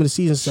last game of the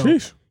season. So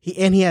Sheesh.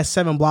 he has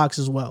 7 blocks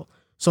as well.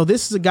 So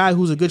this is a guy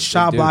who's a good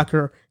shot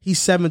blocker. He's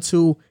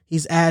 7'2".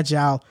 He's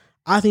agile.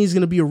 I think he's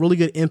going to be a really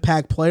good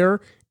impact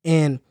player.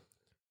 And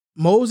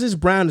Moses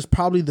Brown is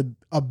probably going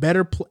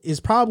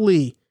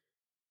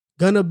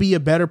to be a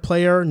better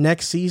player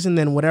next season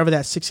than whatever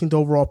that 16th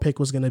overall pick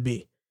was going to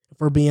be,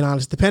 if we're being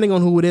honest, depending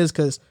on who it is,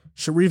 because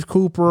Sharif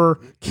Cooper,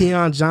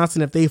 Keon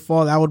Johnson, if they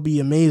fall, that would be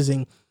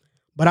amazing.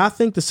 But I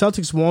think the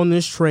Celtics won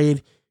this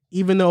trade,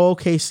 even though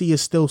OKC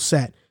is still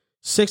set.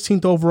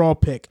 16th overall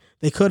pick.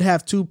 They could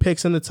have 2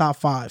 picks in the top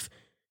 5.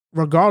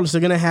 Regardless, they're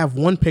going to have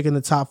 1 pick in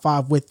the top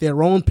 5 with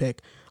their own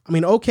pick. I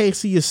mean,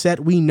 OKC is set.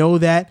 We know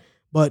that.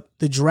 But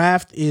the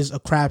draft is a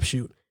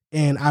crapshoot.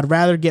 And I'd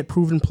rather get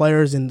proven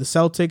players in the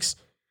Celtics.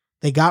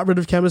 They got rid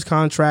of Kemba's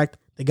contract.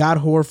 They got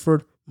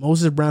Horford,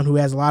 Moses Brown, who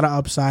has a lot of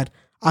upside.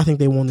 I think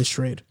they won this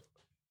trade.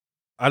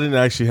 I didn't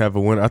actually have a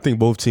win. I think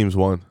both teams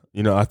won.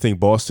 You know, I think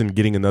Boston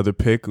getting another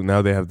pick.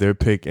 Now they have their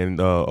pick and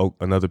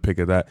another pick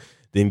of that.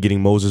 Then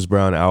getting Moses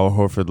Brown, Al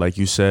Horford, like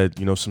you said,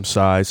 you know, some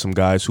size, some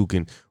guys who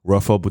can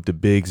rough up with the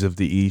bigs of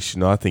the East.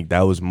 You know, I think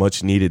that was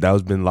much needed. That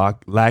was been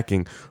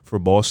lacking for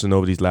Boston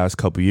over these last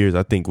couple of years.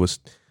 I think what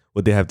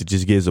they have to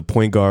just get is a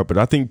point guard. But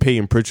I think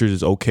Peyton Pritchard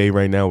is okay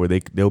right now, where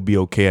they'll be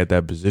okay at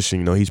that position.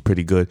 You know, he's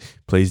pretty good,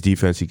 plays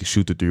defense, he can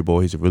shoot the 3 ball.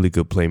 He's a really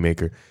good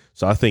playmaker.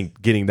 So I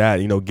think getting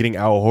that, you know, getting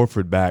Al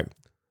Horford back,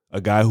 a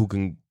guy who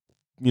can,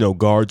 you know,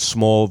 guard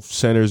small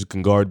centers,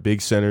 can guard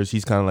big centers.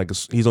 He's kind of like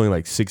he's only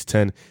like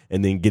 6'10",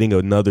 and then getting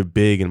another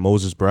big and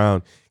Moses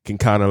Brown can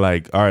kind of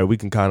like, all right, we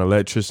can kind of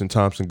let Tristan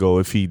Thompson go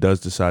if he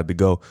does decide to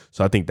go.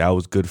 So I think that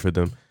was good for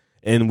them.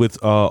 And with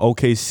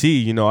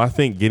OKC, you know, I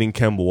think getting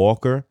Kemba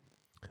Walker,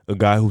 a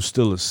guy who's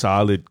still a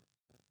solid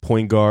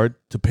point guard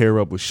to pair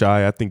up with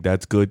Shai, I think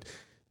that's good.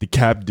 The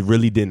cap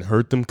really didn't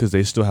hurt them because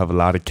they still have a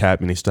lot of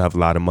cap and they still have a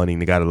lot of money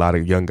and they got a lot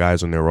of young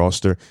guys on their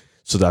roster.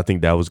 So I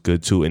think that was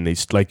good too. And they,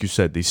 like you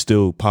said, they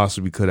still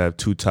possibly could have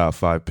 2 top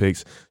 5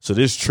 picks. So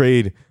this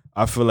trade,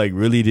 I feel like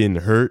really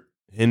didn't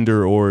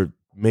hinder, or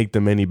make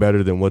them any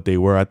better than what they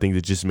were. I think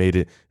it just made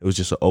it was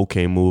just an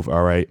okay move.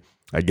 All right,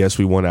 I guess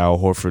we want Al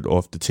Horford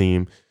off the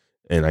team,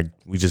 and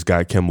we just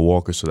got Kemba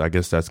Walker. So I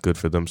guess that's good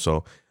for them.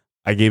 So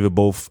I gave it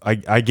both.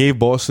 I gave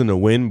Boston a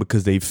win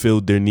because they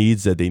filled their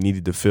needs that they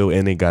needed to fill,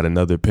 and they got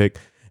another pick.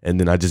 And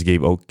then I just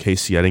gave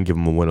OKC. I didn't give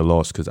them a win or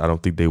loss because I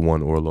don't think they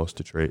won or lost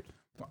the trade.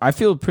 I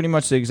feel pretty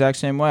much the exact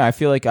same way. I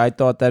feel like I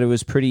thought that it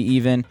was pretty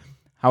even.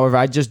 However,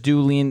 I just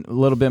do lean a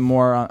little bit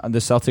more on the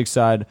Celtics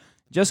side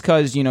just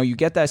because, you know, you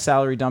get that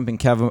salary dump in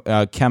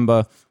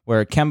Kemba,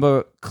 where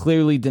Kemba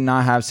clearly did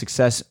not have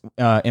success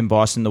in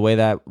Boston the way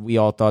that we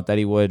all thought that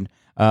he would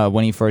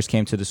when he first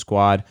came to the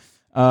squad.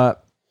 And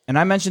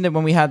I mentioned it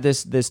when we had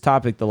this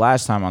topic the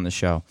last time on the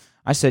show.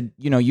 I said,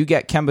 you know, you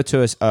get Kemba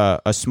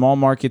to a small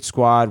market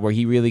squad where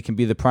he really can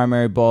be the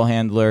primary ball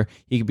handler.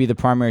 He could be the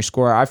primary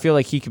scorer. I feel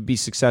like he could be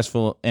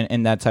successful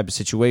in that type of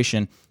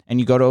situation. And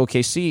you go to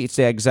OKC, it's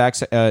the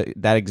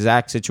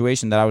exact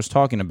situation that I was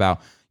talking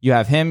about. You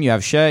have him, you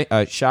have Shai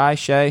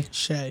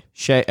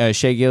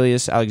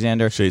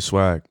Gilgeous-Alexander. Shea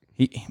Swag.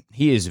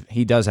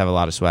 He does have a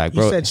lot of swag,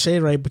 You bro. said Shea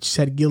right, but you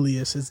said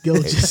Gilgeous. It's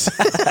Gilgeous.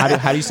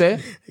 How do you say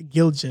it?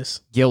 Gilgeous.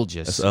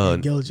 Gilgeous.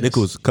 Gilgeous.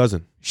 Nichols'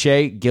 cousin.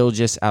 Shea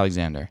Gilgeous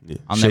Alexander. Yeah.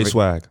 I'll Shea never,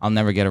 Swag. I'll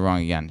never get it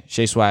wrong again.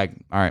 Shea Swag.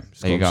 All right,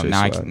 there you go. call him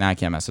Shea Swag. Now I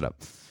can't mess it up.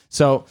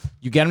 So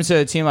you get him to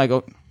a team like,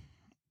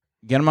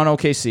 get him on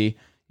OKC.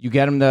 You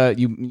get him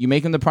you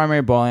make him the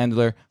primary ball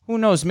handler. Who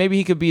knows? Maybe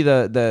he could be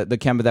the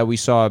Kemba that we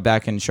saw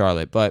back in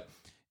Charlotte. But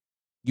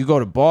you go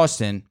to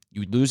Boston,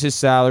 you lose his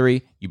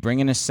salary. You bring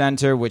in a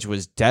center, which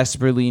was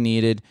desperately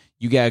needed.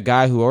 You get a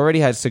guy who already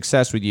had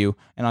success with you,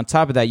 and on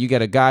top of that, you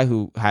get a guy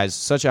who has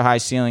such a high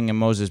ceiling in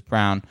Moses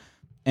Brown,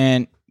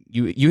 and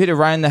you hit it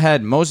right in the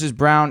head. Moses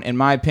Brown, in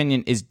my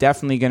opinion, is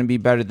definitely going to be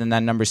better than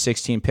that number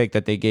 16 pick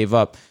that they gave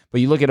up. But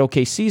you look at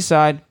OKC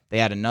side, they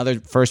had another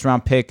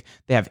first-round pick.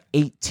 They have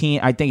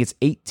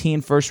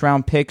 18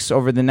 first-round picks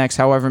over the next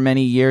however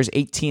many years,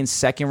 18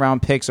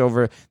 second-round picks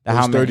over the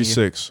how many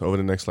 36 over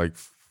the next 5-6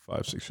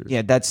 years.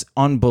 Yeah, that's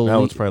unbelievable.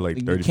 Now it's probably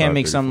 35. You can't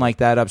make something like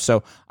that up.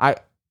 So I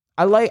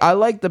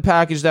like the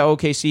package that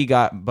OKC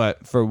got,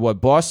 but for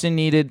what Boston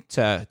needed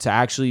to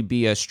actually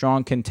be a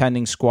strong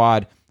contending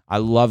squad, I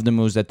love the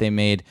moves that they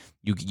made.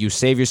 You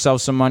save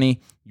yourself some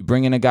money. You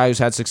bring in a guy who's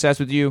had success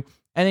with you,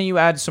 and then you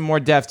add some more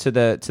depth to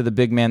the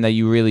big man that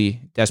you really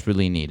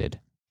desperately needed.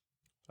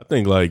 I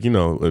think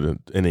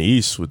in the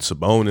East with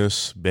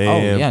Sabonis, Bam,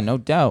 Oh yeah, no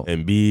doubt.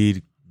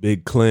 Embiid,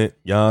 Big Clint,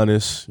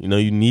 Giannis.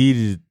 You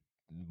needed.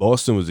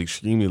 Boston was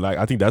extremely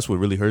I think that's what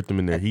really hurt them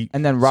in their Heat.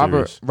 And then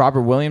series.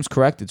 Robert Williams,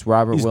 correct? It's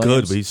Robert He's Williams.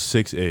 good, but he's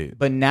 6'8".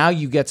 But now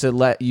you get to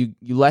let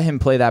him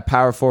play that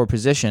power forward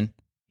position.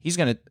 He's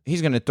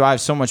gonna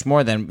thrive so much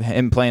more than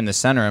him playing the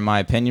center, in my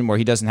opinion, where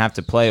he doesn't have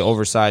to play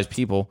oversized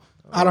people.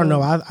 I don't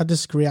know. I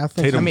disagree. I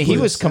think. Tatum He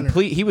was center.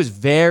 complete. He was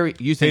very.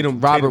 You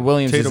think Robert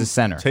Williams is a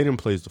center? Tatum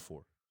plays the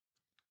 4.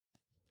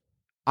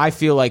 I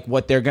feel like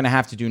what they're going to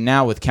have to do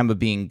now with Kemba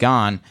being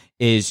gone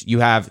is you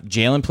have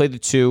Jalen play the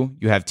 2,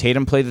 you have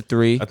Tatum play the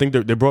 3. I think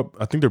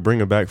they're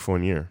bringing back for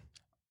 1 year.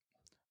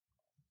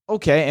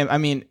 Okay, and I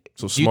mean,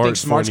 So do you think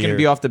Smart's going to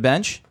be off the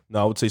bench?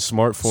 No, I would say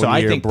Smart, So Fournier,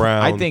 I think-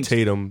 Brown, I think-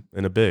 Tatum,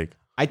 and a big.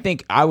 I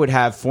think I would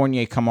have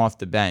Fournier come off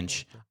the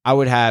bench. I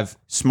would have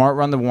Smart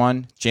run the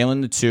 1,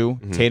 Jalen the 2,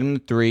 Tatum the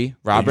 3,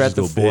 Robert at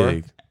the just go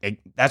 4. big.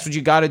 That's what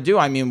you got to do.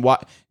 I mean,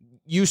 what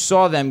you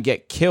saw them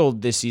get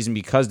killed this season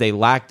because they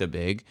lacked a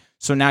big.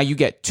 So now you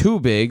get 2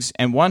 bigs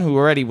and one who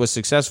already was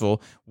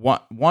successful,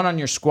 one on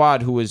your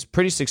squad who was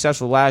pretty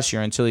successful last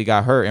year until he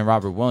got hurt, and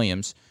Robert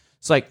Williams.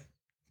 It's like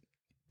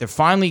they're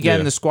finally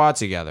getting the squad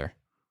together.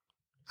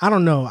 I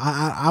don't know.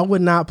 I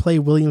would not play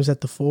Williams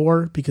at the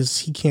 4 because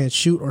he can't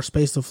shoot or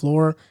space the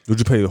floor. Would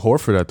you play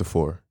Horford at the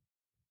 4?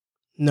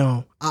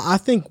 No, I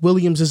think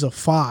Williams is a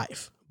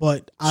 5,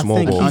 but I Small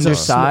think ball he's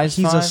Undersized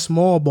he's a 5?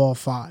 small ball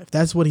 5.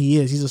 That's what he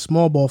is. He's a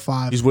small ball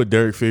 5. He's what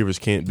Derek Favors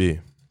can't be.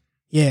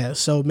 Yeah,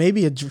 so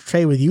maybe a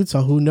trade with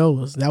Utah. Who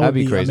knows? That would That'd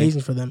be be crazy.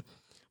 amazing for them.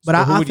 But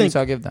So who I would think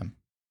Utah give them?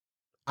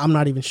 I'm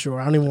not even sure.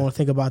 I don't even want to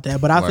think about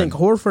that. But I Word. think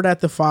Horford at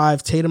the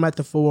 5, Tatum at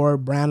the 4,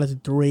 Brown at the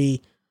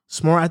 3,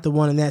 Smart at the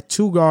 1, and that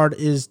 2 guard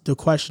is the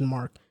question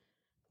mark.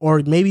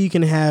 Or maybe you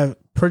can have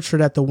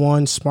Pritchard at the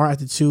 1, Smart at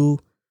the 2,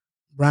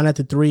 Brown at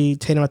the 3,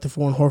 Tatum at the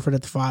 4, and Horford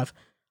at the 5.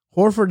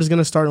 Horford is going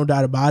to start, no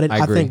doubt about it. I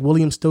I agree. think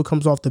Williams still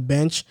comes off the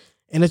bench,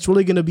 and it's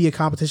really going to be a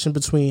competition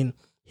between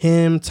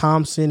him,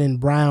 Thompson, and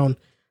Brown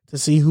to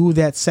see who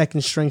that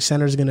second string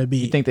center is going to be.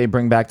 You think they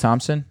bring back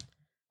Thompson?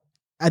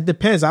 It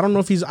depends. I don't know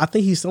if I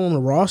think he's still on the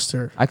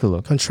roster I could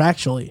look.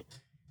 contractually. I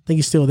think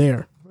he's still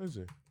there. Where is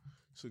he?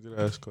 It's a good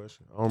ass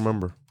question. I don't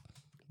remember.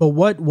 But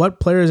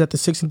what players at the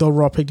 16th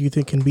overall pick do you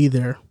think can be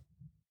there?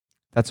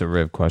 That's a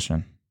rib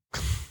question.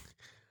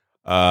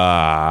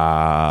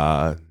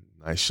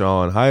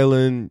 Nyshawn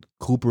Highland,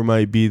 Cooper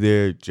might be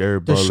there.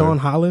 Jared Butler, Deshaun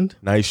Holland?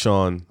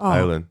 Nyshawn Oh.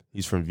 Highland.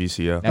 He's from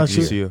VCL. Next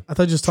year. VCU. I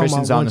thought you were just talking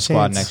Tristan's about on one the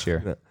squad chance. next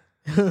year.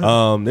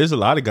 There's a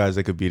lot of guys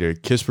that could be there.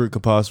 Kispert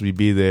could possibly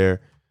be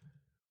there.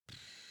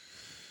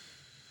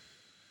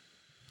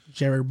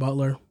 Jared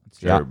Butler.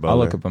 Yeah, Jared I'll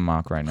look Butler. up a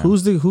mock right now.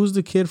 Who's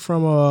the kid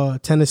from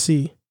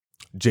Tennessee?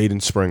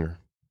 Jaden Springer.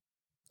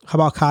 How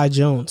about Kai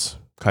Jones?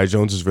 Kai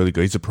Jones is really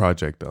good. He's a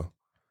project though.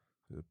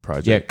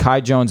 Project. Yeah, Kai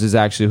Jones is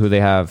actually who they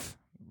have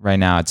right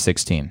now at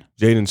 16.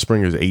 Jaden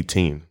Springer is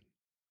 18.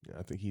 Yeah,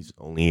 I think he's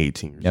only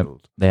 18 years Yep.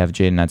 old. They have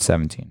Jaden at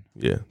 17.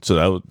 Yeah,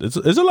 so it's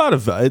a lot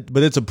of,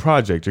 but it's a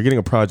project. You're getting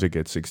a project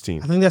at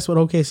 16. I think that's what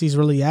OKC's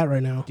really at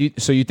right now.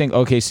 So you think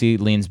OKC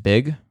leans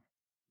big?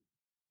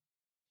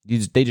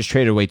 They just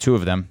traded away 2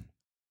 of them.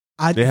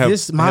 They have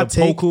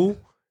take. Poku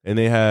and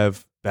they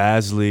have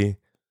Basley.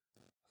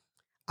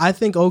 I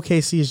think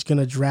OKC is going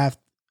to draft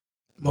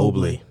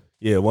Mobley.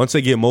 Yeah, once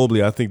they get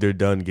Mobley, I think they're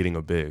done getting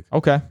a big.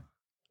 Okay.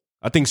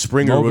 I think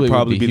Springer Mobley would would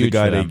probably be be the huge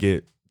guy for they them.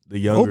 get. The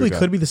younger Mobley guy.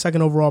 could be the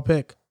second overall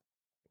pick.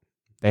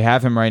 They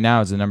have him right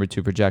now as the number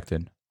 2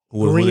 projected.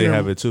 Who they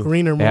have it too.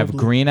 Green or They have Mobley.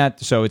 Green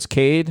so it's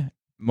Cade,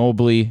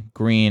 Mobley,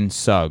 Green,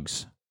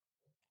 Suggs.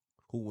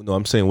 No,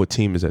 I'm saying what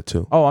team is that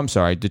too? Oh, I'm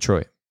sorry,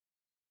 Detroit.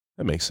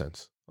 That makes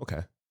sense.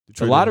 Okay.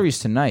 The lottery's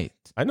tonight.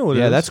 I know what it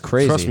is. Yeah, that's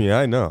crazy. Trust me,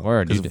 I know.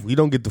 Word, Because if we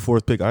don't get the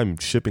 4th pick, I'm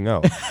shipping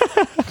out.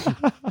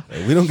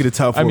 If we don't get a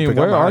top 4 pick,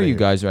 where I'm are outta you here.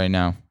 guys right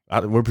now?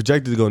 We're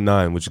projected to go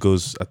 9, which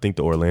goes, I think,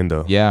 to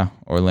Orlando. Yeah,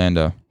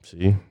 Orlando.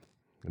 See?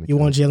 You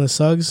want Jalen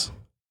Suggs?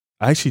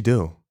 I actually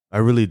do. I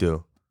really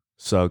do.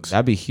 Suggs.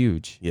 That'd be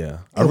huge. Yeah.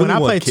 When I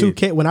play want Cade.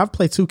 2K, when I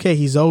play 2K,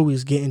 he's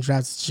always getting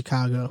drafted to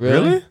Chicago.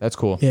 Really? That's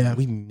cool. Yeah.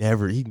 He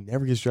never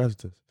gets drafted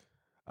to us.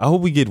 I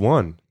hope we get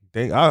one.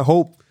 I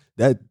hope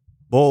that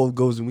ball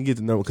goes and we get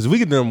the number. Because if we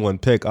get the number 1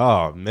 pick,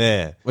 oh,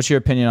 man. What's your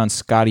opinion on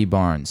Scotty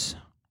Barnes?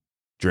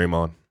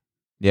 Draymond.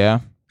 Yeah?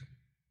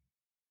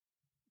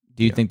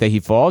 Do you think that he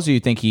falls, or you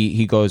think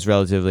he goes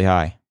relatively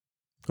high?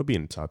 He'll be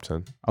in the top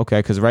 10. Okay,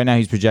 because right now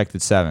he's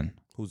projected 7.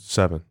 Who's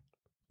 7?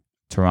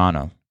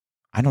 Toronto.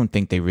 I don't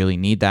think they really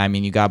need that. I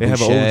mean, you got They have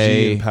Boucher.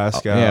 OG and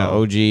Pascal. Yeah,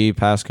 OG,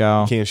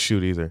 Pascal. Can't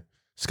shoot either.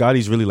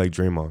 Scotty's really like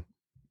Draymond.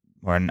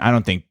 Or I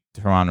don't think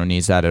Toronto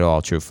needs that at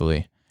all,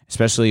 truthfully.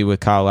 Especially with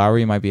Kyle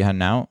Lowry, might be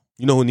heading out.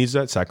 You know who needs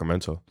that?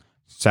 Sacramento.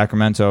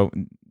 Sacramento,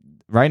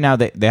 right now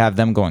they have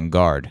them going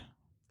guard.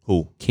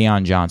 Who?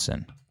 Keon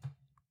Johnson,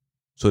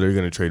 So they're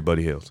going to trade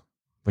Buddy Hield.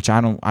 which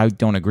I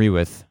don't agree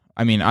with.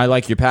 I mean, I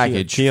like your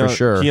package Keon, for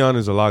sure. Keon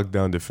is a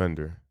lockdown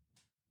defender.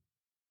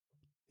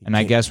 And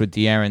I guess with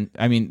De'Aaron,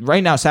 I mean,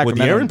 right now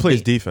Sacramento, De'Aaron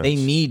plays defense. They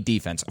need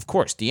defense, of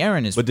course.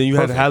 De'Aaron is, But then you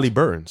perfect. had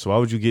Halliburton. So why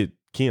would you get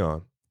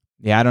Keon?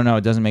 Yeah, I don't know.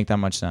 It doesn't make that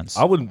much sense.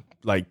 I would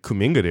like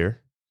Kuminga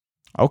there.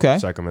 Okay,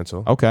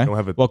 Sacramento. okay. Don't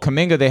have a, Well,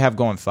 Kuminga they have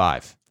going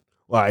 5.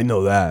 well, I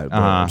know that. But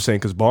Uh-huh. I'm saying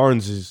because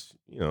Barnes is,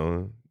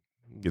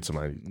 get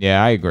somebody.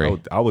 Yeah, I agree.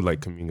 I would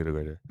like Kuminga to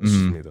go there. This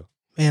is Mhm. me, though.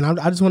 Man,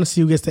 I just want to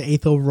see who gets the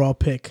 8th overall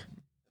pick.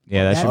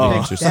 Yeah, that should be pick-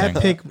 interesting.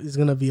 That pick is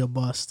going to be a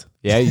bust.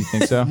 Yeah, you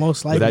think so? Most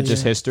Is likely. that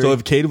just yeah. history? So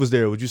if Cade was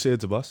there, would you say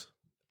it's a bust?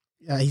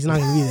 Yeah, he's not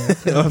going to be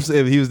there. I'm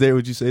saying if he was there,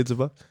 would you say it's a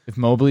bust? if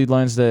Mobley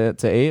lands to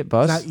 8,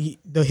 bus.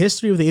 The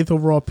history of the 8th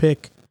overall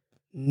pick,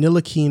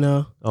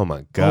 Ntilikina, Oh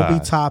my god.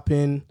 Obi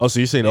Toppin. Oh, so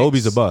you're saying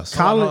Obi's a bust?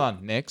 Colin- Hold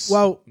on. Knicks.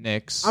 Well,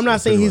 Knicks. I'm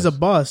not saying he's a West.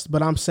 bust,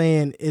 but I'm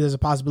saying it is a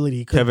possibility.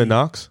 He could Kevin be.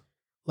 Knox?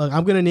 Look,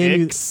 I'm gonna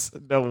name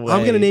No way. you.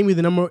 I'm gonna name you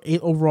the number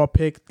 8 overall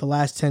pick the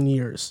last 10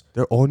 years.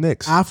 They're all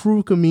Knicks.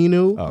 Afro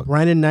Camino, Oh.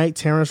 Brandon Knight,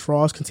 Terrence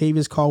Ross,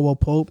 Contavious Caldwell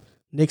Pope,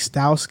 Nick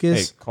Stauskas,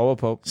 Hey, Cole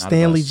Pope. not a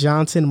Stanley bust.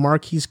 Johnson,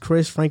 Marquise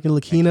Chris, Frank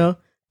Ntilikina,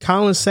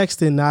 Colin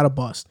Sexton, not a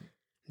bust.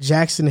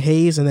 Jackson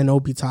Hayes, and then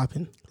Obi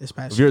Toppin this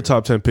past If year. you're a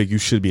top 10 pick, you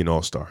should be an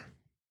all-star.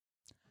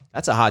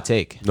 That's a hot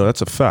take. No,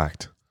 that's a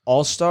fact.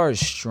 All-Star is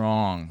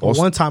strong. A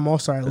one-time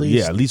All-Star at least.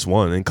 Yeah, at least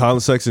one. And Colin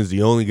Sexton's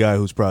the only guy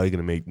who's probably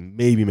going to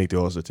maybe make the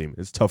all-star team.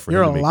 It's tough for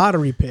You're him a to make.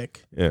 lottery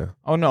pick. Yeah.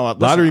 Oh, no. Listen,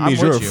 Lottery I'm means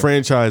with you're a you.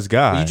 franchise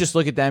guy. But you just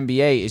look at the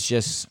NBA. It's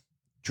just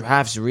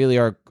drafts really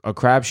are a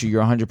crapshoot.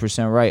 You're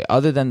 100% right.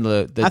 Other than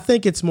I the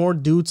think it's more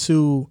due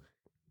to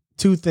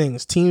two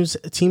things: teams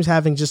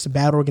having just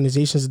bad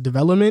organizations of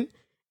development,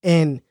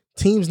 and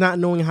teams not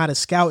knowing how to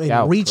scout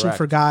and reaching correct.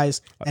 for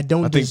guys that I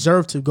don't think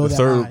deserve to go the that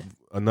third, high.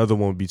 another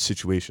one would be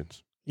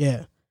situations.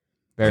 Yeah.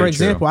 very For true.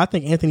 example, I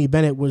think Anthony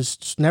Bennett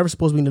was never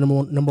supposed to be the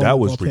number That one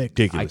was overall pick.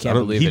 ridiculous. I can't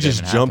don't- believe he it just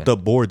even jumped happened.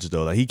 up boards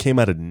though. Like he came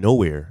out of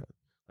nowhere.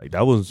 Like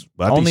that was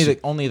I think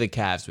only the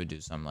Cavs would do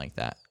something like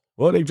that.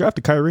 well, they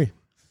drafted Kyrie,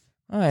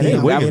 All right, Yeah,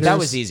 that, Wiggins. that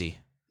was easy.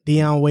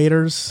 Deion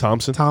Waiters,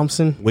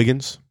 Thompson,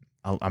 Wiggins.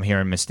 I'm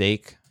hearing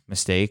mistake.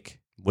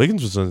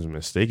 Wiggins was a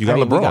mistake. You I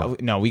got mean,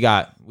 LeBron.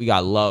 We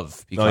got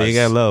Love. Because, No, you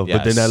got love, but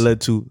then yes. that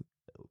led to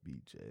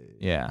LBJ.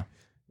 Yeah,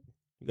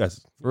 You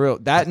guys, for real.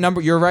 That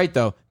number. You're right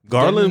though.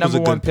 Garland was a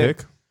Number one good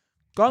pick.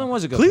 Garland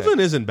was a good Cleveland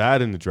pick. isn't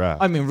bad in the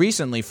draft. I mean,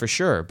 recently for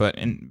sure, but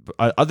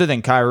other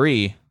than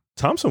Kyrie,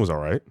 Thompson was all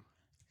right.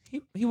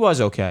 he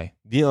was okay.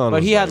 Dion, But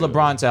was he had like,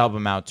 LeBron to help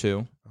him out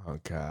too. Oh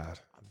God,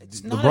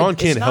 not LeBron a-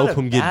 can't it's not help a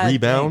him get bad thing.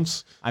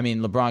 rebounds. I mean,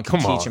 LeBron can Come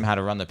teach on. him how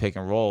to run the pick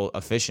and roll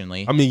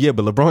efficiently. I mean, yeah,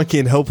 but LeBron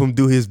can't help him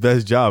do his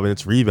best job, and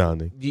it's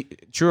rebounding.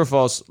 True or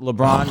false?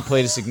 LeBron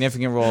played a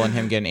significant role in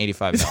him getting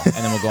 85 mil, and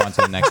then we'll go on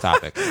to the next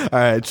topic. All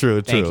right,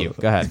 true. Thank you.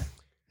 Go ahead.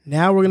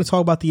 Now we're going to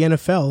talk about the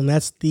NFL, and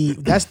that's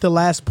the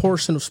last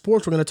portion of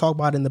sports we're going to talk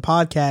about in the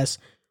podcast.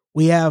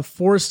 We have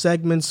 4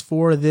 segments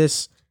for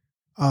this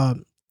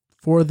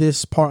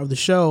part of the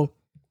show.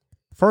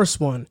 First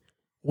one: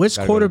 which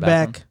Gotta go to the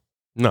quarterback?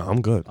 No,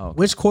 I'm good. Oh,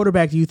 Which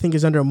quarterback do you think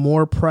is under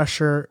more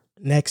pressure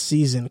next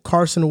season?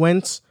 Carson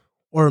Wentz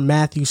or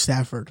Matthew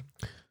Stafford?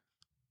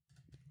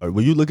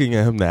 Were you looking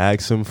at him to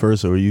ask him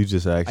first, or were you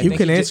just asking? You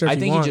think can he answer if I you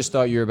think want. he just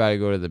thought you were about to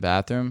go to the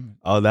bathroom.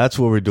 Oh, that's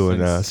what we're doing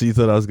Since- now. So you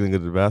thought I was going to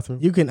go to the bathroom?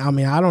 You can. I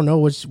mean, I don't know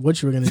what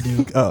you were going to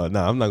do. Oh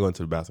no, I'm not going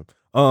to the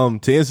bathroom.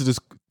 To answer this,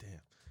 damn.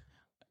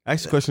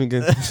 Ask the question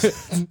again.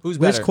 Who's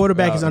Which better?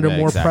 quarterback is under Yeah,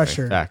 more exactly.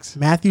 pressure? Facts.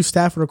 Matthew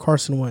Stafford or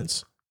Carson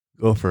Wentz?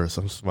 Go first.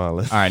 I'm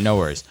smiling. All right, no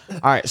worries. All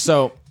right,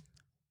 so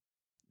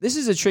this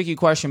is a tricky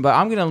question, but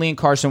I'm going to lean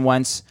Carson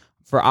Wentz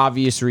for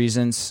obvious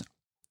reasons.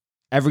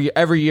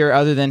 Every year,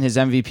 other than his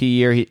MVP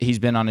year, he's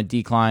been on a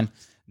decline.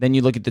 Then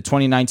you look at the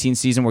 2019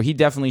 season where he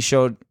definitely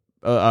showed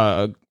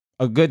a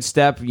a good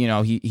step.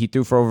 He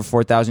threw for over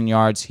 4,000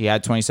 yards. He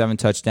had 27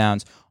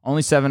 touchdowns,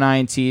 only 7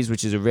 INTs,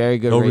 which is a very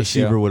good ratio. No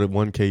receiver with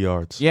 1K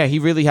yards. Yeah, he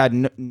really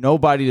had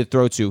nobody to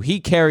throw to. He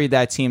carried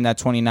that team that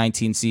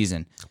 2019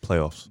 season.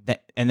 Playoffs.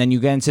 And then you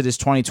get into this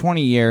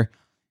 2020 year,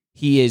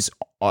 he is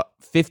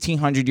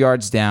 1,500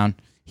 yards down.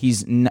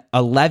 He's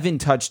 11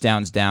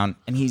 touchdowns down,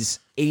 and he's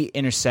 8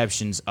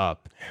 interceptions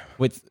up.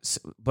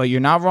 But you're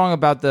not wrong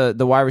about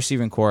the wide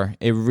receiving core.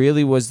 It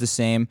really was the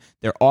same.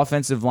 Their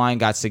offensive line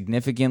got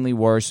significantly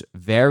worse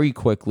very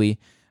quickly.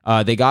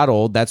 They got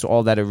old. That's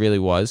all that it really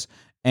was.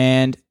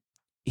 And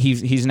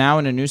he's now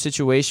in a new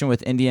situation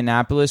with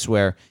Indianapolis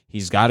where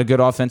he's got a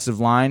good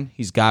offensive line.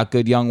 He's got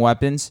good young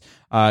weapons.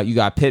 You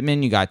got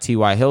Pittman. You got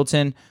T.Y.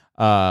 Hilton.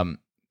 I'm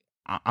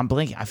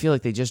blanking. I feel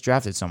like they just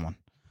drafted someone.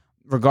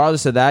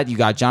 Regardless of that, you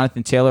got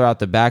Jonathan Taylor out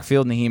the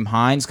backfield, Nyheim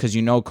Hines, because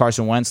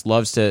Carson Wentz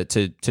loves to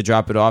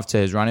drop it off to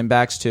his running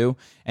backs too.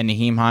 And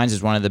Nyheim Hines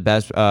is one of the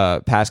best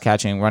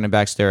pass-catching running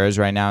backs there is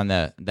right now in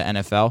the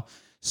NFL.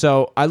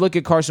 So I look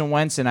at Carson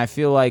Wentz, and I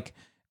feel like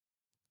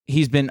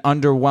he's been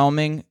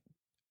underwhelming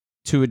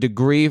to a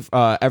degree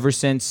ever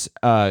since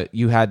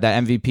you had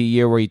that MVP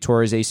year where he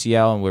tore his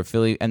ACL and where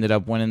Philly ended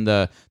up winning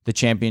the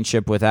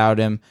championship without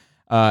him.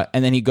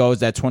 And then he goes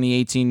that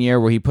 2018 year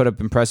where he put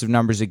up impressive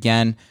numbers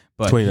again.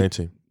 But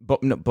 2019.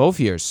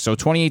 Both years. So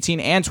 2018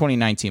 and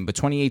 2019. But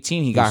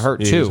 2018, he got hurt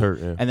too. He was hurt,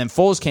 yeah. And then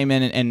Foles came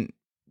in and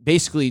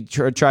basically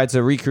tried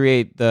to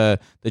recreate the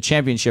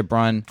championship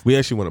run. We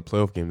actually won a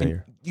playoff game that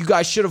year. You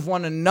guys should have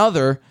won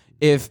another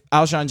if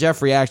Alshon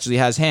Jeffrey actually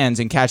has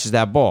hands and catches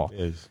that ball.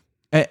 Yes.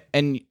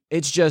 And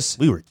it's just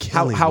we were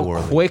killing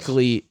how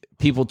quickly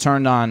people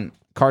turned on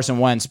Carson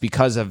Wentz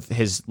because of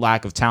his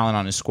lack of talent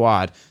on his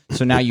squad.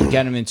 So now you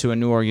get him into a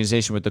new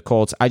organization with the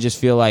Colts. I just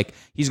feel like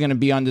he's going to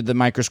be under the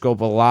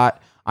microscope a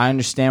lot. I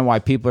understand why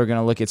people are going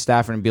to look at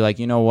Stafford and be like,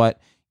 you know what?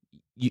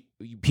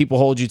 People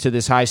hold you to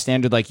this high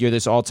standard like you're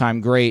this all-time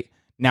great.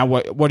 Now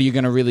what are you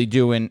going to really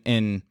do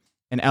in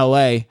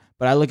LA?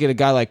 But I look at a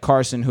guy like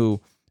Carson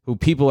who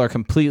people are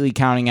completely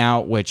counting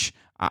out, which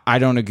I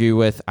don't agree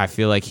with. I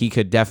feel like he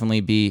could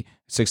definitely be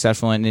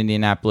successful in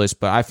Indianapolis,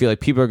 but I feel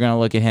like people are going to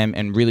look at him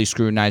and really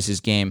scrutinize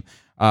his game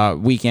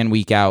week in,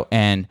 week out,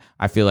 and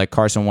I feel like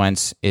Carson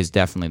Wentz is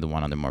definitely the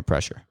one under more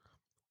pressure.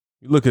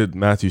 You look at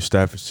Matthew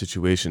Stafford's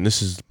situation,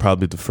 this is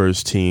probably the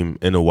first team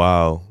in a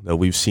while that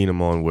we've seen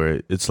him on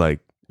where it's like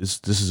this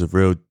is a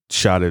real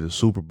shot at the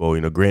Super Bowl.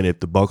 Granted, if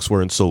the Bucs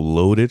weren't so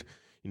loaded,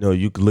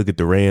 you could look at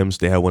the Rams.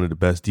 They had one of the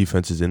best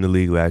defenses in the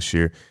league last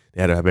year.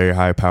 They had a very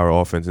high-power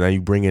offense. Now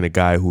you bring in a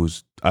guy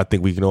who's, I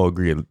think we can all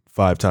agree,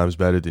 5 times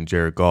better than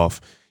Jared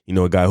Goff.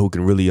 A guy who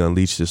can really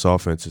unleash this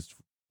offense. It's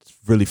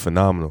really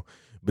phenomenal.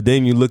 But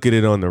then you look at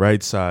it on the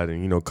right side,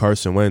 and,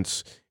 Carson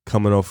Wentz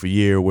coming off a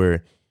year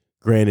where,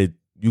 granted,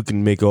 you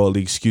can make all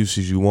the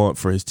excuses you want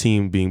for his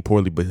team being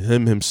poorly, but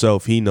him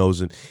himself, he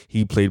knows it.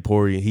 He played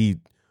poorly. He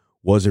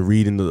wasn't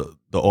reading the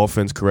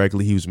offense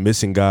correctly. He was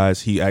missing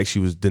guys. He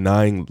actually was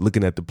denying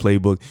looking at the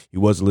playbook. He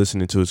wasn't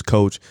listening to his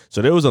coach.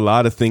 So there was a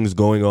lot of things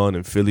going on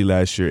in Philly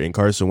last year, and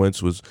Carson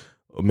Wentz was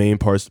a main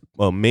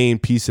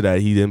piece of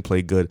that. He didn't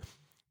play good.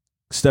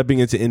 Stepping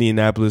into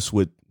Indianapolis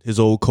with his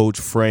old coach,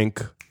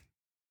 Frank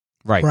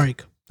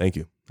Reich. Thank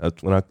you.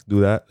 That's when I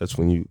do that. That's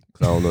when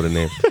I don't know the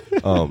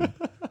name.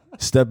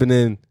 Stepping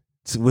in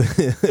with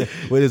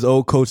his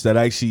old coach that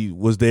actually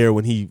was there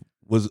when he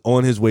was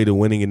on his way to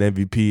winning an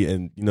MVP,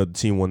 and the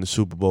team won the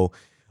Super Bowl.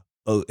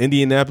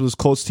 Indianapolis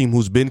Colts team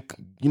who's been,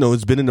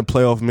 it's been in the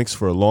playoff mix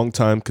for a long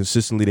time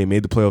consistently. They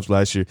made the playoffs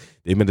last year.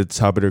 They've been at the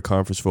top of their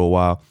conference for a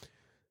while.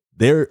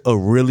 They're a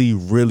really,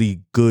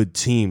 really good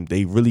team.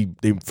 They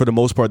for the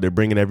most part, they're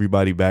bringing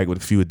everybody back with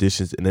a few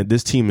additions. And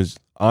this team is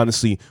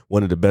honestly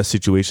one of the best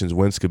situations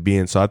Wentz could be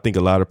in. So I think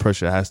a lot of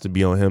pressure has to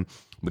be on him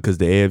because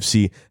the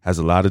AFC has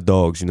a lot of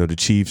dogs. The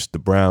Chiefs, the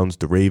Browns,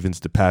 the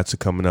Ravens, the Pats are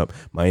coming up.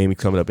 Miami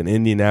coming up. And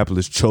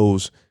Indianapolis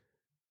chose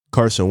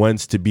Carson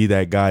Wentz to be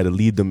that guy to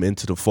lead them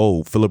into the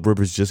fold. Phillip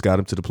Rivers just got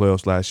him to the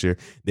playoffs last year.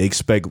 They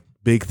expect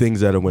big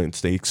things out of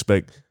Wentz. They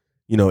expect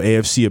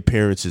AFC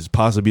appearances,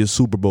 possibly a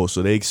Super Bowl.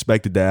 So they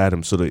expected that at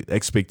him. So the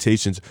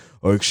expectations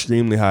are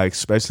extremely high,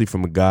 especially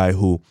from a guy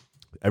who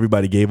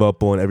everybody gave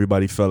up on.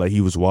 Everybody felt like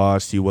he was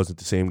washed. He wasn't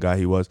the same guy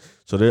he was.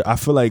 So I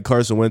feel like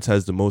Carson Wentz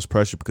has the most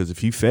pressure because if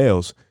he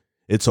fails,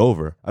 it's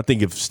over. I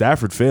think if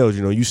Stafford fails,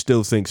 you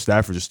still think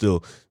Stafford is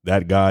still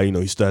that guy.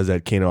 He still has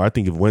that cane. I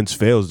think if Wentz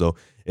fails, though,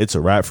 it's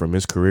a wrap for him.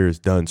 His career is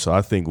done. So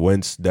I think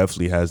Wentz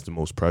definitely has the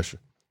most pressure.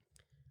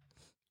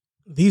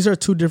 These are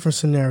two different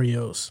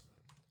scenarios.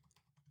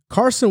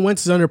 Carson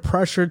Wentz is under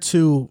pressure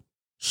to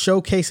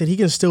showcase that he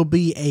can still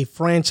be a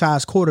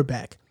franchise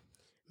quarterback.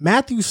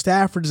 Matthew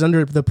Stafford is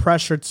under the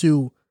pressure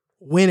to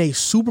win a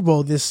Super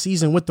Bowl this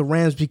season with the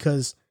Rams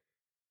because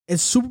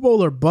it's Super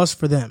Bowl or bust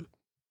for them.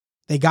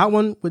 They got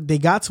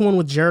to one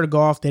with Jared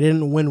Goff. They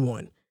didn't win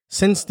one.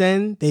 Since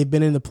then, they've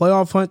been in the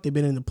playoff hunt. They've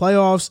been in the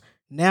playoffs.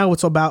 Now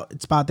it's about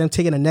them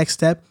taking the next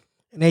step,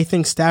 and they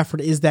think Stafford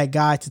is that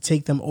guy to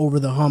take them over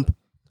the hump.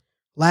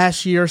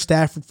 Last year,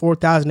 Stafford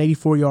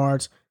 4,084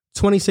 yards,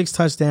 26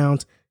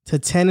 touchdowns to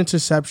 10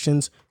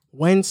 interceptions.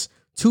 Wentz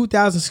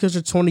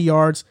 2,620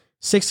 yards,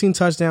 16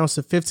 touchdowns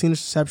to 15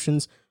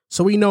 interceptions.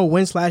 So we know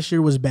Wentz last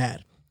year was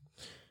bad.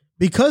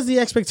 Because the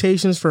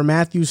expectations for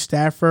Matthew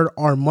Stafford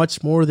are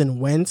much more than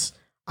Wentz,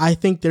 I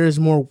think there is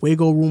more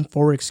wiggle room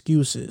for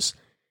excuses.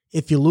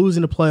 If you lose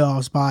in the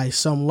playoffs by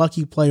some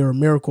lucky play or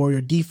miracle, or your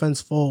defense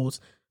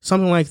folds,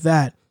 something like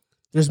that,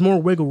 there's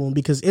more wiggle room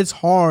because it's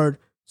hard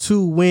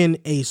to win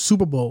a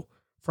Super Bowl.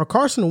 For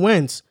Carson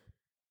Wentz,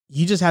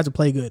 you just have to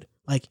play good.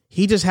 Like,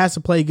 he just has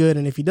to play good,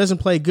 and if he doesn't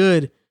play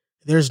good,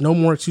 there's no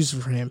more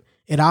excuses for him.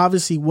 It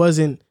obviously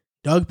wasn't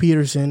Doug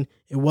Peterson.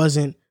 It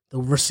wasn't the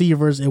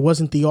receivers. It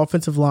wasn't the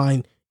offensive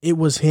line. It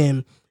was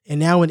him. And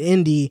now in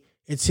Indy,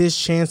 it's his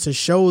chance to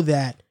show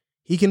that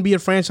he can be a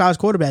franchise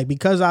quarterback,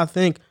 because I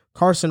think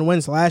Carson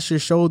Wentz last year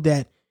showed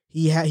that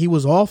he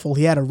was awful.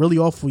 He had a really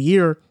awful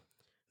year.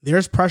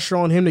 There's pressure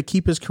on him to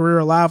keep his career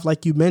alive,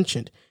 like you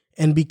mentioned.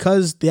 And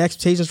because the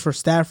expectations for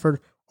Stafford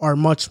are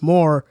much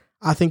more,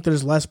 I think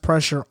there's less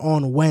pressure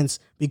on Wentz,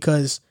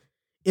 because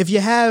if you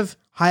have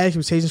high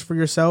expectations for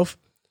yourself,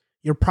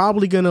 you're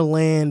probably going to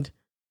land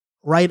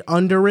right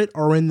under it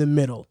or in the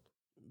middle.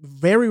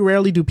 Very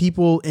rarely do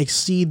people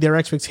exceed their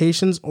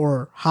expectations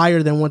or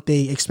higher than what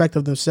they expect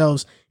of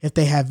themselves if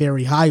they have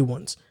very high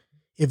ones.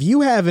 If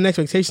you have an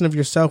expectation of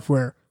yourself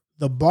where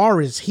the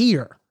bar is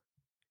here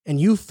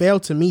and you fail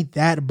to meet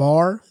that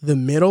bar, the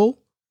middle,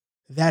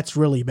 that's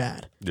really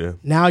bad. Yeah.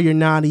 Now you're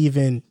not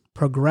even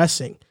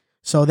progressing.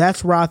 So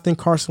that's where I think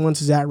Carson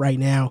Wentz is at right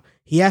now.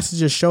 He has to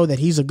just show that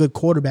he's a good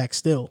quarterback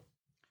still.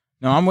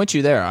 No, I'm with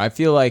you there. I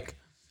feel like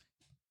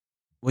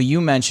what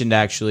you mentioned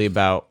actually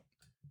about,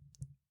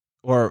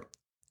 or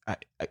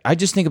I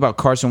just think about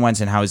Carson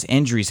Wentz and how his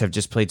injuries have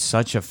just played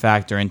such a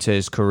factor into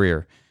his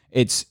career.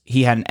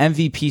 He had an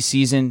MVP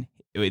season.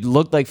 It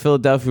looked like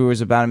Philadelphia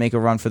was about to make a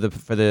run for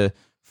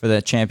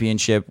the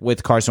championship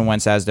with Carson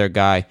Wentz as their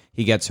guy.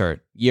 He gets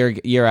hurt.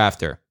 Year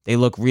after, they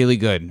look really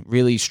good,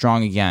 really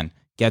strong again.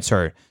 Gets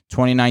hurt.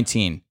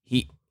 2019,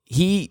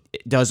 he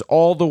does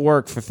all the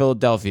work for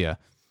Philadelphia.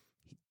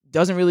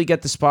 Doesn't really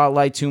get the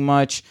spotlight too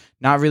much.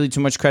 Not really too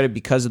much credit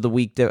because of the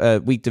weak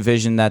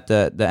division that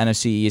the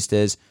NFC East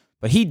is.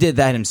 But he did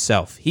that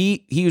himself.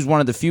 He was one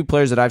of the few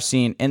players that I've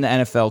seen in the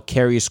NFL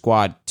carry a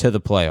squad to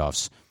the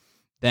playoffs.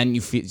 Then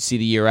you see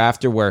the year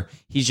after where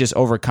he's just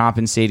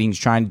overcompensating, he's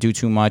trying to do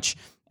too much,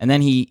 and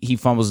then he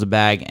fumbles the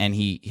bag and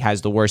he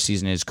has the worst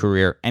season in his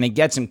career, and it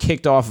gets him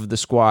kicked off of the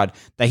squad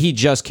that he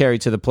just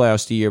carried to the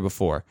playoffs the year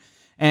before.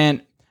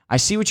 And I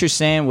see what you're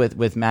saying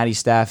with Matty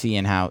Staffy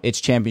and how it's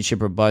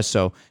championship or bust.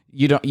 So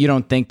you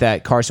don't think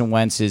that Carson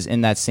Wentz is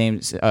in that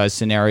same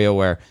scenario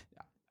where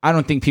I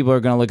don't think people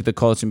are going to look at the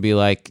Colts and be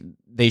like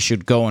they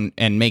should go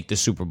and make the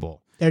Super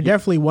Bowl. They're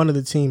definitely one of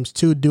the teams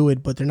to do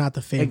it, but they're not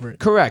the favorite.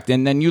 Correct.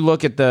 And then you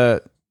look at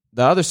the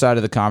other side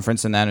of the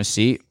conference in the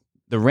NFC,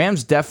 the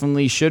Rams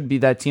definitely should be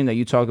that team that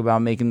you talk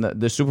about making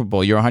the Super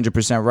Bowl. You're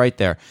 100% right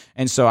there.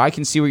 And so I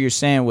can see what you're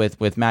saying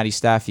with Matty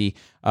Staffy,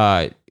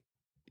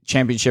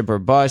 championship or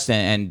bust,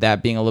 and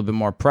that being a little bit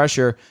more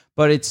pressure.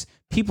 But it's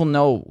people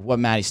know what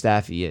Matty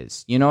Staffy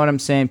is. You know what I'm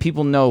saying?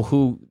 People know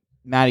who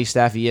Matty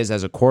Staffy is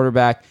as a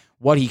quarterback,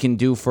 what he can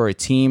do for a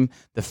team.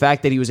 The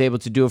fact that he was able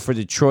to do it for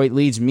Detroit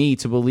leads me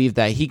to believe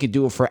that he could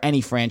do it for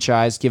any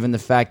franchise, given the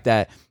fact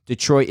that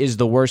Detroit is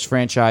the worst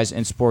franchise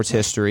in sports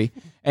history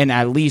and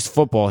at least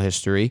football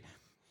history.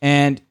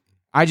 And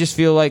I just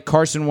feel like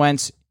Carson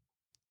Wentz,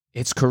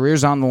 his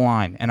career's on the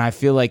line. And I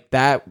feel like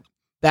that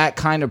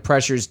kind of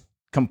pressure is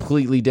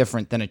completely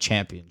different than a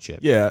championship.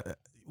 Yeah.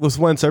 With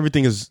Wentz,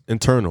 everything is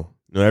internal.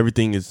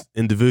 Everything is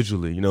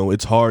individually.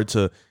 It's hard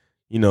to,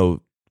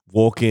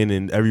 walk in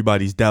and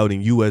everybody's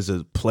doubting you as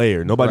a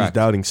player. Nobody's Correct.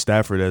 Doubting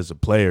Stafford as a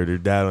player.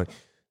 They're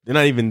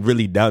not even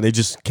really doubting. They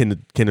just can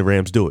the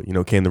Rams do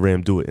it? Can the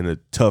Rams do it in a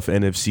tough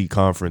NFC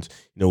conference?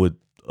 With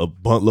a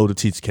buttload of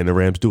teams, can the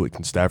Rams do it?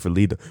 Can Stafford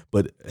lead them?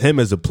 But him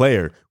as a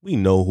player, we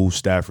know who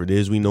Stafford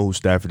is. We know who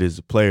Stafford is as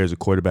a player, as a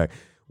quarterback.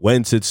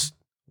 Wentz,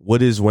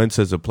 what is Wentz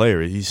as a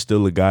player? He's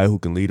still a guy who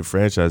can lead a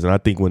franchise. And I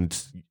think when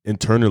it's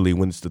internally,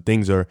 when it's the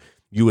things are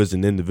you as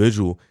an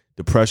individual,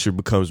 the pressure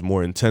becomes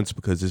more intense,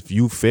 because if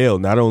you fail,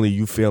 not only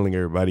you failing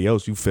everybody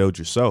else, you failed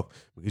yourself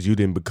because you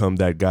didn't become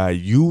that guy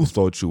you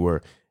thought you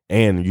were,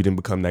 and you didn't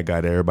become that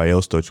guy that everybody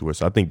else thought you were.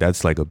 So I think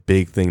that's like a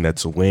big thing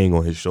that's weighing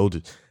on his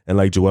shoulders. And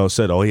like Joel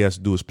said, all he has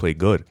to do is play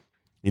good.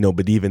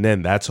 But even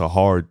then, that's a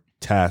hard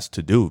task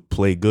to do,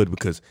 play good,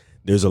 because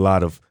there's a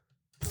lot of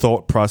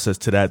thought process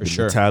to that. The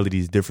mentality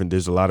is different.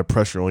 There's a lot of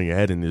pressure on your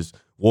head, and there's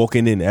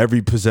walking in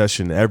every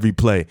possession, every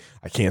play.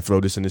 I can't throw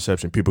this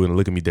interception. People are going to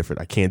look at me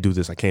different. I can't do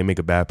this. I can't make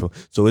a bad play.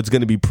 So it's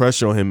going to be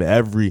pressure on him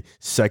every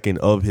second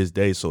of his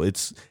day. So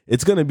it's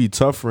going to be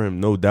tough for him,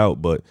 no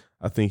doubt, but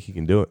I think he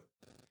can do it.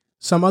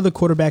 Some other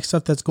quarterback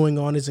stuff that's going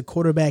on is a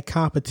quarterback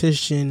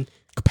competition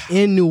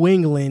in New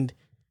England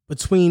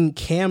between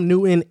Cam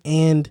Newton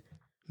and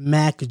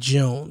Mac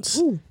Jones.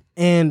 Ooh.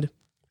 And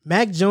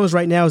Mac Jones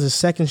right now is a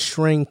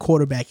second-string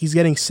quarterback. He's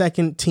getting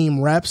second-team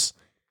reps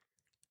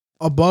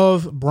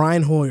above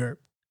Brian Hoyer,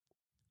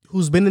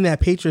 who's been in that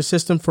Patriot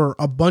system for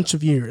a bunch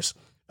of years.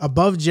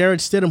 above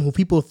Jarrett Stidham, who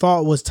people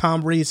thought was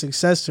Tom Brady's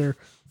successor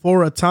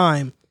for a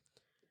time.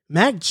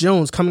 Mac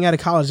Jones, coming out of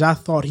college, I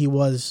thought he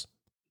was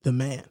the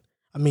man.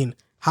 I mean,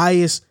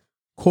 highest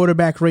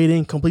quarterback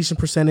rating, completion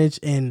percentage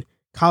in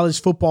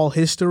college football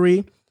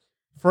history.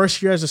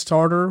 First year as a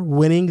starter,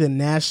 winning the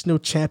national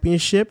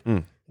championship.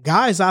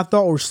 Guys I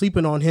thought were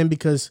sleeping on him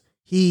because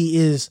he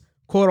is,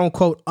 quote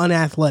unquote,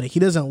 unathletic. He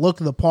doesn't look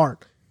the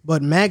part.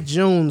 But Mac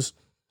Jones,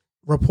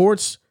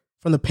 reports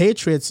from the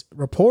Patriots,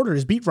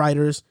 reporters, beat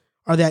writers,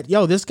 are that,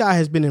 this guy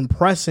has been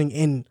impressing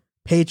in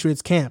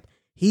Patriots camp.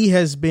 He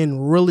has been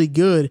really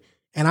good.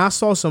 And I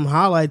saw some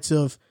highlights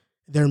of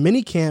their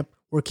mini camp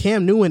where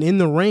Cam Newton in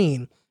the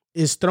rain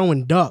is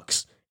throwing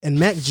ducks. And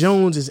Mac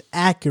Jones is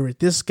accurate.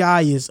 This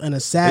guy is an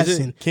assassin.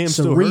 Isn't Cam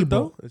still hurt,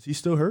 though? Is he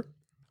still hurt?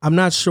 I'm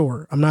not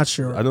sure. I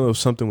know it was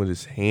something with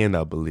his hand,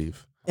 I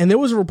believe. And there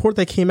was a report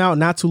that came out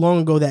not too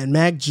long ago that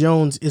Mac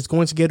Jones is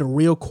going to get a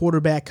real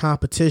quarterback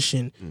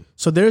competition.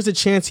 So there's a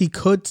chance he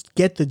could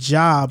get the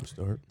job.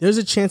 There's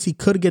a chance he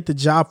could get the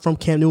job from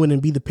Cam Newton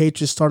and be the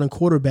Patriots starting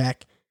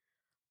quarterback.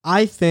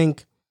 I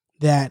think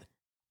that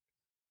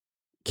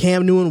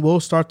Cam Newton will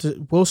start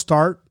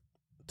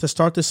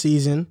the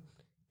season.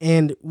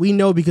 And we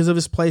know because of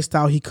his play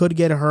style, he could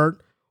get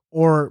hurt,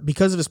 or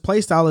because of his play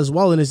style as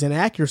well and his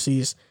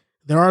inaccuracies,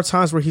 there are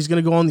times where he's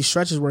going to go on these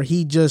stretches where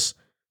he just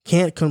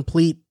can't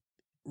complete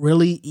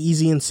really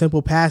easy and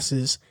simple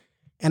passes.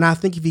 And I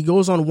think if he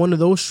goes on one of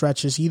those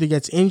stretches, he either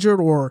gets injured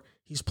or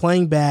he's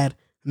playing bad,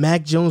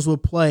 Mac Jones will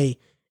play,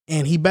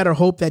 and he better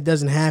hope that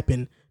doesn't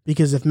happen,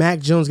 because if Mac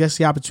Jones gets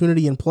the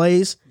opportunity and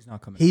plays,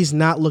 he's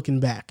not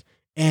looking back.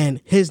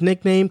 And his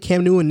nickname,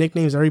 Cam Newton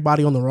nicknames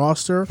everybody on the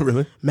roster.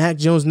 Really? Mac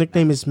Jones'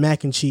 nickname is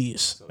Mac and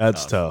Cheese.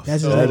 That's tough.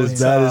 That is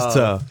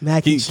tough.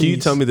 Mac and Cheese. Can you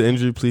tell me the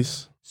injury,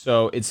 please?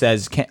 So it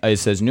says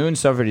Newton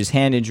suffered his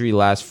hand injury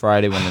last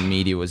Friday when the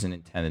media was in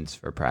attendance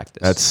for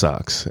practice. That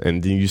sucks.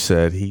 And then you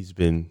said he's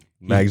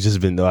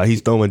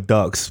throwing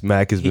ducks.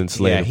 Mac has been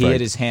slaying. Yeah, he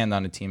hit his hand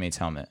on a teammate's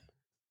helmet.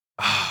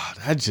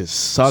 That just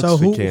sucks. So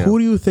for Cam. who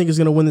do you think is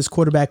going to win this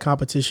quarterback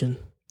competition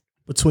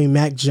between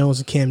Mac Jones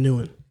and Cam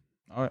Newton?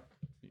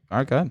 All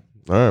right, go ahead.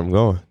 All right, I'm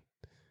going.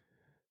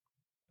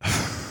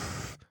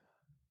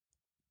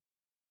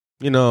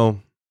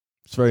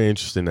 It's very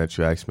interesting that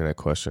you asked me that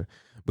question,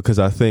 because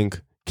I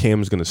think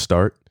Cam's going to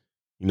start.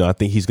 I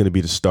think he's going to be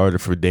the starter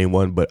for day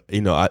one, but,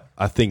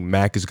 I think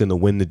Mac is going to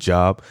win the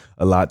job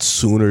a lot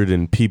sooner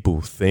than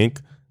people think.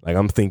 Like,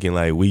 I'm thinking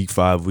like week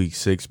 5, week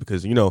 6,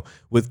 because,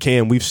 with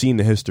Cam, we've seen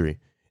the history.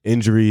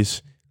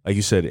 Injuries, like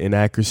you said,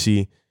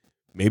 inaccuracy.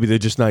 Maybe they're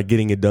just not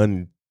getting it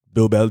done.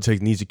 Bill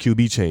Belichick needs a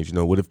QB change.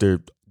 What if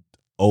they're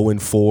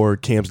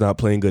 0-4, Cam's not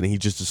playing good, and he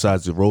just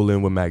decides to roll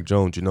in with Mac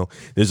Jones?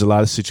 There's a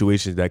lot of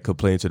situations that could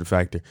play into the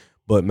factor.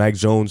 But Mac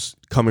Jones,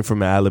 coming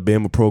from an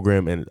Alabama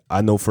program, and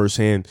I know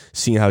firsthand,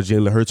 seeing how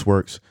Jalen Hurts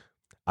works,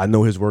 I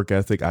know his work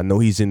ethic. I know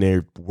he's in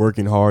there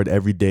working hard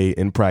every day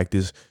in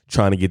practice,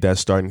 trying to get that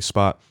starting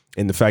spot.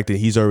 And the fact that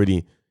he's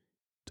already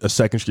a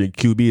second-string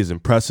QB is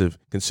impressive,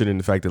 considering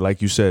the fact that,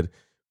 like you said,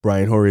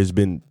 Brian Hoyer has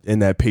been in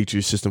that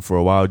Patriots system for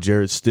a while.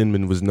 Jarrett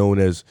Stidham was known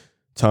as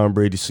Tom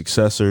Brady's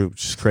successor,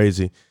 which is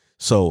crazy.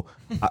 So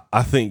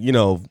I think,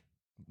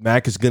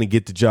 Mac is going to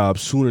get the job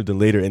sooner than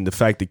later. And the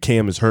fact that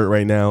Cam is hurt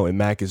right now and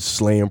Mac is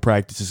slaying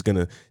practice is going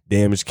to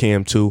damage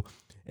Cam too.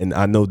 And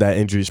I know that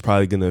injury is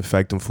probably going to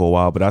affect him for a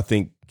while. But I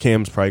think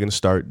Cam's probably going to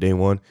start day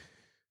one.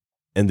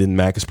 And then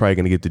Mac is probably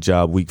going to get the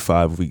job week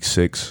 5, week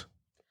 6.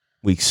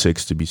 Week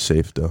 6 to be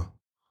safe, though.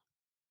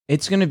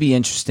 It's going to be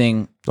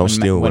interesting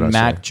when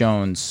Mac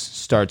Jones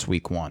starts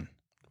week 1.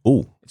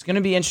 Ooh. It's going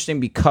to be interesting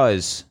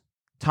because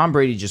Tom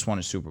Brady just won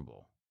a Super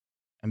Bowl.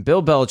 And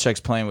Bill Belichick's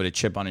playing with a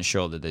chip on his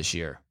shoulder this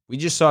year. We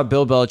just saw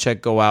Bill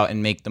Belichick go out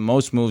and make the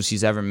most moves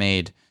he's ever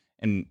made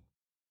in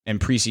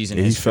preseason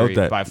history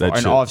by far,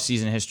 in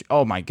off-season history.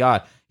 Oh, my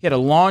God. He had a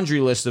laundry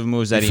list of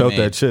moves that he made. He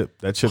felt that chip.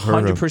 That chip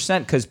hurt him. 100%,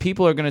 because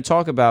people are going to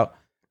talk about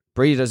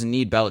Brady doesn't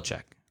need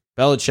Belichick.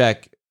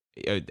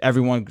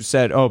 Everyone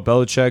said,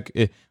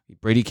 Belichick,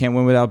 Brady can't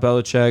win without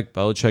Belichick.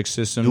 Belichick's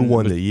system. Who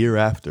won the year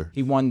after?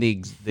 He won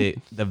the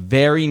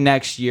very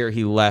next year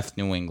he left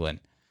New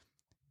England.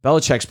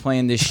 Belichick's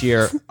playing this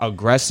year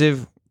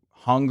aggressive,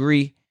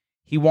 hungry.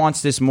 He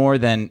wants this more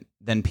than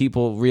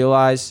people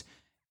realize.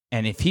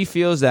 And if he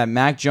feels that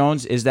Mac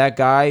Jones is that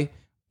guy,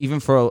 even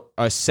for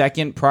a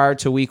second prior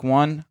to week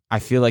 1, I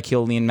feel like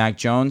he'll lean Mac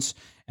Jones.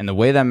 And the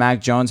way that Mac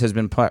Jones has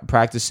been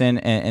practicing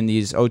in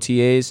these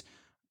OTAs,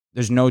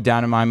 there's no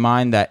doubt in my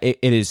mind that it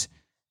is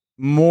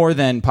more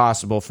than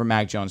possible for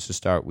Mac Jones to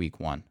start week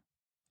 1.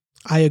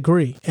 I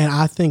agree. And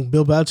I think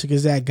Bill Belichick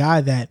is that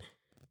guy that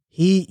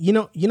he,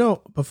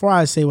 before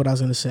I say what I was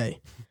going to say,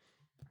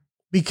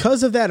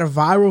 because of that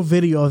viral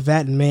video of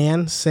that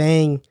man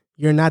saying,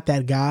 "You're not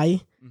that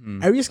guy,"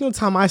 every single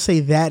time I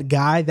say that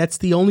guy, that's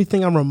the only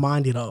thing I'm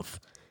reminded of.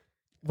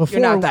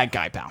 You're not that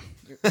guy, pal.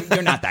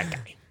 You're not that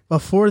guy.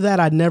 Before that,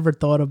 I never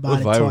thought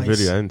about it twice. Viral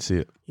video, I didn't see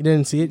it. You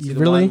didn't see it? You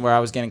really? The one where I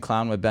was getting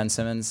clowned with Ben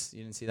Simmons?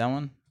 You didn't see that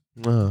one?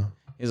 No.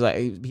 He's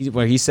like,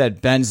 where he said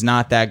Ben's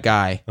not that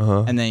guy,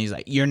 Uh-huh. and then he's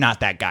like, "You're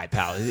not that guy,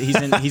 pal." He's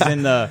in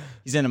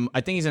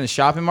I think he's in the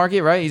shopping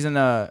market, right? He's in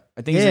the.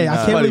 I think he's in. Yeah,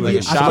 I can't believe like you-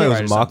 a I shop Somebody can't-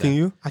 right was or mocking something.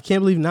 you. I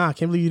can't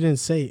believe you didn't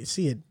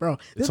see it, bro.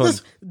 on-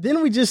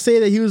 Didn't we just say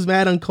that he was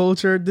mad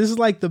uncultured? This is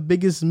like the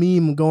biggest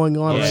meme going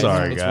on. Yeah, I'm right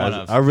sorry, now. it's one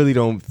guys. of. I really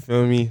don't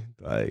feel me.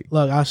 Like,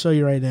 Look, I'll show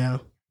you right now.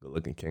 good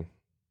looking king.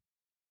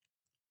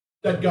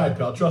 That guy,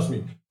 pal. Trust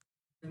me.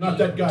 You're not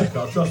that guy,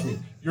 pal. Trust me.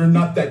 You're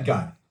not that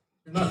guy.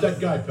 You're not that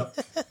guy, pal.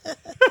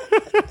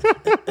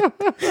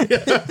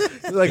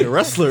 He's like a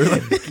wrestler.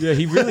 Like, Yeah,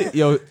 he really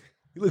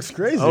he looks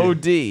crazy.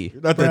 OD.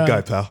 You're not that Bruh.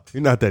 guy, pal.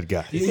 You're not that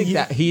guy. Do you think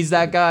that he's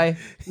that guy?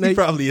 He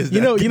probably is.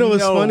 You know what's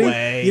No funny?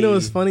 way. You know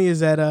what's funny is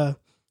that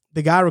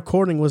the guy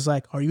recording was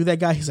like, "Are you that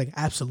guy?" He's like,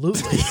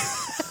 "Absolutely."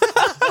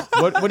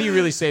 What do you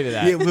really say to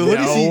that? Yeah, but what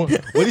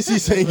No. is he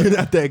saying? You're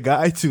not that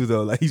guy to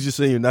though. Like he's just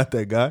saying you're not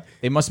that guy.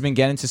 They must have been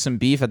getting into some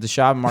beef at the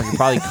shopping market.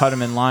 Probably cut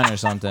him in line or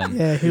something.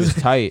 Yeah, he was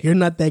tight. You're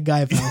not that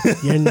guy, pal.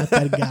 You're not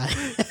that guy.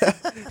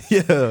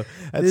 Yeah,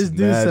 that's This dude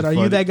mad said, "Are you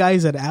funny. that guy?" He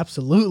said,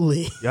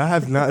 "Absolutely." Y'all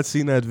have not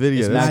seen that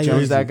video. Is That's Mac Jones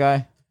crazy. that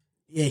guy?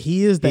 Yeah,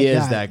 he is that He guy.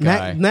 is that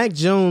guy. Mac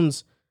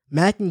Jones,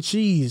 mac and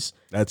cheese.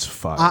 That's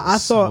fire. I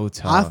so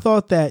tough.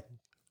 thought that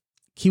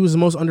he was the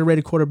most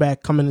underrated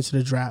quarterback coming into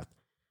the draft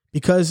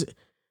because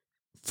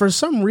for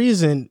some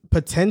reason,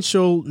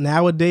 potential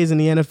nowadays in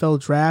the NFL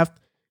draft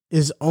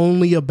is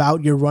only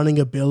about your running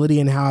ability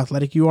and how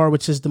athletic you are,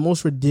 which is the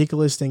most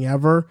ridiculous thing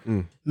ever.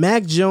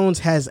 Mac Jones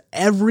has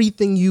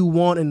everything you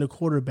want in the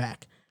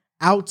quarterback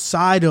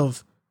outside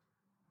of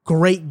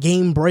great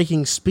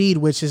game-breaking speed,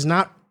 which is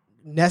not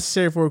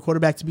necessary for a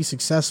quarterback to be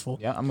successful.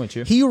 Yeah, I'm with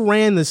you. He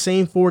ran the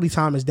same 40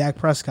 time as Dak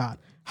Prescott,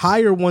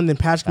 higher one than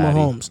Patrick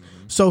Mahomes.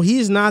 So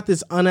he's not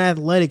this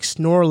unathletic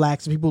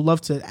Snorlax that people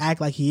love to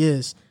act like he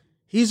is.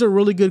 He's a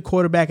really good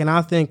quarterback, and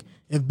I think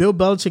if Bill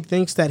Belichick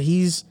thinks that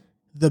he's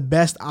the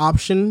best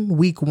option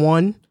week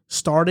one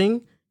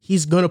starting,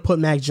 he's going to put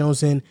Mac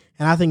Jones in,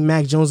 and I think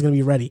Mac Jones is going to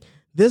be ready.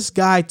 This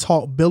guy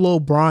taught Bill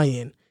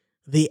O'Brien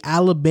the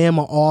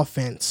Alabama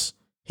offense.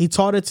 He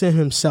taught it to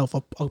himself,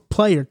 a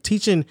player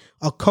teaching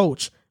a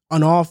coach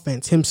an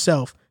offense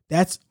himself.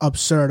 That's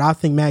absurd. I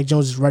think Mac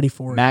Jones is ready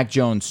for it. Mac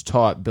Jones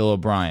taught Bill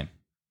O'Brien.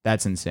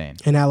 That's insane.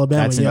 In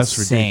Alabama, That's yes. That's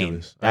insane.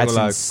 ridiculous. I ain't That's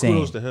gonna lie. insane.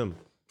 Kudos to him.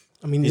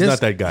 I mean, He's not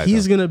that guy,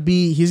 He's though. gonna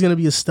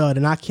be a stud,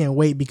 and I can't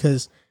wait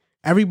because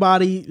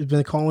everybody has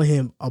been calling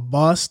him a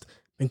bust.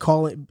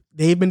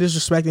 They've been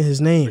disrespecting his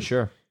name, For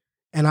sure.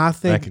 and I Mac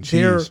think and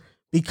they're cheese.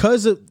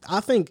 I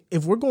think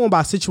if we're going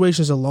by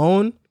situations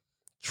alone,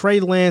 Trey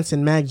Lance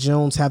and Mac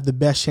Jones have the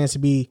best chance to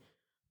be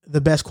the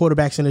best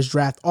quarterbacks in this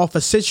draft off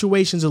of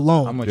situations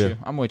alone. I'm with Yeah. you.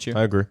 I'm with you.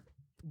 I agree.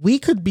 We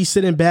could be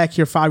sitting back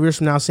here 5 years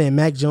from now saying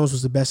Mac Jones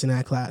was the best in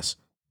that class.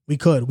 We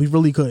could. We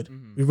really could.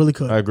 We really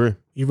could. I agree.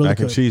 You really Mac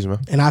could. and cheese, man.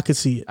 And I could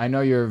see it. I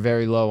know you're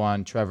very low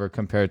on Trevor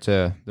compared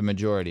to the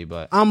majority,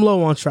 but I'm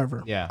low on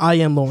Trevor. Yeah. I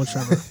am low on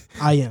Trevor.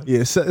 I am.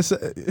 Yeah,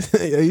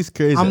 yeah, he's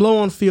crazy. I'm low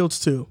on Fields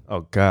too.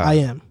 Oh God, I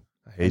am.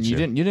 I hate you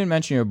didn't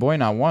mention your boy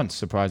not once,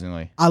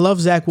 surprisingly. I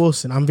love Zach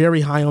Wilson. I'm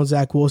very high on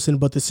Zach Wilson,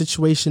 but the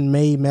situation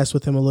may mess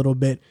with him a little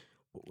bit.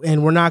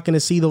 And we're not going to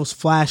see those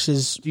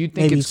flashes. Do you think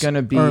maybe it's going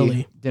to be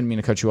early? Didn't mean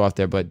to cut you off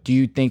there, but do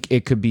you think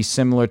it could be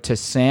similar to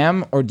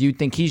Sam, or do you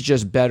think he's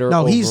just better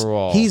No,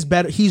 overall? he's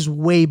better. He's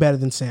way better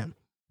than Sam.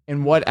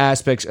 In what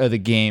aspects of the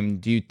game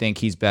do you think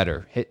he's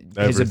better? His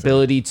Everything.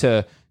 ability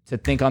to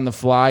think on the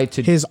fly,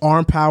 to His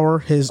arm power,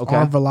 his Okay.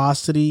 arm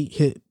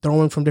velocity,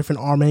 throwing from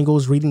different arm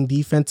angles, reading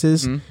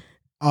defenses,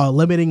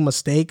 limiting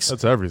mistakes.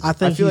 That's everything. I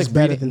think I feel he's like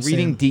better reading, than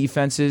reading Sam.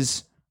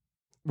 defenses,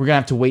 we're gonna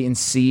have to wait and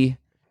see.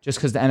 Just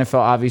because the NFL,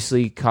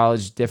 obviously,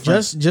 college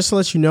different. Just to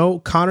let you know,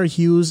 Connor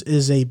Hughes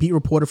is a beat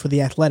reporter for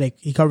The Athletic.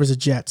 He covers the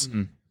Jets.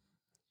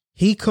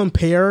 He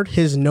compared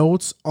his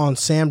notes on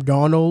Sam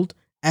Darnold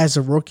as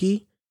a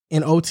rookie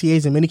in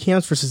OTAs and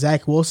minicamps versus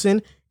Zach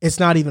Wilson.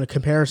 It's not even a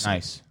comparison.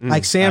 Nice.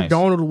 Like Sam Nice.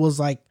 Darnold was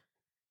like,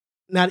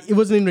 it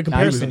wasn't even a Not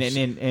comparison.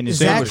 even in his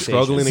Zach- conversation.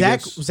 struggling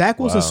against- Zach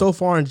Wilson Wow. so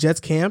far in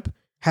Jets camp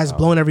has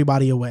blown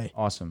everybody away.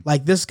 Awesome.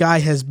 Like this guy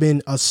has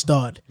been a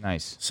stud.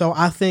 Nice. So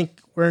I think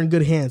we're in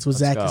good hands with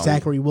Let's go.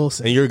 Zachary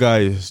Wilson. And your guy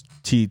is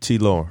T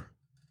Law.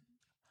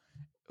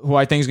 Who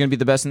I think is going to be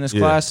the best in this Yeah.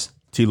 class?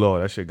 T Law,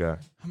 that's your guy.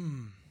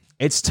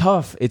 It's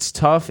tough. It's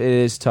tough. It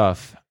is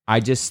tough. I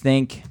just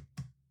think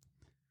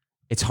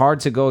it's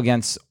hard to go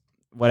against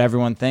what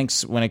everyone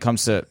thinks when it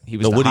comes to he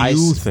was No, the what do highest.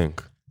 you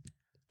think?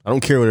 I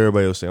don't care what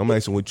everybody else saying. I'm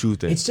asking what you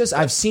think. It's just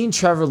I've seen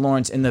Trevor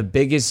Lawrence in the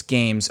biggest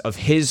games of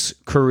his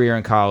career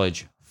in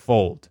college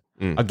fold.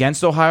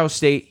 Against Ohio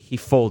State, he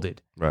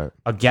folded. Right.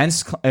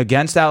 Against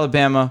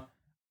Alabama,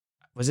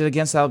 was it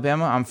against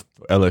Alabama?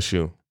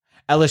 LSU.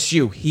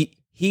 LSU.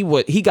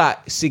 He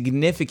got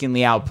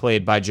significantly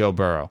outplayed by Joe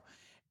Burrow,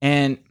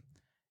 and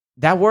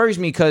that worries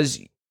me because,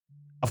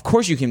 of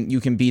course, you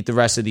can beat the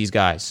rest of these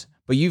guys,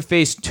 but you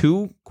faced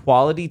two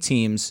quality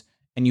teams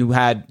and you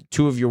had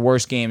two of your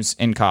worst games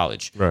in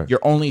college. Right. Your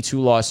only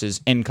two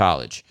losses in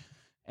college.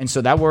 And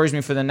so that worries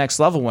me for the next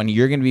level when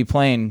you're going to be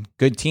playing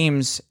good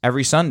teams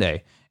every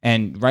Sunday.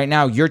 And right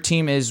now, your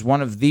team is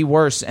one of the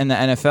worst in the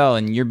NFL,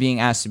 and you're being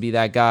asked to be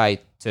that guy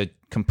to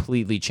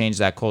completely change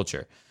that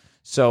culture.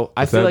 So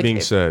I feel like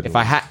if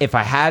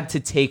I had to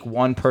take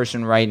one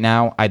person right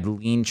now, I'd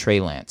lean Trey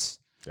Lance.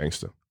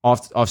 Gangsta.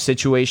 Off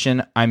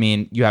situation. I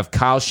mean, you have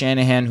Kyle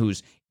Shanahan,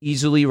 who's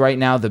easily right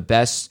now the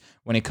best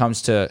when it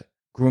comes to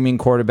grooming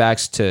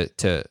quarterbacks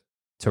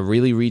to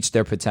really reach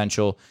their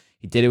potential.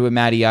 He did it with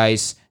Matty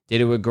Ice,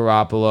 did it with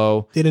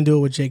Garoppolo. Didn't do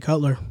it with Jay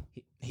Cutler.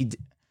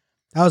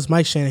 That was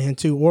Mike Shanahan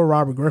too, or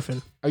Robert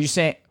Griffin. Are you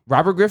saying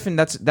Robert Griffin?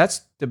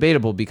 That's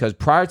debatable because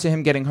prior to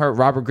him getting hurt,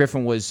 Robert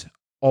Griffin was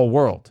all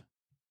world.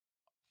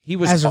 He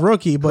was as a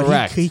rookie,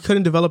 but he he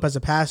couldn't develop as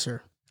a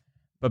passer.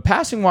 But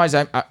passing wise,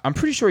 I'm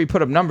pretty sure he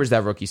put up numbers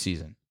that rookie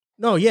season.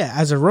 No, yeah,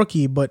 as a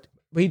rookie, but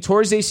he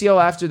tore his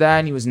ACL after that,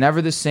 and he was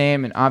never the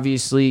same. And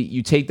obviously,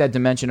 you take that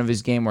dimension of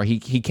his game where he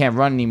can't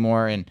run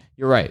anymore. And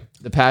you're right,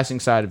 the passing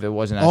side of it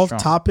wasn't as strong.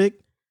 Off topic,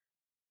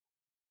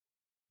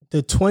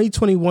 the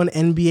 2021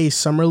 NBA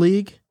Summer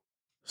League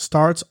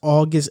starts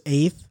August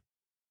 8th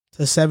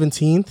to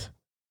 17th,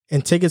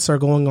 and tickets are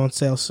going on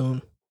sale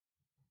soon.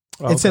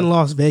 Oh, it's in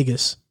Las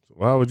Vegas.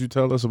 Why would you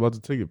tell us about the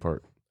ticket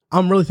part?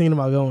 I'm really thinking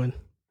about going.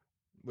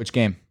 Which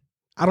game?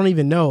 I don't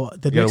even know.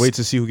 You gotta wait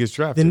to see who gets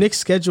drafted. The Knicks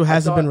schedule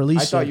hasn't been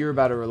released. I thought yet. you were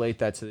about to relate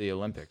that to the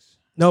Olympics.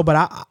 No,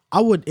 but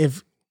I would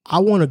if I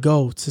want to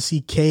go to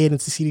see Cade and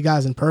to see the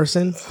guys in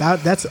person.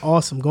 That's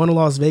awesome. Going to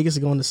Las Vegas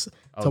and going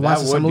to watch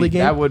the Summer League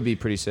game. That would be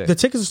pretty sick. The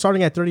tickets are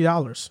starting at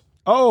 $30.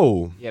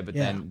 Oh, yeah, but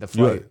then the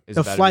flight is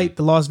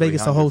the Las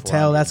Vegas, the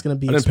hotel. That's going to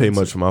be. I didn't expensive. pay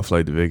much for my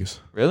flight to Vegas.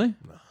 Really?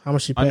 How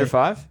much you pay? Under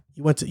 5?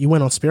 You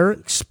went on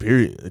Spirit?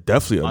 Spirit,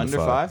 definitely under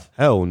 5.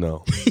 Hell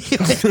no.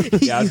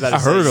 Yeah, I was about to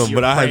heard him,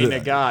 but I had to.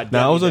 God,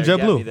 I was on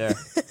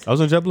JetBlue. I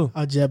was on JetBlue.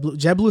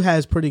 JetBlue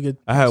has pretty good.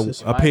 I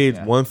paid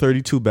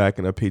 $132 back,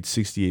 and I paid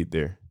 $68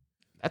 there.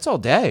 That's all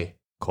day.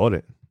 Caught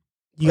it.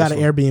 You got an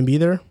Airbnb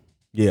there?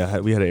 Yeah,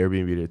 we had an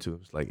Airbnb there too. It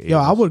was like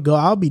I would go.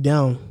 I'll be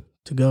down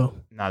to go.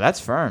 No,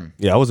 that's firm.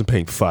 Yeah, I wasn't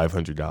paying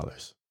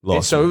 $500.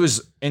 So it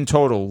was in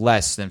total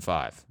less than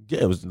 5.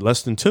 Yeah, it was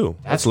less than 2.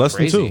 That's less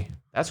crazy. than 2.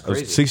 That's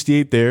crazy.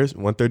 68 there,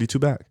 132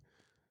 back.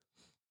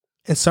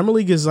 And Summer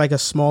League is like a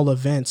small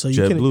event, so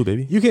JetBlue,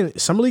 baby.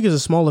 Summer League is a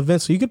small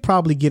event, so you could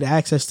probably get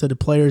access to the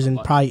players and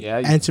probably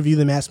interview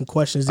them, ask some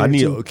questions. I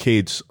need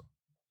Cade's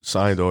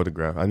signed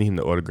autograph. I need him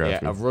to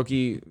autograph me. A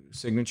rookie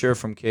signature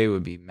from Cade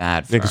would be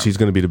mad. Yeah, because he's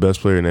going to be the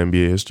best player in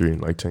NBA history in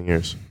like 10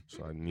 years.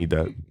 So I need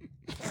that.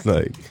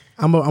 Like,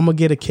 I'm gonna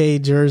get a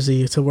Cade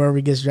jersey to wherever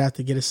he gets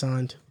drafted, get it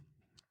signed.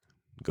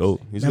 Go.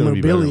 He's going to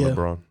be better than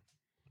LeBron.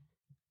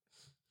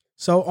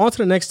 So on to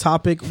the next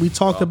topic. We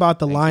talked about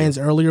the Lions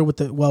earlier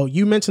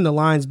you mentioned the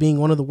Lions being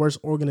one of the worst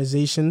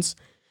organizations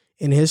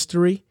in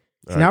history.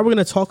 So now we're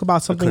going to talk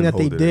about something that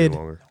they did.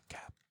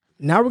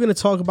 Now we're going to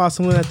talk about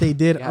something that they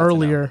did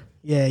earlier.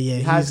 Yeah.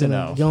 He's going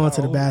to go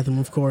into the bathroom,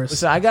 of course.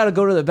 Listen, I got to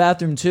go to the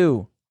bathroom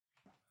too.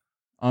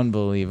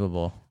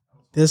 Unbelievable.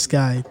 This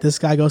guy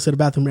goes to the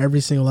bathroom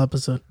every single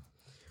episode.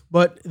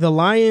 But the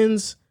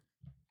Lions,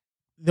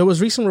 there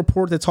was a recent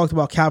report that talked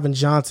about Calvin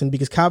Johnson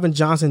because Calvin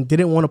Johnson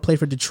didn't want to play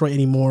for Detroit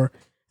anymore.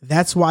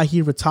 That's why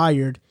he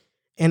retired.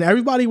 And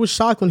everybody was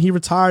shocked when he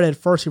retired at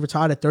first. He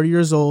retired at 30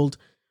 years old.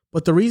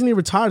 But the reason he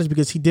retired is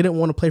because he didn't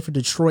want to play for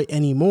Detroit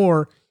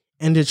anymore.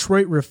 And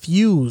Detroit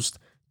refused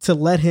to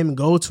let him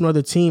go to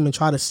another team and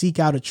try to seek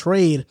out a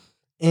trade.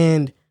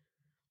 And,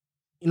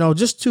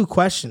 just 2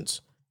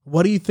 questions.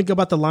 What do you think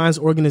about the Lions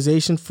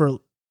organization for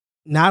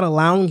not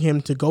allowing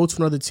him to go to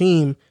another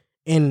team?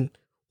 And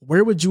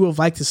where would you have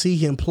liked to see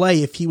him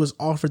play if he was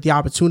offered the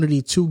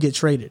opportunity to get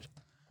traded?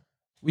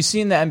 We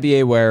see in the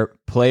NBA where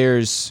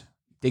players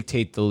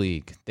dictate the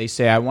league. They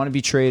say, I want to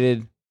be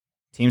traded.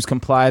 Teams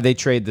comply. They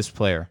trade this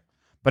player.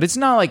 But it's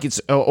not like it's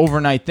an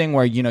overnight thing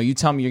where, you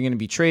tell me you're going to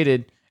be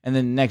traded and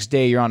then the next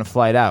day you're on a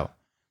flight out.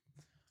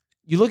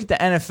 You look at the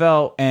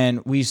NFL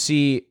and we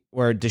see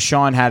where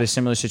Deshaun had a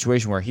similar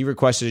situation where he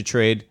requested a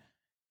trade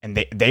and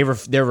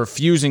they're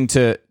refusing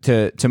to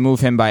move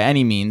him by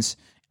any means.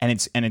 And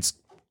it's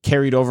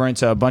carried over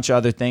into a bunch of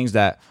other things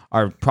that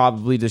are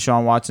probably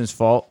Deshaun Watson's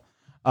fault.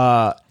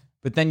 But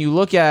then you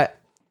look at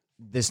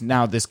this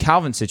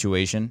Calvin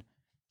situation,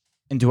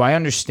 and do I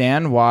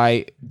understand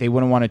why they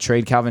wouldn't want to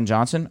trade Calvin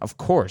Johnson? Of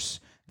course.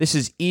 This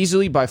is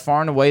easily by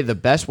far and away the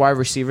best wide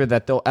receiver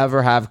that they'll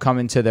ever have come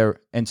into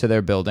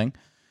their building.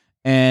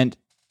 And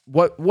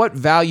what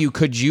value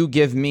could you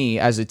give me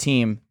as a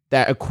team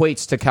that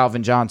equates to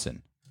Calvin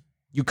Johnson?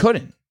 You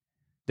couldn't.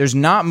 There's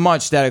not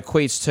much that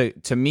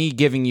equates to me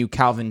giving you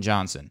Calvin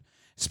Johnson,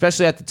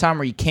 especially at the time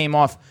where he came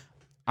off.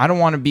 I don't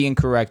want to be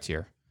incorrect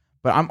here,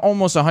 but I'm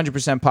almost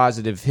 100%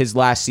 positive his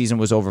last season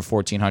was over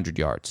 1,400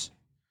 yards.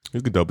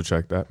 You could double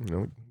check that.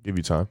 Give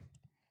you time.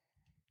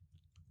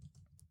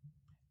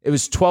 It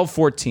was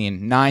 12-14,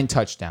 9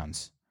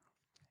 touchdowns.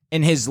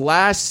 In his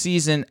last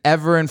season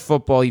ever in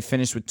football, he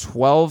finished with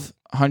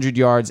 1,200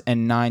 yards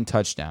and 9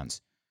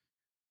 touchdowns.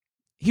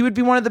 He would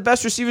be one of the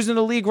best receivers in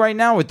the league right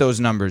now with those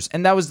numbers.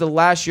 And that was the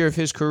last year of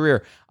his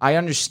career. I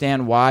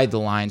understand why the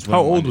Lions went.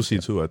 How old was he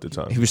too at the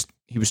time?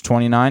 He was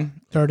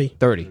 29?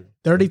 30.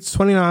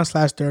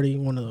 29/30,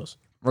 one of those.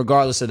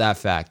 Regardless of that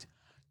fact.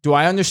 Do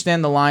I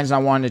understand the Lions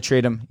not wanting to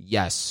trade him?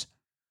 Yes.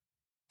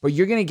 But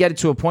you're going to get it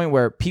to a point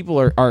where people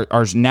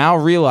are now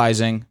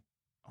realizing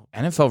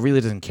NFL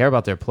really doesn't care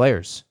about their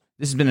players.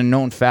 This has been a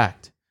known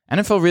fact.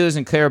 NFL really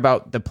doesn't care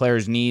about the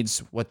players' needs,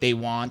 what they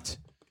want.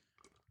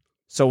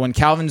 So when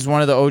Calvin's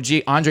one of the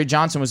OG, Andre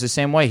Johnson was the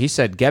same way. He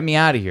said, get me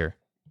out of here.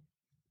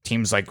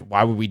 Team's like,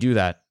 why would we do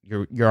that?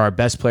 You're our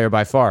best player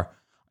by far.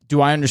 Do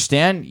I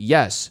understand?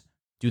 Yes.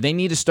 Do they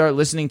need to start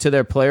listening to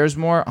their players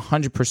more?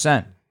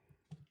 100%.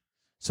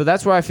 So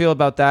that's where I feel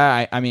about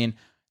that. I mean,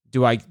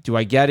 do I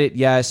get it?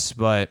 Yes,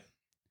 but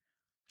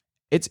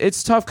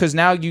it's tough because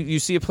now you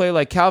see a player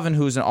like Calvin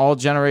who's an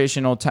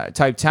all-generational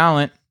type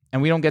talent,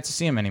 and we don't get to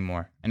see him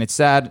anymore. And it's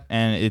sad,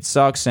 and it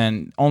sucks,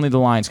 and only the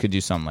Lions could do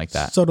something like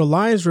that. So the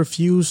Lions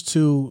refused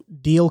to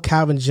deal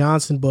Calvin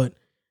Johnson, but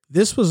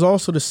this was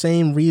also the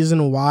same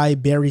reason why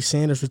Barry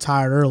Sanders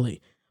retired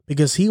early,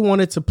 because he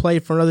wanted to play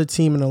for another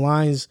team, and the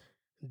Lions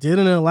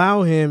didn't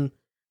allow him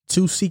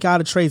to seek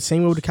out a trade.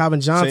 Same way with Calvin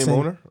Johnson. Same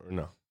owner or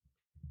no?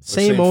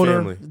 Same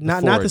owner, family?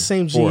 not the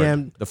same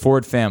GM. The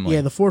Ford family.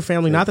 Yeah, the Ford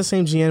family, not the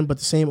same GM, but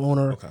the same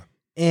owner. Okay.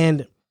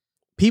 And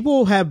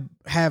people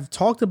have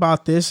talked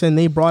about this, and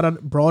they brought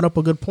up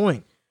a good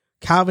point.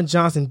 Calvin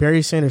Johnson,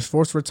 Barry Sanders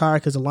forced to retire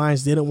because the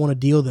Lions didn't want to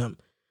deal them.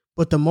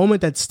 But the moment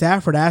that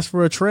Stafford asked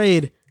for a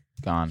trade,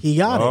 gone. He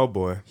got it. Oh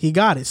boy, he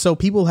got it. So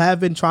people have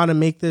been trying to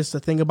make this a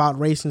thing about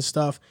race and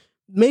stuff.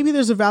 Maybe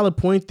there's a valid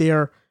point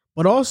there,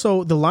 but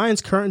also the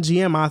Lions' current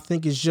GM, I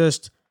think, is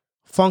just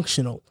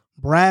functional.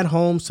 Brad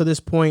Holmes, to this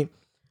point,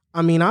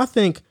 I mean, I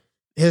think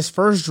his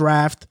first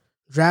drafting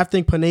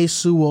Penei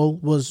Sewell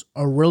was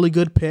a really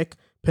good pick.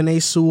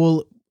 Penei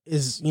Sewell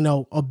is,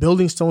 a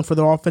building stone for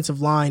their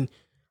offensive line.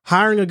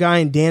 Hiring a guy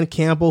in Dan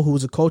Campbell, who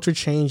was a culture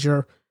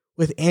changer,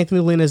 with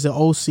Anthony Lynn as the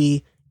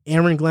OC,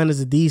 Aaron Glenn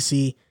as the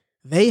DC,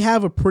 they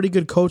have a pretty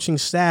good coaching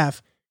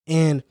staff,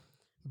 and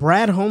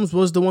Brad Holmes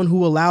was the one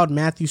who allowed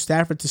Matthew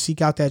Stafford to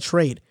seek out that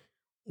trade.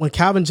 When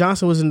Calvin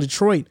Johnson was in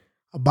Detroit,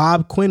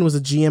 Bob Quinn was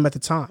a GM at the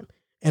time.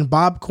 And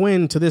Bob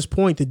Quinn, to this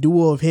point, the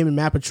duo of him and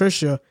Matt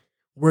Patricia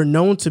were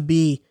known to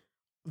be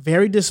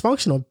very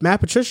dysfunctional.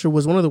 Matt Patricia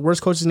was one of the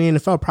worst coaches in the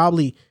NFL,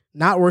 probably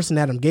not worse than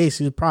Adam Gase.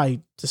 He was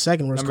probably the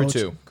second worst coach.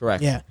 Number 2,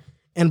 correct. Yeah.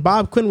 And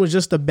Bob Quinn was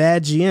just a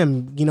bad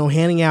GM,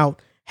 handing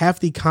out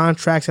hefty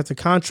contracts after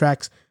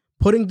contracts,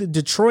 putting the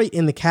Detroit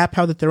in the cap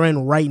hell that they're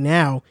in right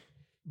now.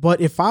 But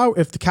if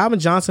the Calvin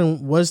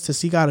Johnson was to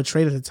seek out a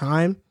trade at the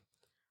time,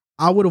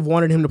 I would have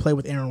wanted him to play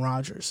with Aaron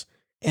Rodgers.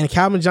 And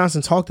Calvin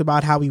Johnson talked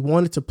about how he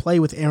wanted to play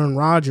with Aaron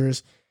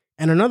Rodgers.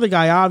 And another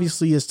guy,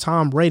 obviously, is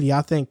Tom Brady.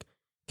 I think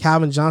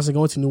Calvin Johnson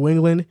going to New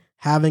England,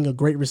 having a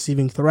great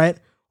receiving threat,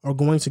 or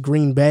going to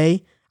Green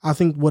Bay, I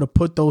think would have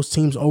put those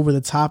teams over the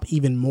top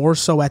even more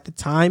so at the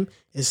time,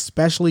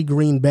 especially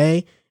Green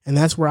Bay. And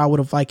that's where I would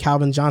have liked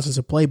Calvin Johnson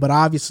to play. But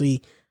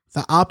obviously,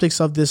 the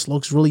optics of this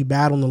looks really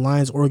bad on the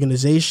Lions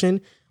organization.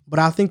 But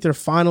I think they're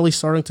finally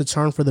starting to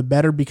turn for the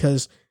better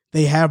because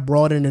they have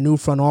brought in a new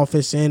front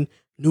office in,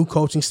 new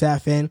coaching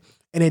staff in,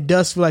 and it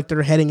does feel like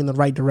they're heading in the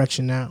right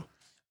direction now.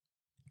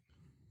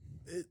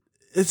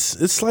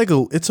 It's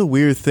a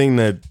weird thing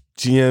that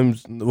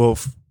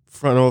GMs,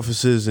 front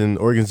offices and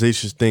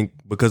organizations think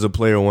because a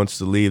player wants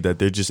to leave that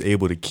they're just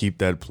able to keep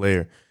that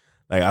player.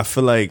 Like, I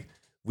feel like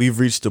we've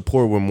reached a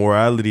point where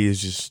morality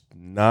is just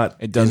not.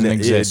 It doesn't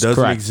exist. It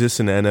doesn't Correct. exist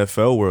in the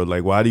NFL world.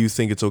 Like, why do you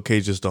think it's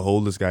okay just to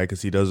hold this guy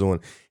because he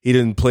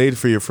didn't play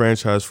for your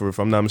franchise for, if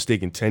I'm not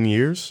mistaken, 10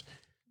 years?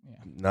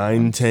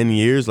 9-10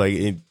 years, like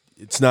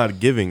it's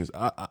not giving.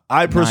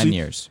 I personally 9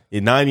 years.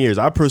 In 9 years,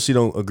 I personally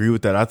don't agree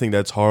with that. I think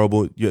that's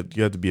horrible. You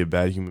have to be a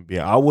bad human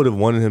being. I would have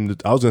wanted him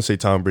to. I was gonna say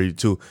Tom Brady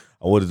too.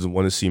 I would have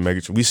wanted to see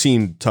Megatron. We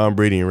seen Tom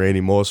Brady and Randy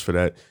Moss for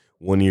that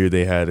 1 year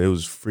they had. It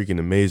was freaking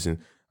amazing.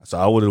 So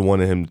I would have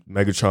wanted him,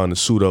 Megatron, to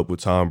suit up with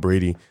Tom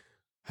Brady,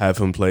 have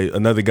him play.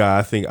 Another guy,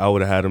 I think I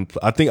would have had him.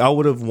 I think I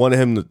would have wanted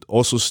him to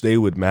also stay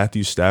with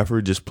Matthew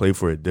Stafford, just play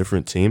for a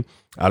different team.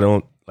 I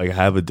don't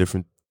have a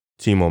different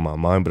team on my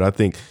mind, but I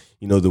think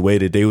the way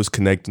that they was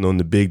connecting on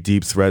the big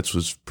deep threats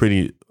was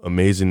pretty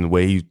amazing. The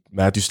way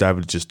Matthew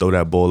Stafford just throw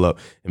that ball up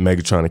and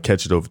Megatron to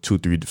catch it over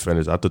 2-3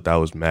 defenders, I thought that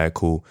was mad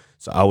cool.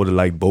 So I would have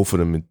liked both of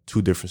them in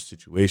two different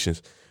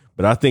situations.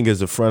 But I think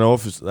as a front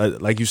office,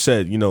 like you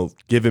said,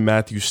 giving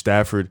Matthew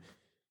Stafford,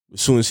 as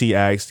soon as he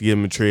asked to give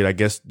him a trade, I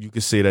guess you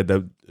could say that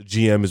the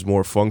GM is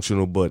more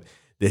functional. But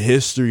the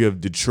history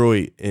of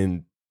Detroit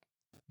and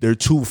their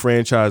two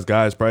franchise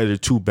guys, probably their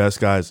two best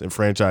guys in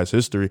franchise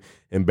history,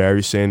 and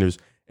Barry Sanders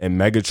and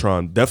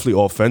Megatron,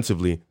 definitely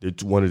offensively, they're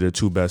one of their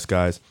two best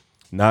guys.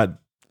 Not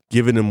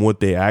giving them what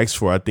they asked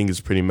for, I think,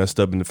 is pretty messed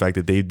up in the fact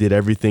that they did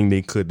everything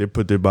they could. They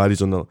put their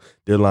bodies on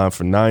their line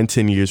for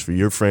 9-10 years for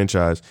your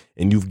franchise,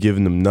 and you've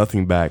given them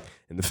nothing back.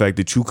 And the fact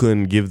that you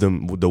couldn't give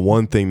them the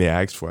one thing they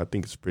asked for, I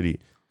think it's pretty,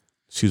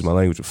 excuse my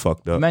language,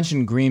 fucked up. You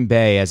mentioned Green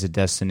Bay as a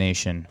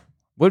destination.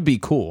 Would be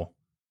cool,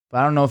 but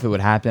I don't know if it would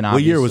happen.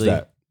 Obviously. What year was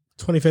that?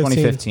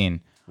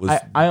 2015.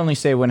 I only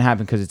say it wouldn't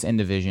happen because it's in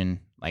division.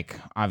 Like,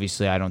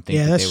 obviously, I don't think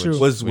Yeah, that that's they would.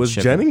 true. Was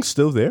ship Jennings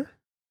still there?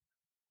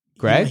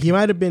 Greg? He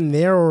might have been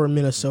there or in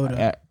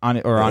Minnesota.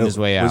 On his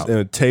way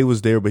out. Tay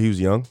was there, but he was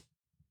young.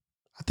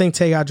 I think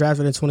Tay got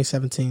drafted in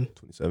 2017.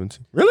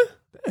 2017. Really?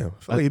 Damn. I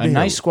feel like A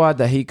nice squad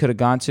that he could have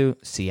gone to,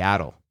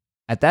 Seattle.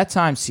 At that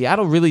time,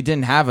 Seattle really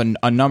didn't have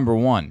a number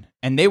one,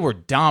 and they were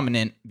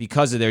dominant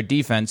because of their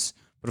defense.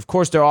 But, of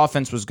course, their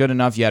offense was good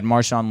enough. You had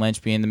Marshawn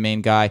Lynch being the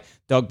main guy.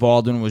 Doug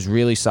Baldwin was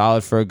really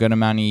solid for a good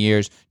amount of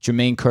years.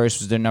 Jermaine Kearse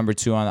was their number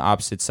 2 on the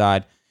opposite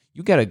side.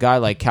 You get a guy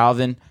like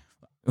Calvin,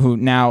 who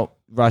now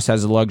Russ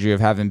has the luxury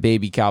of having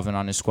baby Calvin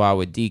on his squad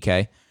with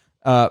DK.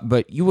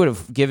 But you would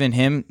have given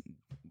him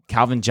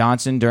Calvin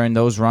Johnson during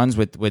those runs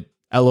with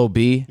LOB.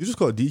 You just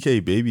call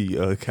DK baby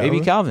Calvin? Baby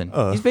Calvin.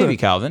 He's baby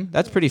Calvin.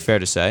 That's pretty fair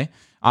to say.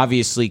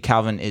 Obviously,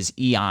 Calvin is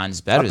eons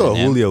better than him. I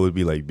thought Julio would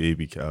be like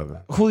baby Calvin.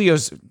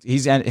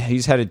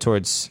 He's headed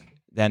towards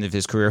the end of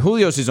his career.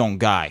 Julio's his own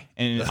guy,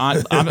 and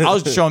I'll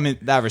show him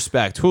that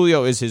respect.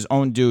 Julio is his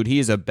own dude. He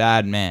is a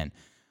bad man.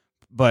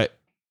 But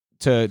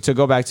to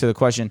go back to the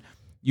question,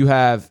 you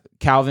have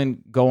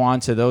Calvin go on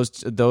to those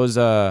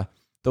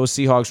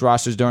Seahawks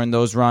rosters during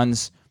those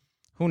runs.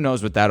 Who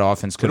knows what that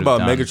offense could have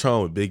done? What about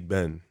Megatron with Big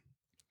Ben?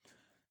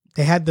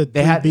 They had the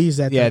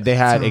Bs at they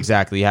had time.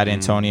 exactly. You had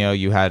Antonio,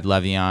 you had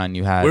Le'Veon,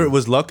 you had. Where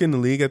was Luck in the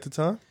league at the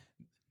time?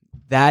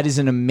 That is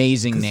an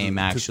amazing name,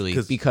 actually,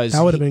 because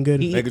that would have been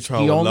good. He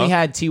Megatron only Luck.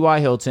 had T.Y.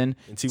 Hilton.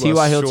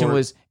 T.Y. Hilton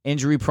was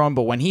injury prone,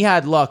 but when he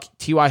had Luck,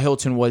 T.Y.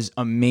 Hilton was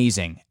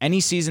amazing.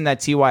 Any season that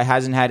T.Y.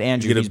 hasn't had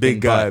Andrew, You get he's a big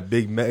been guy, good.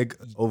 Big Meg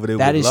over there.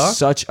 That with is Luck.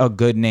 such a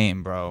good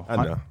name, bro. I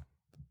know.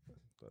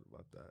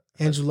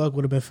 Andrew Luck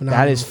would have been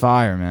phenomenal. That is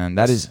fire, man.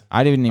 That is.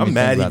 I didn't even. I'm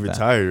mad think he about that.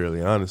 retired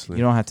early. Honestly,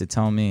 You don't have to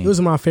tell me. He was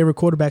one of my favorite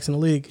quarterbacks in the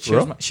league.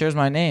 Shares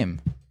my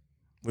name.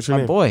 What's your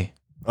My name? boy.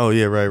 Oh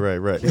yeah,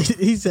 right.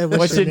 He said,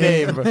 What's your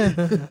name, bro?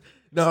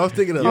 No, I was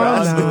thinking of You're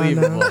last name.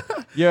 unbelievable.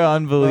 You're I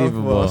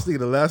unbelievable. was thinking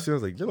the last name. I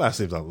was like, your last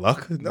name's on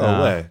Luck? No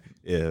Nah. way.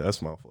 Yeah,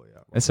 that's my fault. Yeah.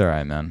 It's all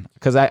right, man.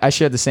 Because I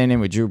shared the same name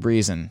with Drew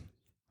Brees, and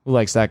who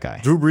likes that guy?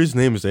 Drew Brees'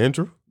 name is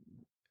Andrew.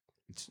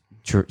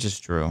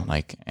 Just Drew,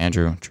 like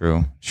Andrew,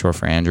 Drew, short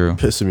for Andrew.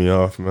 Pissing me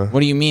off, man. What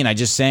do you mean? I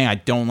just saying I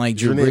don't like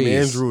Is Drew your name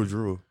Brees. Andrew or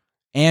Drew?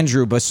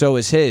 Andrew, but so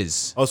is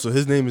his. Oh, so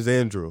his name is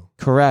Andrew.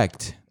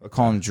 Correct.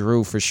 Call him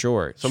Drew for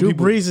short. Some Drew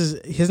people-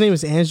 Brees his name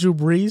is Andrew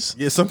Brees.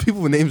 Yeah, some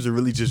people's names are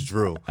really just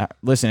Drew.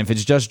 Listen, if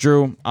it's just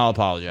Drew, I'll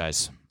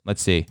apologize.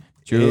 Let's see.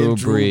 Drew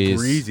Andrew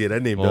Brees. Yeah,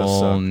 that name does Full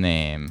suck.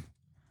 name.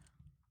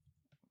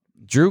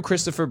 Drew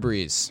Christopher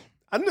Brees.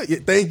 I knew. Yeah,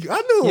 thank you. I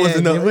knew it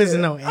wasn't no. it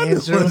wasn't no I knew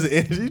it Andrew. wasn't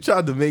Andrew. You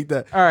tried to make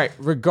that. All right.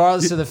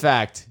 Regardless of the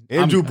fact,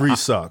 Andrew Brees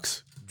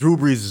sucks. Drew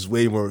Brees is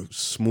way more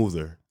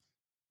smoother.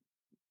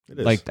 It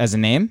is. like as a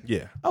name.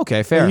 yeah.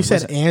 Okay, fair. You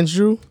said Listen,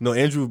 Andrew. No,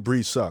 Andrew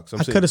Brees sucks.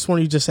 I could have sworn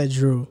you just said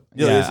Drew.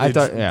 Yeah, I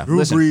thought- yeah. Drew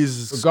Listen, Brees.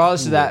 Is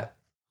regardless of cooler. that,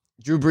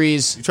 Drew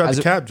Brees. You tried as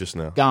to a- cap just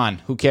now. Gone.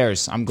 Who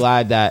cares? I'm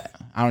glad that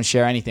I don't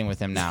share anything with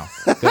him now.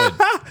 Good.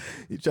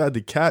 You tried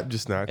to cap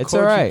just now. I It's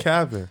called all you right.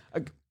 capping.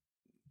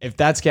 If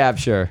that's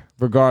capture,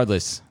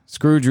 regardless,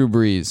 screw Drew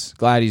Brees.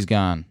 Glad he's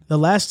gone. The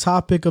last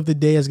topic of the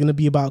day is going to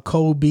be about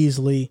Cole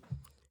Beasley.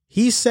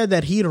 He said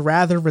that he'd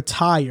rather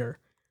retire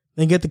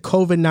than get the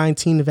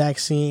COVID-19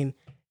 vaccine.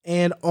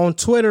 And on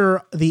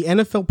Twitter, the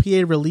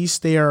NFLPA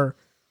released their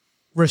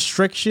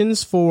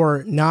restrictions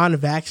for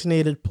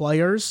non-vaccinated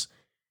players.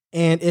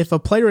 And if a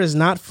player is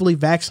not fully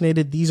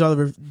vaccinated, these are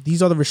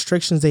the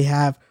restrictions they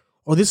have,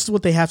 or this is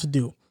what they have to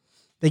do.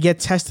 They get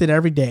tested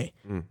every day.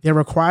 They're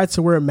required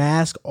to wear a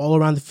mask all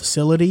around the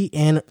facility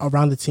and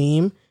around the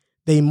team.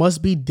 They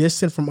must be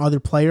distant from other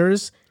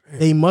players.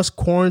 They must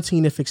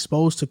quarantine if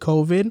exposed to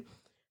COVID.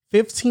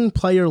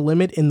 15-player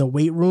limit in the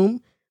weight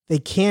room. They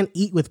can't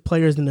eat with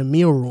players in the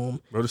meal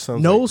room. Bro, this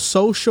sounds No like-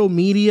 social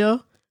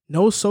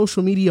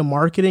media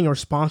marketing or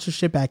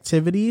sponsorship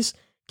activities.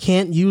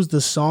 Can't use the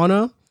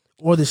sauna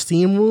or the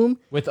steam room,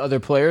 With other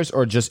players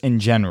or just in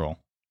general?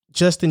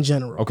 just in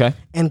general. Okay.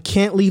 And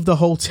can't leave the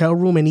hotel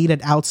room and eat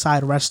at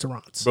outside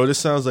restaurants. Bro, this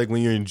sounds like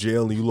when you're in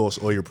jail and you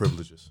lost all your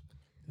privileges.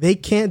 They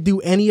can't do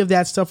any of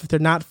that stuff if they're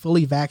not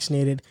fully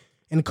vaccinated.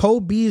 And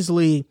Cole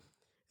Beasley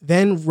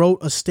then wrote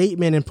a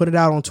statement and put it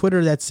out on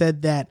Twitter that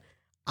said that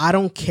I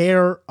don't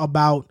care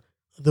about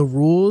the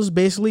rules.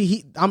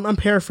 Basically, I'm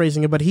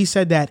paraphrasing it, but he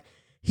said that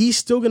he's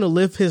still going to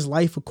live his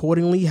life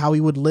accordingly, how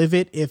he would live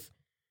it if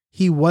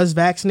he was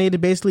vaccinated.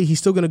 Basically, he's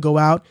still going to go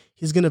out.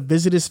 He's going to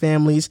visit his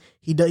families.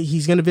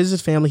 He's going to visit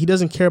his family. He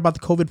doesn't care about the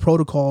COVID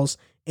protocols.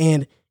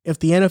 And if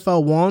the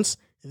NFL wants,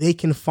 they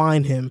can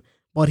fine him.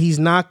 But he's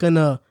not going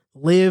to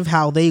live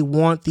how they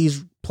want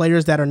these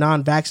players that are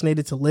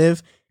non-vaccinated to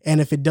live. And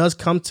if it does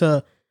come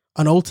to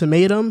an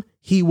ultimatum,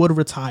 he would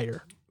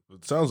retire.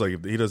 It sounds like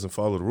if he doesn't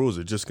follow the rules,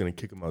 they're just going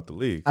to kick him out the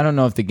league. I don't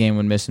know if the game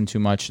would miss him too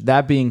much.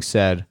 That being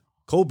said,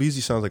 Cole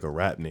Beasley sounds like a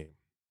rap name.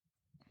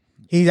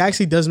 He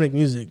actually does make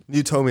music.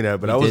 You told me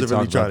that, but We I wasn't did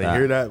really talk trying to about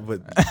hear that.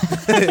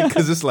 But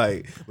because it's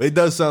like, but it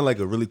does sound like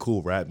a really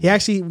cool rap He name.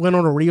 actually went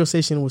on a radio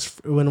station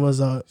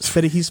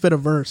and he spit a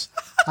verse.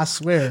 I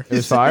swear. it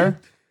was fire.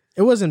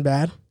 It wasn't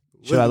bad.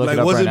 Should I look like, it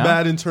up was right it now?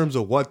 bad in terms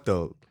of what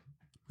though?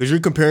 Because you're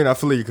comparing, I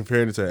feel like you're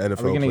comparing it to an NFL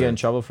Are we going to get player. in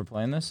trouble for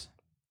playing this?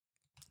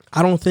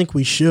 I don't think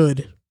we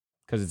should.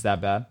 Because it's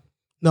that bad?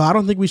 No, I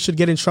don't think we should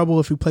get in trouble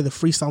if we play the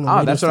freestyle on the Oh,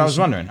 radio that's what I was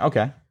station. wondering.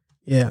 Okay.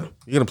 Yeah.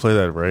 You're gonna play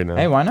that right now.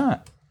 Hey, why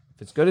not?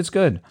 If it's good, it's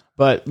good.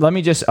 But let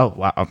me just... Oh,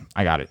 wow. Oh,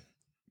 I got it.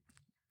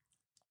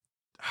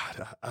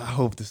 I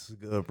hope this is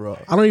good, bro.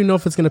 I don't even know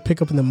if it's going to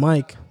pick up in the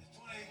mic.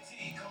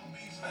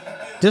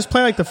 Just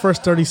play like the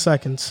first 30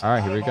 seconds. All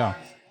right, here we go.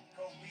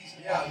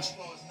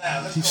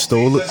 He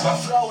stole it. My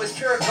flow is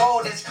pure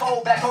gold, it's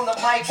cold back on the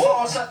mic,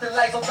 throwing something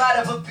like a lot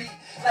of a beat,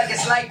 like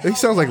it's like He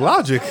sounds like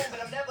Logic.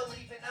 but I'm never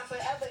leaving, I'm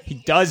forever He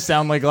does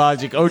sound like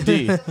Logic.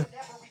 OD.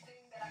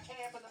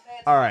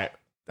 All right.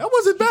 That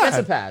wasn't That's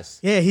a bad. pass.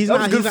 Yeah, he's That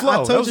not. was good he's flow. not,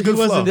 I That told was you good he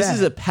wasn't flow. This that.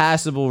 is a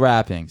passable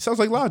rapping. Sounds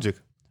like Logic.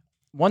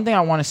 One thing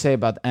I want to say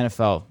about the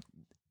NFL,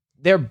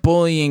 they're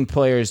bullying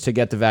players to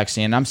get the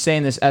vaccine. And I'm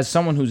saying this as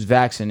someone who's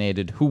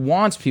vaccinated, who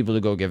wants people to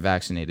go get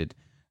vaccinated.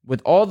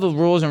 With all the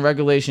rules and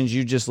regulations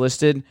you just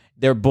listed,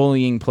 they're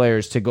bullying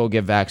players to go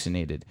get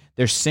vaccinated.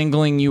 They're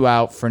singling you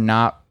out for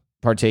not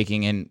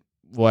partaking in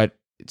what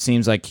it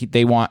seems like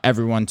they want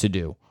everyone to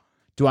do.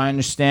 Do I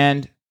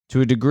understand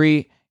to a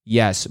degree?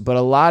 Yes, but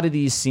a lot of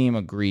these seem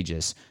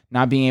egregious.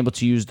 Not being able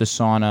to use the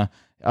sauna,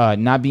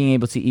 not being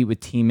able to eat with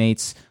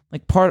teammates.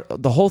 Like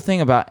the whole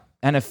thing about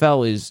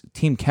NFL is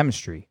team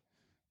chemistry.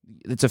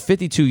 It's a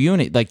 52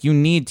 unit. Like you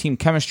need team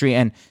chemistry,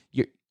 and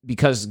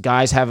because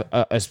guys have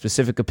a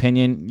specific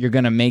opinion, you're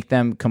going to make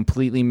them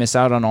completely miss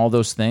out on all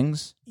those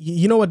things.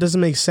 You know what doesn't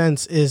make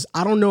sense is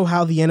I don't know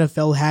how the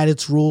NFL had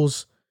its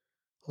rules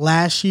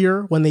last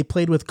year when they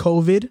played with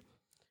COVID,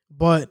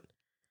 but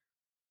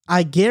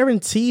I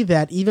guarantee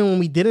that even when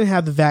we didn't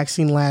have the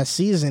vaccine last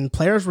season,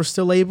 players were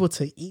still able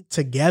to eat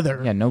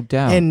together. Yeah, no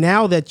doubt. And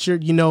now that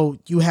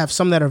you have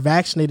some that are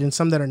vaccinated and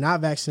some that are not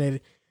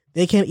vaccinated,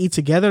 they can't eat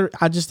together.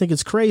 I just think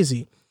it's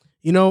crazy,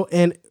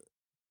 and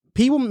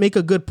people make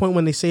a good point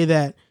when they say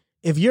that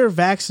if you're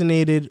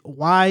vaccinated,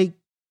 why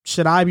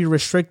should I be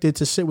restricted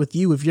to sit with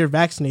you if you're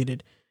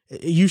vaccinated?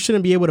 You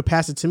shouldn't be able to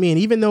pass it to me. And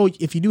even though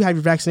if you do have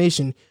your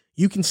vaccination,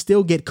 you can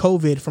still get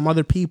COVID from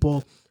other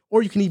people,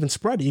 or you can even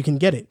spread it. You can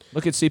get it.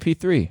 Look at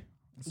CP3.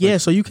 Yeah,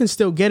 so you can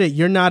still get it.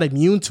 You're not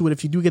immune to it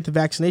if you do get the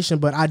vaccination,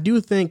 but I do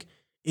think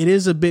it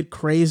is a bit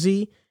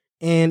crazy.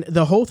 And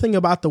the whole thing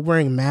about the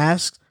wearing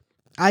masks,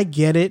 I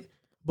get it,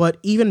 but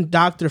even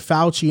Dr.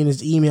 Fauci in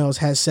his emails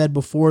has said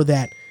before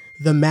that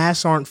the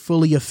masks aren't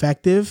fully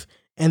effective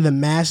and the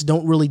masks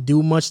don't really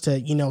do much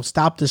to,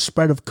 stop the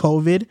spread of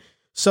COVID.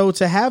 So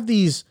to have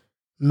these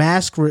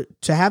mask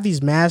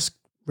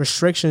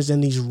restrictions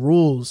and these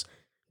rules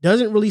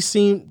doesn't really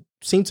seem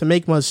to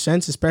make much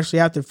sense, especially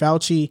after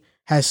Fauci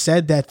has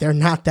said that they're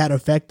not that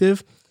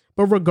effective.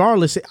 But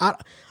regardless,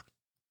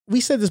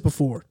 we said this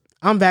before.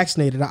 I'm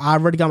vaccinated. I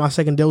already got my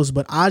second dose,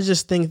 but I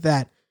just think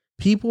that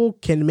people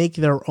can make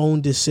their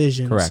own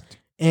decisions. Correct.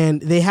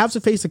 And they have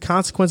to face the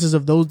consequences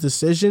of those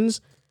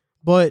decisions.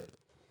 But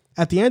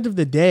at the end of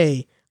the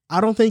day, I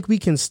don't think we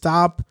can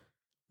stop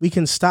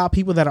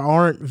people that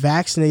aren't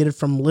vaccinated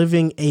from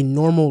living a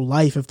normal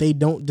life if they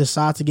don't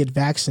decide to get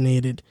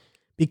vaccinated.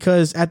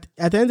 Because at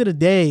the end of the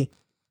day,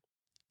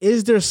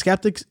 is there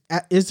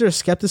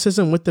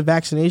skepticism with the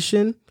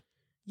vaccination?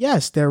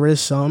 Yes, there is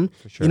some.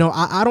 Sure.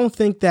 I don't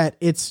think that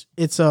it's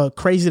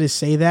crazy to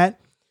say that.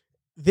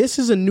 This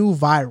is a new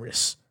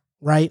virus,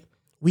 right?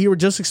 We were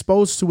just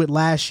exposed to it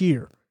last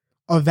year.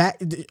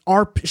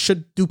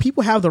 Do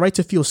people have the right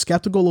to feel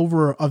skeptical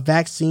over a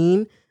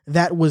vaccine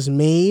that was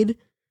made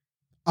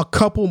a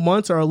couple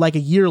months or like a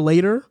year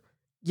later?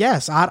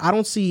 Yes, I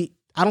don't see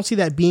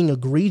that being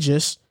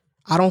egregious.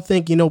 I don't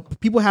think,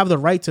 people have the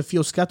right to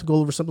feel skeptical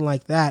over something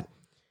like that.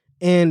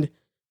 And,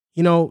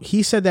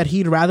 he said that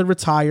he'd rather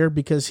retire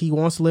because he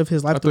wants to live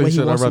his life the way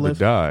he wants to live.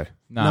 Die.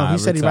 No, he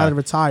said he'd rather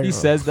retire. He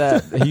says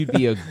that he'd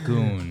be a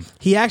goon.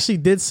 He actually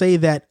did say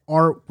that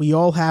all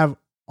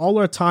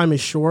our time is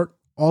short.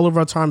 All of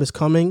our time is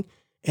coming.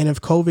 And if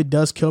COVID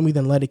does kill me,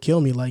 then let it kill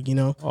me.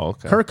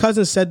 Okay. Kirk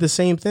Cousins said the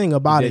same thing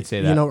about it.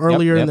 Say that.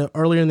 Earlier in the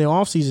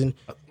offseason.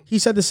 He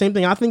said the same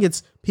thing. I think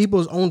it's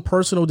people's own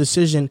personal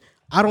decision.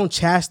 I don't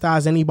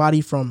chastise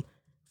anybody from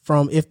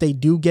if they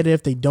do get it,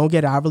 if they don't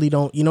get it. I really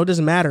don't. It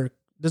doesn't matter.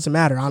 Doesn't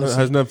matter, honestly. It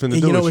has nothing to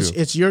do with you.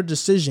 It's your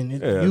decision.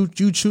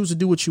 You choose to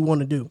do what you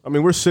want to do. I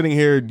mean, we're sitting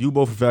here, you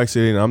both are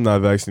vaccinated, and I'm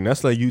not vaccinated.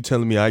 That's like you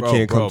telling me I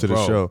can't come to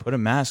the show. Put a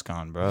mask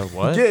on, bro.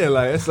 What?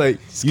 Yeah, it's like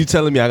you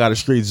telling me I got to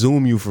straight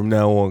Zoom you from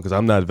now on because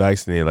I'm not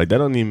vaccinated. Like, that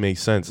don't even make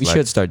sense. We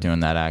should start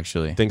doing that,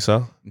 actually. Think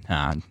so?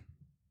 Nah.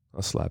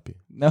 I'll slap you.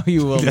 No,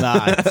 you will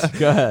not.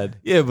 Go ahead.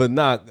 Yeah, but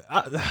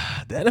the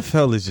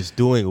NFL is just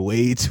doing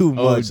way too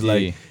much. OD.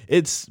 Like,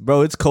 it's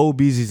Cole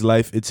Beasley's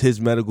life. It's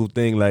his medical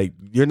thing. Like,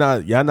 y'all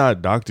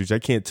not doctors. I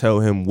can't tell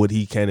him what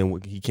he can and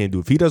what he can't do.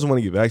 If he doesn't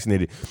want to get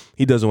vaccinated,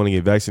 he doesn't want to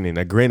get vaccinated.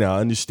 Now, granted, I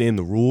understand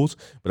the rules,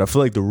 but I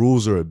feel like the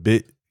rules are a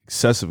bit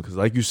excessive because,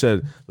 like you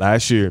said,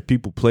 last year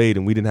people played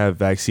and we didn't have a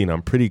vaccine.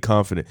 I'm pretty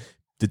confident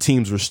the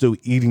teams were still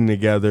eating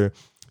together.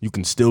 You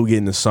can still get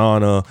in the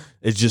sauna.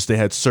 It's just they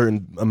had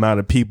certain amount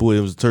of people. It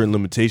was certain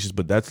limitations,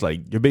 but that's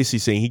like you're basically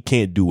saying he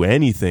can't do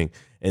anything,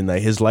 and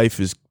like his life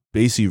is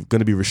basically going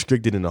to be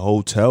restricted in the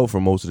hotel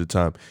for most of the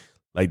time.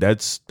 Like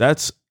that's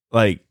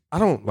like I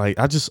don't like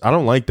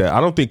that.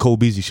 I don't think Cole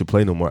Beasley should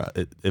play no more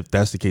if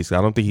that's the case.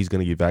 I don't think he's going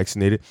to get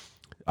vaccinated.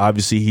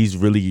 Obviously, he's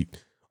really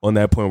on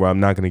that point where I'm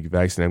not going to get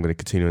vaccinated. I'm going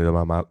to continue to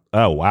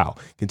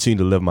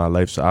live my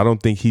life. So I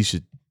don't think he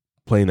should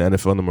play in the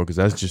NFL no more because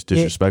that's just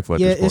disrespectful.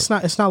 Yeah, at this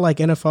point. it's not like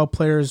NFL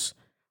players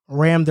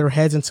ram their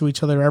heads into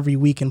each other every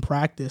week in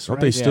practice. Don't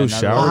right? they still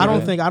shower? I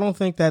don't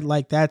think that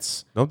like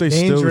that's. Don't they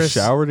dangerous.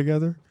 still shower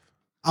together?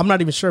 I'm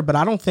not even sure, but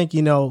I don't think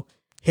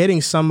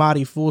hitting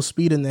somebody full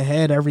speed in the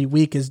head every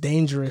week is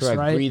dangerous, Correct.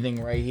 right?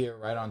 Breathing right here,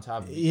 right on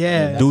top of you.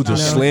 Yeah, Dudes are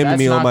slamming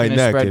me on my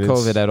neck. Spread and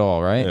COVID at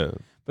all, right? Yeah.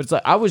 But it's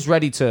like I was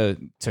ready to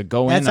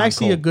go in. That's on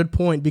actually Cole. a good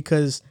point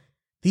because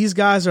these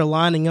guys are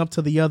lining up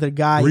to the other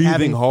guy,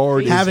 Breathing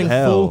hard, having as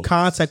hell. full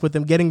contact with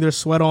them, getting their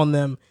sweat on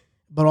them,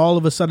 but all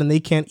of a sudden they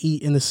can't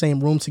eat in the same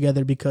room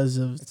together because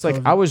of. It's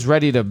like I was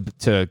ready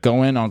to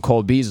go in on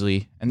Cole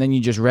Beasley, and then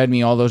you just read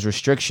me all those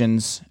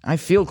restrictions. I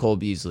feel Cole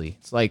Beasley.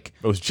 It's like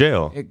It was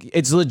jail.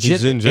 it's legit.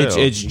 He's in jail. It's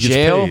He gets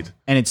jail, paid.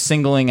 and it's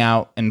singling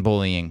out and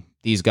bullying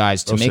these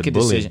guys to make a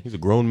decision. He's a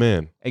grown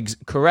man.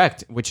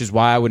 Correct, which is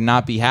why I would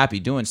not be happy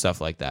doing stuff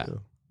like that.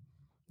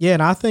 Yeah,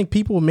 and I think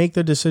people make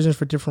their decisions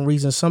for different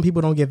reasons. Some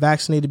people don't get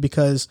vaccinated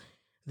because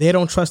they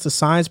don't trust the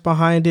science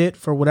behind it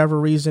for whatever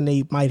reason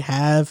they might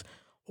have,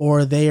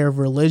 or their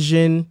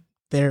religion,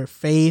 their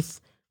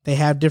faith. They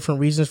have different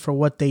reasons for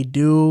what they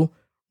do.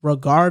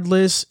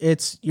 Regardless,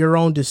 it's your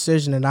own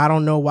decision. And I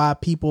don't know why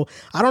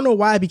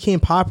it became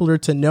popular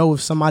to know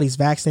if somebody's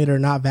vaccinated or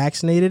not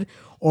vaccinated,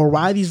 or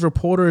why these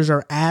reporters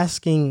are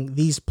asking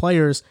these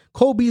players.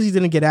 Cole Beasley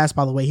didn't get asked,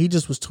 by the way. He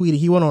just was tweeted.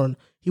 He went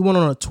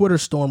on a Twitter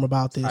storm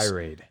about this.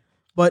 Tirade.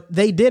 But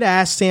they did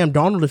ask Sam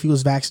Darnold if he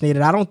was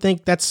vaccinated. I don't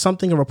think that's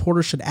something a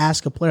reporter should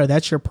ask a player.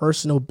 That's your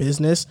personal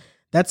business.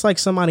 That's like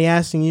somebody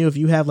asking you if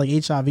you have like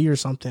HIV or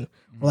something,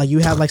 or like you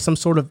have like some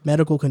sort of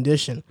medical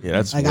condition. Yeah,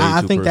 that's like way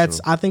I too think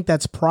personal.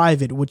 that's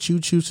private. What you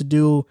choose to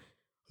do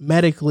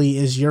medically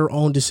is your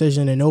own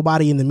decision, and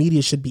nobody in the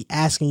media should be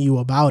asking you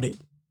about it.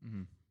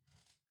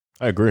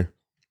 I agree.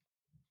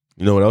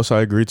 You know what else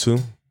I agree to?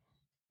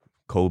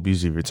 Cole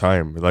Beasley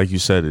retirement. Like you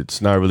said,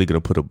 it's not really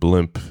going to put a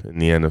blimp in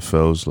the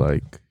NFL's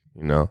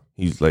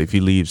he's like, if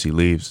he leaves, he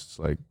leaves. It's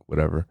like,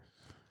 whatever.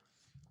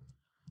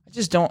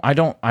 I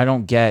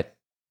don't get.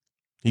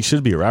 He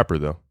should be a rapper,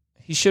 though.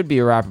 He should be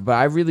a rapper, but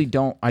I really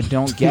don't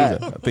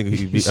get. I think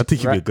he'd be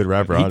a good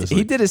rapper, honestly.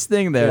 He did his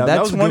thing there. Yeah,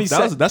 that was a 20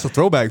 good- that's a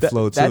throwback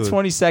flow, too. That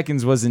 20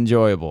 seconds was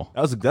enjoyable.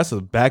 That's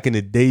a back in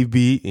the day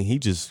beat, and he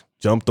just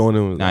jumped on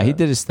him. Nah, he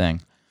did his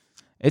thing.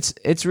 It's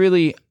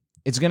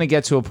going to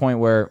get to a point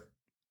where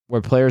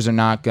players are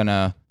not going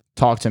to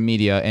talk to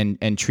media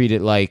and treat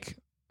it like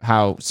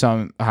how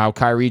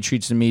Kyrie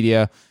treats the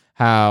media,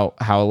 how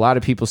a lot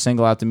of people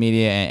single out the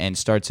media and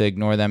start to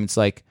ignore them. It's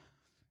like,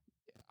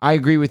 I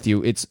agree with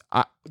you.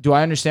 Do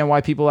I understand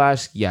why people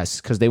ask? Yes,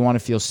 because they want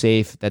to feel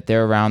safe, that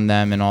they're around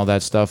them and all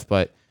that stuff.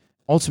 But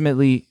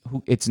ultimately,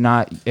 it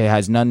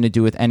has nothing to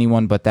do with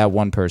anyone but that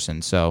one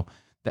person. So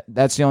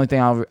that's the only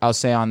thing I'll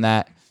say on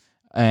that.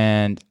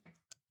 And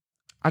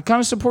I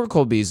kind of support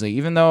Cole Beasley.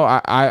 Even though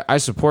I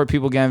support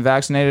people getting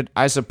vaccinated,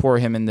 I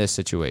support him in this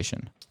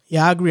situation.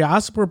 Yeah, I agree. I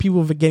support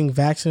people getting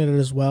vaccinated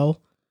as well.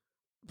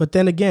 But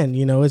then again,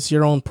 it's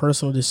your own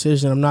personal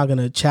decision. I'm not going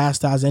to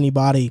chastise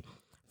anybody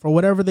for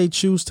whatever they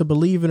choose to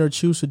believe in or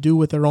choose to do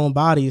with their own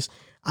bodies.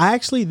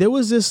 There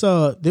was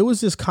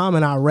this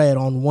comment I read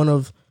on one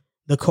of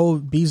the Cole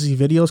Beasley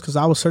videos, because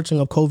I was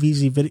searching up Cole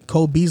Beasley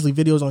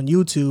videos on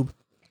YouTube,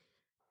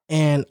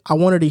 and I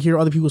wanted to hear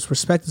other people's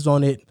perspectives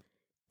on it.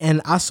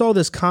 And I saw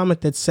this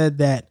comment that said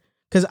that,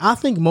 because I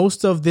think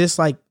most of this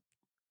like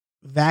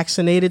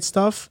vaccinated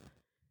stuff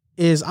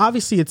is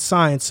obviously it's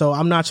science. So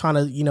I'm not trying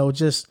to,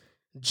 just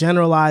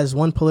generalize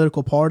one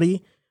political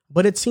party,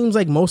 but it seems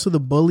like most of the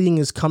bullying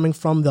is coming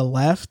from the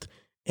left.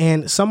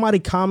 And somebody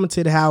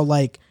commented how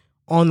like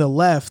on the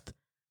left,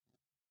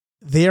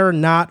 they're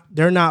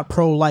not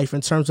pro-life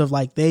in terms of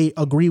like they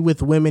agree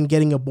with women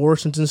getting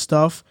abortions and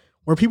stuff,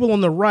 where people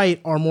on the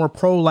right are more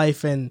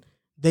pro-life and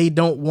they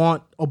don't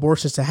want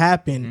abortions to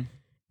happen. Mm-hmm.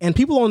 And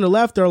people on the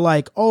left are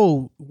like,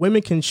 oh,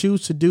 women can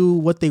choose to do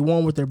what they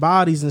want with their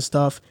bodies and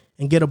stuff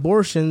and get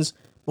abortions.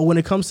 But when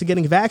it comes to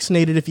getting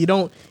vaccinated, if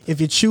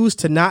you choose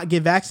to not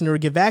get vaccinated or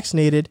get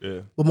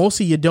vaccinated, but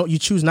mostly you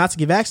choose not to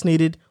get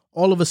vaccinated,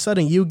 all of a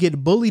sudden you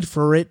get bullied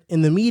for it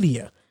in the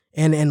media.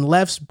 And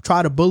lefts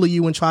try to bully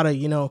you and try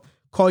to,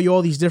 call you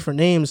all these different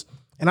names.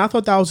 And I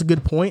thought that was a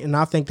good point, and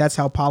I think that's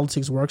how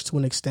politics works to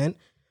an extent.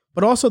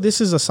 But also,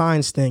 this is a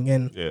science thing,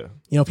 and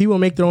people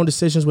make their own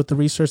decisions with the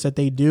research that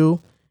they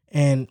do.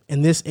 And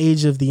in this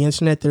age of the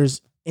internet,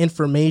 there's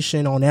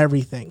information on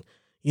everything.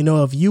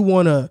 If you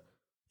wanna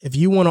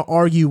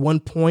argue one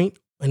point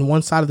on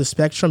one side of the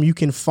spectrum, you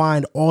can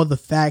find all the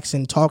facts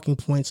and talking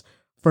points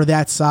for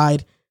that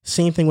side.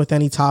 Same thing with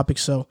any topic.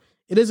 So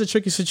it is a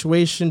tricky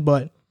situation,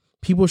 but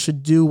people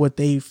should do what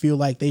they feel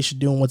like they should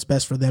do and what's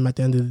best for them at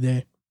the end of the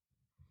day.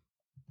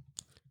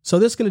 So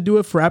this is going to do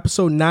it for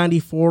episode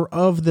 94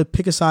 of the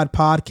Pick a Side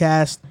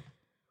podcast.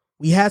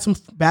 We had some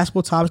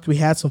basketball topics. We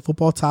had some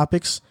football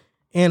topics.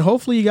 And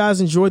hopefully you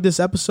guys enjoyed this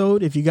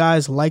episode. If you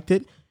guys liked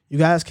it, you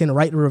guys can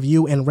write a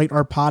review and rate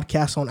our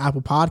podcast on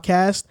Apple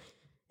Podcast.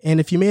 And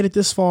if you made it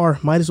this far,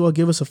 might as well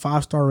give us a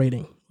 5-star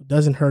rating. It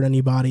doesn't hurt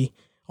anybody.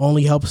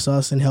 Only helps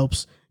us and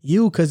helps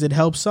you because it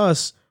helps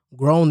us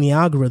grow in the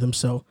algorithm.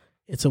 So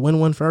it's a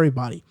win-win for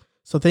everybody.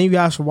 So thank you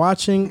guys for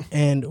watching,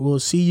 and we'll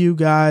see you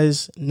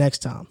guys next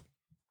time.